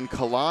Bonnie and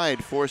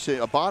Collide,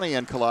 forcing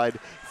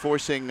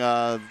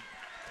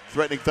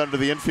threatening thunder to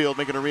the infield,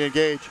 making a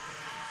re-engage.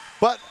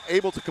 But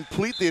able to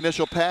complete the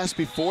initial pass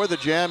before the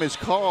jam is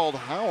called.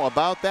 How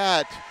about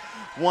that?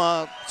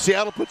 Well,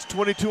 Seattle puts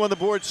 22 on the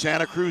board.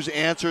 Santa Cruz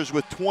answers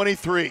with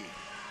 23.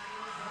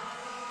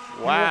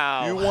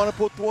 Wow. You want to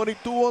put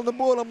 22 on the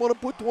board? I'm going to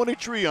put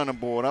 23 on the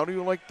board. How do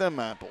you like them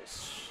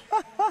apples?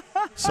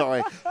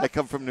 Sorry, I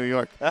come from New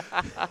York.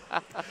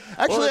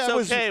 Actually, well,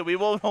 it's okay. We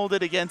won't hold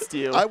it against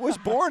you. I was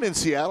born in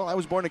Seattle. I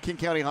was born at King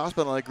County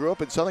Hospital, and I grew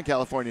up in Southern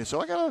California.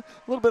 So I got a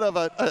little bit of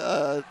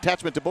a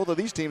attachment to both of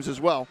these teams as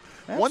well.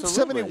 Absolutely.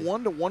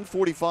 171 to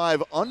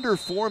 145, under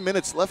 4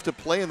 minutes left to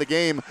play in the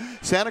game.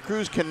 Santa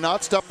Cruz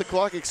cannot stop the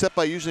clock except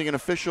by using an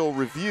official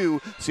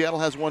review. Seattle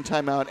has 1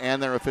 timeout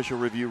and their official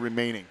review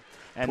remaining.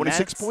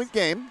 26-point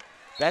game.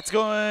 That's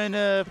going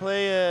to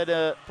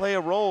play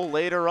a role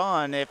later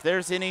on. If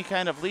there's any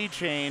kind of lead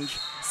change,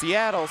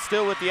 Seattle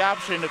still with the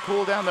option to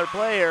cool down their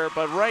player,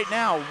 but right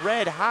now,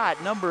 red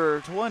hot,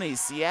 number 20,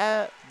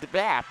 Bella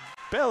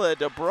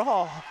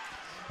DeBraw.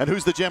 And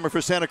who's the jammer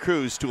for Santa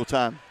Cruz, Tool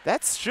Time?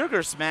 That's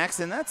Sugar Smacks,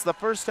 and that's the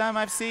first time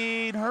I've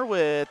seen her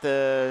with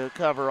the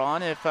cover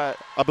on. I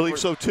believe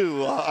so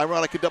too.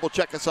 Ironic could double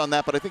check us on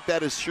that, but I think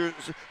that is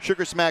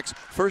Sugar Smacks'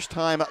 first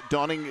time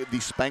donning the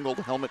spangled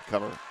helmet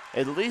cover.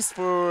 At least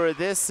for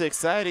this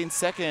exciting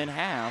second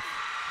half.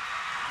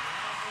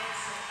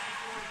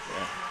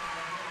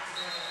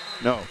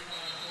 No.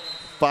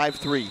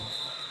 5-3.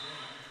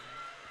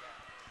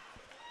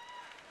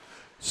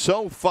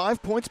 So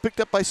 5 points picked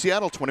up by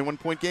Seattle,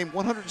 21-point game,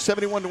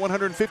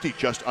 171-150,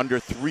 just under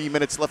 3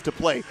 minutes left to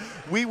play.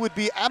 We would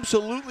be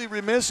absolutely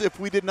remiss if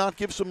we did not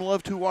give some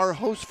love to our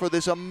hosts for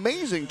this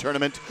amazing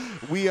tournament.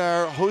 We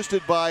are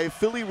hosted by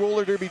Philly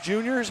Roller Derby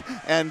Juniors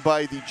and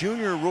by the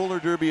Junior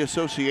Roller Derby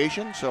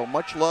Association, so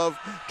much love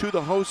to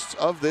the hosts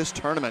of this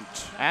tournament.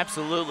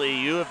 Absolutely.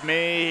 You have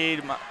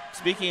made,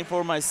 speaking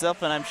for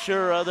myself and I'm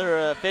sure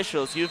other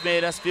officials, you've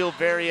made us feel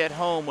very at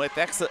home with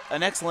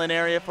an excellent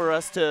area for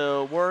us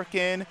to work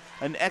in,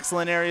 an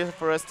excellent area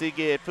for us to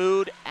get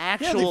food,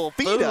 actual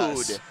they feed food.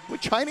 us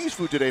with Chinese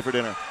food today for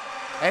dinner.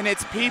 And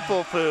it's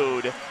people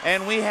food.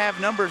 And we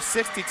have number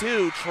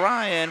 62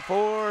 trying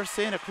for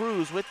Santa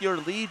Cruz with your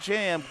lead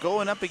jam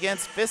going up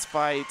against Fist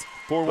Fight.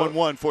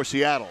 4-1-1 for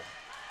Seattle.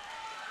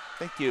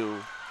 Thank you.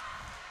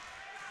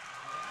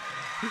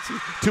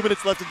 2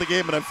 minutes left in the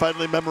game, and I'm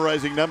finally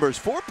memorizing numbers.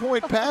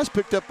 4-point pass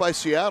picked up by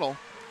Seattle.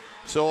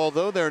 So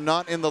although they're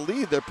not in the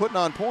lead, they're putting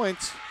on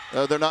points.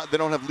 They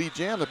don't have lead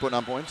jam, they're putting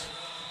on points.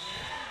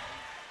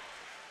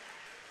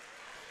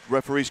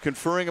 Referees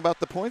conferring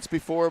about the points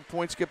before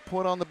points get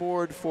put on the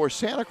board for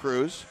Santa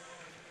Cruz.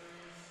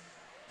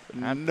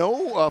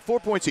 No, 4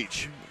 points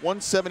each.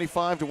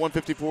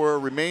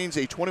 175-154 remains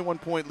a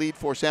 21-point lead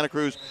for Santa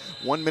Cruz.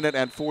 1 minute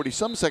and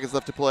 40-some seconds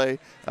left to play.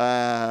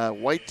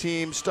 White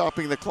team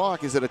stopping the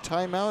clock. Is it a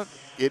timeout?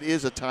 It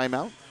is a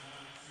timeout.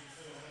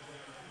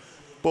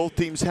 Both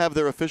teams have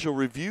their official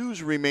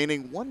reviews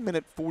remaining. 1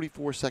 minute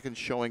 44 seconds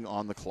showing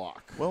on the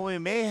clock. Well, we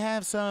may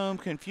have some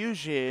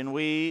confusion.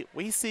 We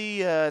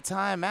see a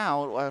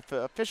timeout,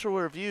 official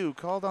review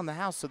called on the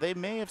house, so they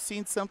may have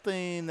seen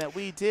something that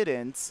we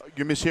didn't.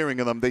 You're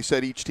mishearing them. They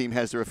said each team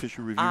has their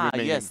official review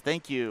remaining. Yes,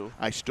 thank you.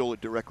 I stole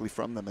it directly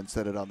from them and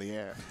said it on the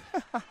air.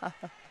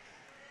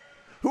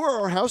 Who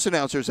are our house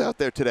announcers out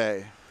there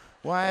today?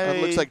 Why?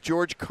 It looks like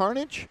George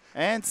Carnage.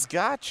 And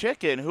Scott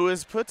Chicken, who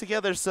has put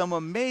together some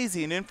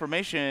amazing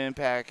information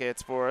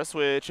packets for us,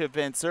 which have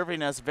been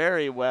serving us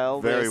very well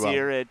this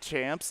year at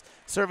Champs.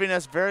 Serving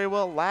us very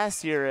well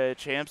last year at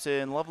Champs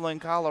in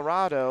Loveland,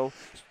 Colorado.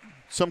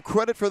 Some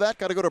credit for that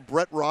got to go to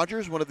Brett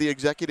Rogers, one of the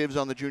executives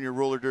on the Junior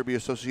Roller Derby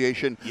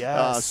Association.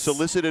 Yes.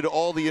 Solicited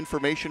all the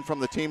information from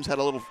the teams, had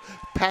a little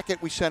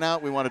packet we sent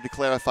out. We wanted to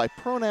clarify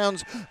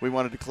pronouns. We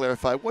wanted to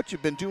clarify what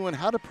you've been doing,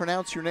 how to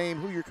pronounce your name,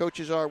 who your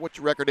coaches are, what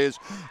your record is.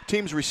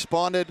 Teams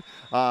responded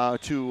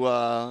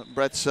to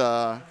Brett's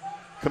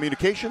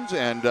communications,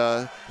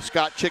 and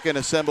Scott Chicken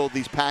assembled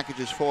these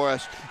packages for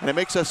us, and it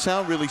makes us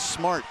sound really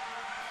smart.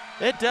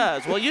 It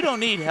does. Well, you don't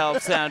need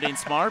help sounding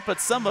smart, but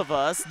some of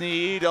us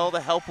need all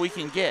the help we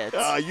can get.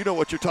 You know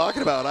what you're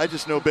talking about. I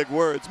just know big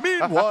words.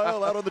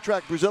 Meanwhile, out on the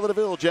track, Brazil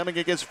DeVille jamming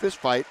against Fist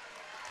Fight.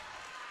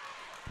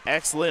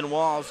 Excellent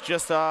walls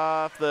just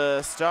off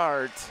the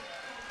start.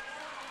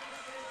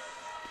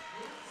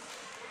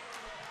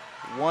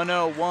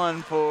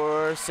 101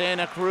 for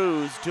Santa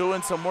Cruz,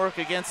 doing some work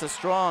against a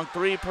strong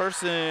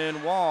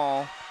three-person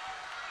wall.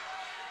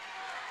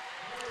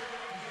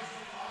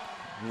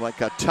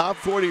 Like a top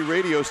 40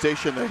 radio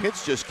station, the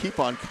hits just keep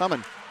on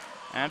coming.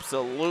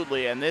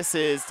 Absolutely, and this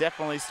is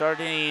definitely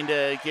starting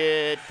to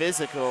get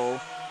physical.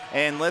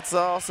 And let's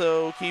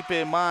also keep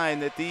in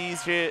mind that these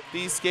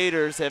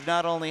skaters have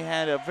not only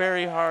had a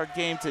very hard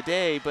game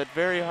today, but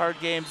very hard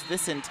games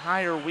this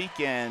entire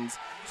weekend.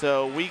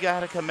 So we got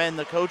to commend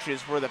the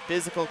coaches for the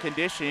physical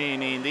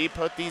conditioning they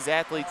put these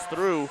athletes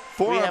through.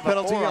 Forearm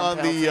penalty on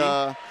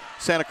the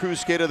Santa Cruz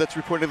skater that's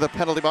reported in the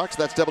penalty box.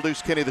 That's Double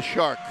Deuce Kenny the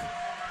Shark.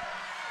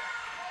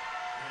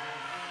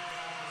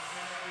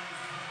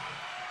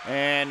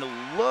 And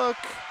look,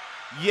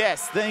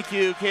 yes, thank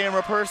you,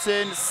 camera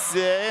person.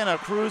 Santa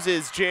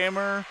Cruz's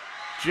jammer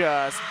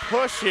just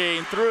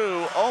pushing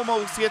through,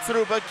 almost gets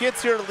through, but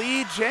gets your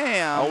lead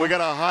jam. Oh, we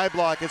got a high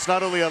block. It's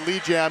not only a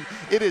lead jam,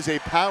 it is a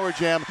power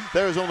jam.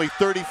 There is only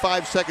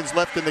 35 seconds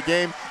left in the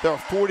game. There are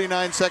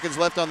 49 seconds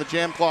left on the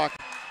jam clock.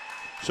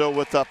 So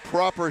with the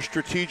proper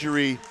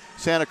strategery,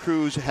 Santa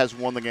Cruz has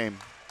won the game.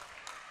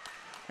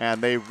 And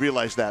they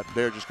realize that.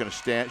 They're just going to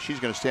stand. She's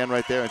going to stand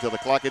right there until the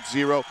clock hits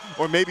 0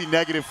 or maybe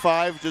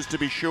 -5 just to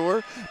be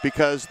sure,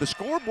 because the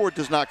scoreboard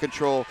does not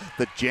control.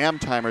 The jam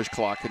timer's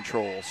clock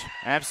controls.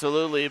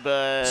 Absolutely,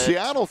 but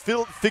Seattle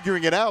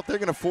figuring it out. They're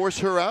going to force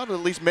her out, or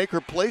at least make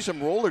her play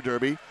some roller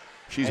derby.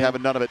 She's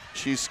having none of it.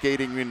 She's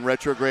skating in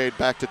retrograde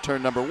back to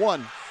turn number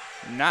 1.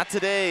 Not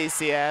today,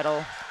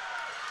 Seattle.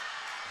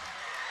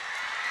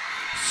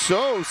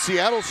 So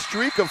Seattle's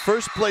streak of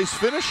first place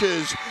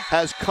finishes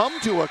has come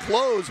to a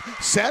close.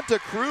 Santa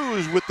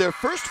Cruz with their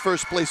first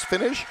place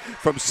finish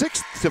from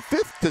 6th to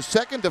 5th to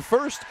 2nd to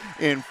 1st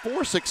in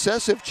 4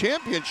 successive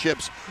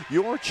championships.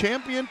 Your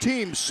champion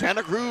team,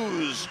 Santa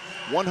Cruz,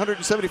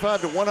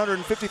 175 to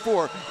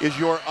 154 is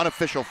your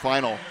unofficial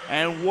final.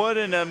 And what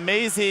an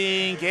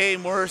amazing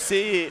game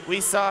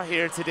we saw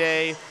here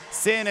today.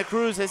 Santa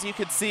Cruz, as you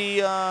could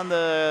see on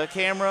the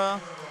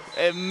camera,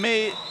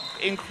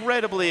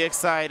 incredibly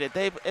excited.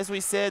 As we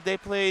said, they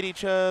played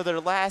each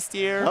other last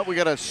year. Well, we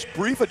got a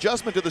brief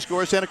adjustment to the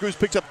score. Santa Cruz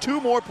picks up 2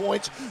 more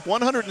points,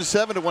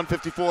 107 to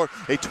 154,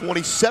 a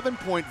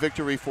 27-point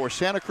victory for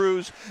Santa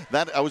Cruz.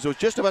 That I was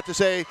just about to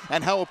say,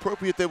 and how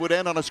appropriate they would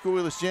end on a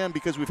scoreless jam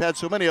because we've had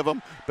so many of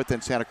them, but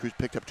then Santa Cruz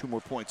picked up 2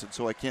 more points, and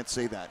so I can't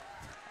say that.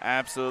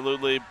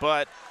 Absolutely,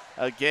 but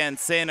again,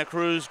 Santa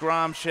Cruz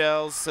Grom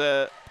Shells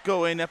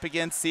going up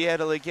against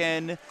Seattle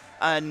again.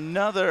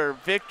 Another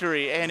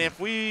victory, and if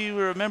we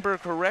remember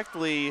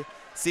correctly,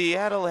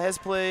 Seattle has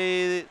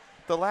played,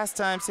 the last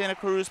time Santa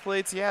Cruz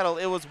played Seattle,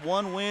 it was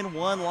 1 win,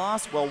 1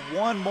 loss. Well,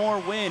 1 more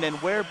win, and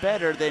we're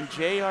better than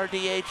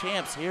JRDA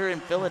champs here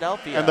in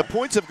Philadelphia. And the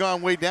points have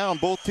gone way down.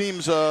 Both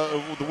teams,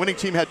 the winning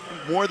team had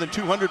more than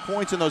 200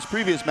 points in those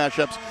previous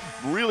matchups.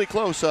 Really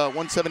close,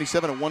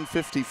 177 and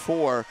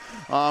 154.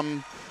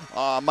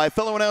 My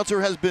fellow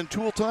announcer has been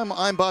Tool Time.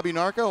 I'm Bobby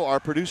Narco.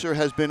 Our producer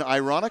has been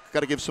Ironic.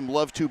 Got to give some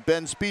love to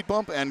Ben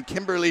Speedbump and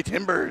Kimberly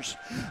Timbers.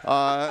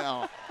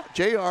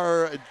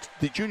 JR,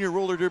 the Junior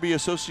Roller Derby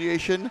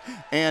Association,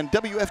 and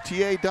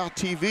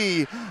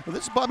WFTA.TV.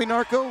 This is Bobby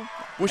Narco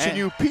wishing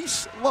you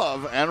peace,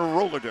 love, and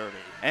roller derby.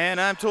 And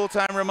I'm Tool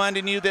Time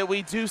reminding you that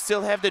we do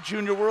still have the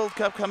Junior World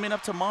Cup coming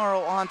up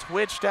tomorrow on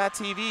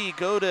Twitch.tv.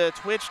 Go to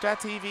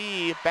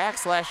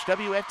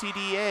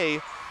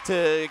twitch.tv/WFTDA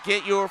to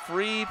get your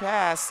free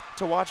pass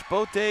to watch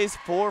both days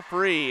for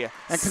free.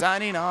 And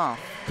signing off.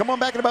 Come on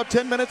back in about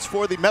 10 minutes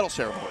for the medal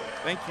ceremony.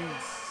 Thank you.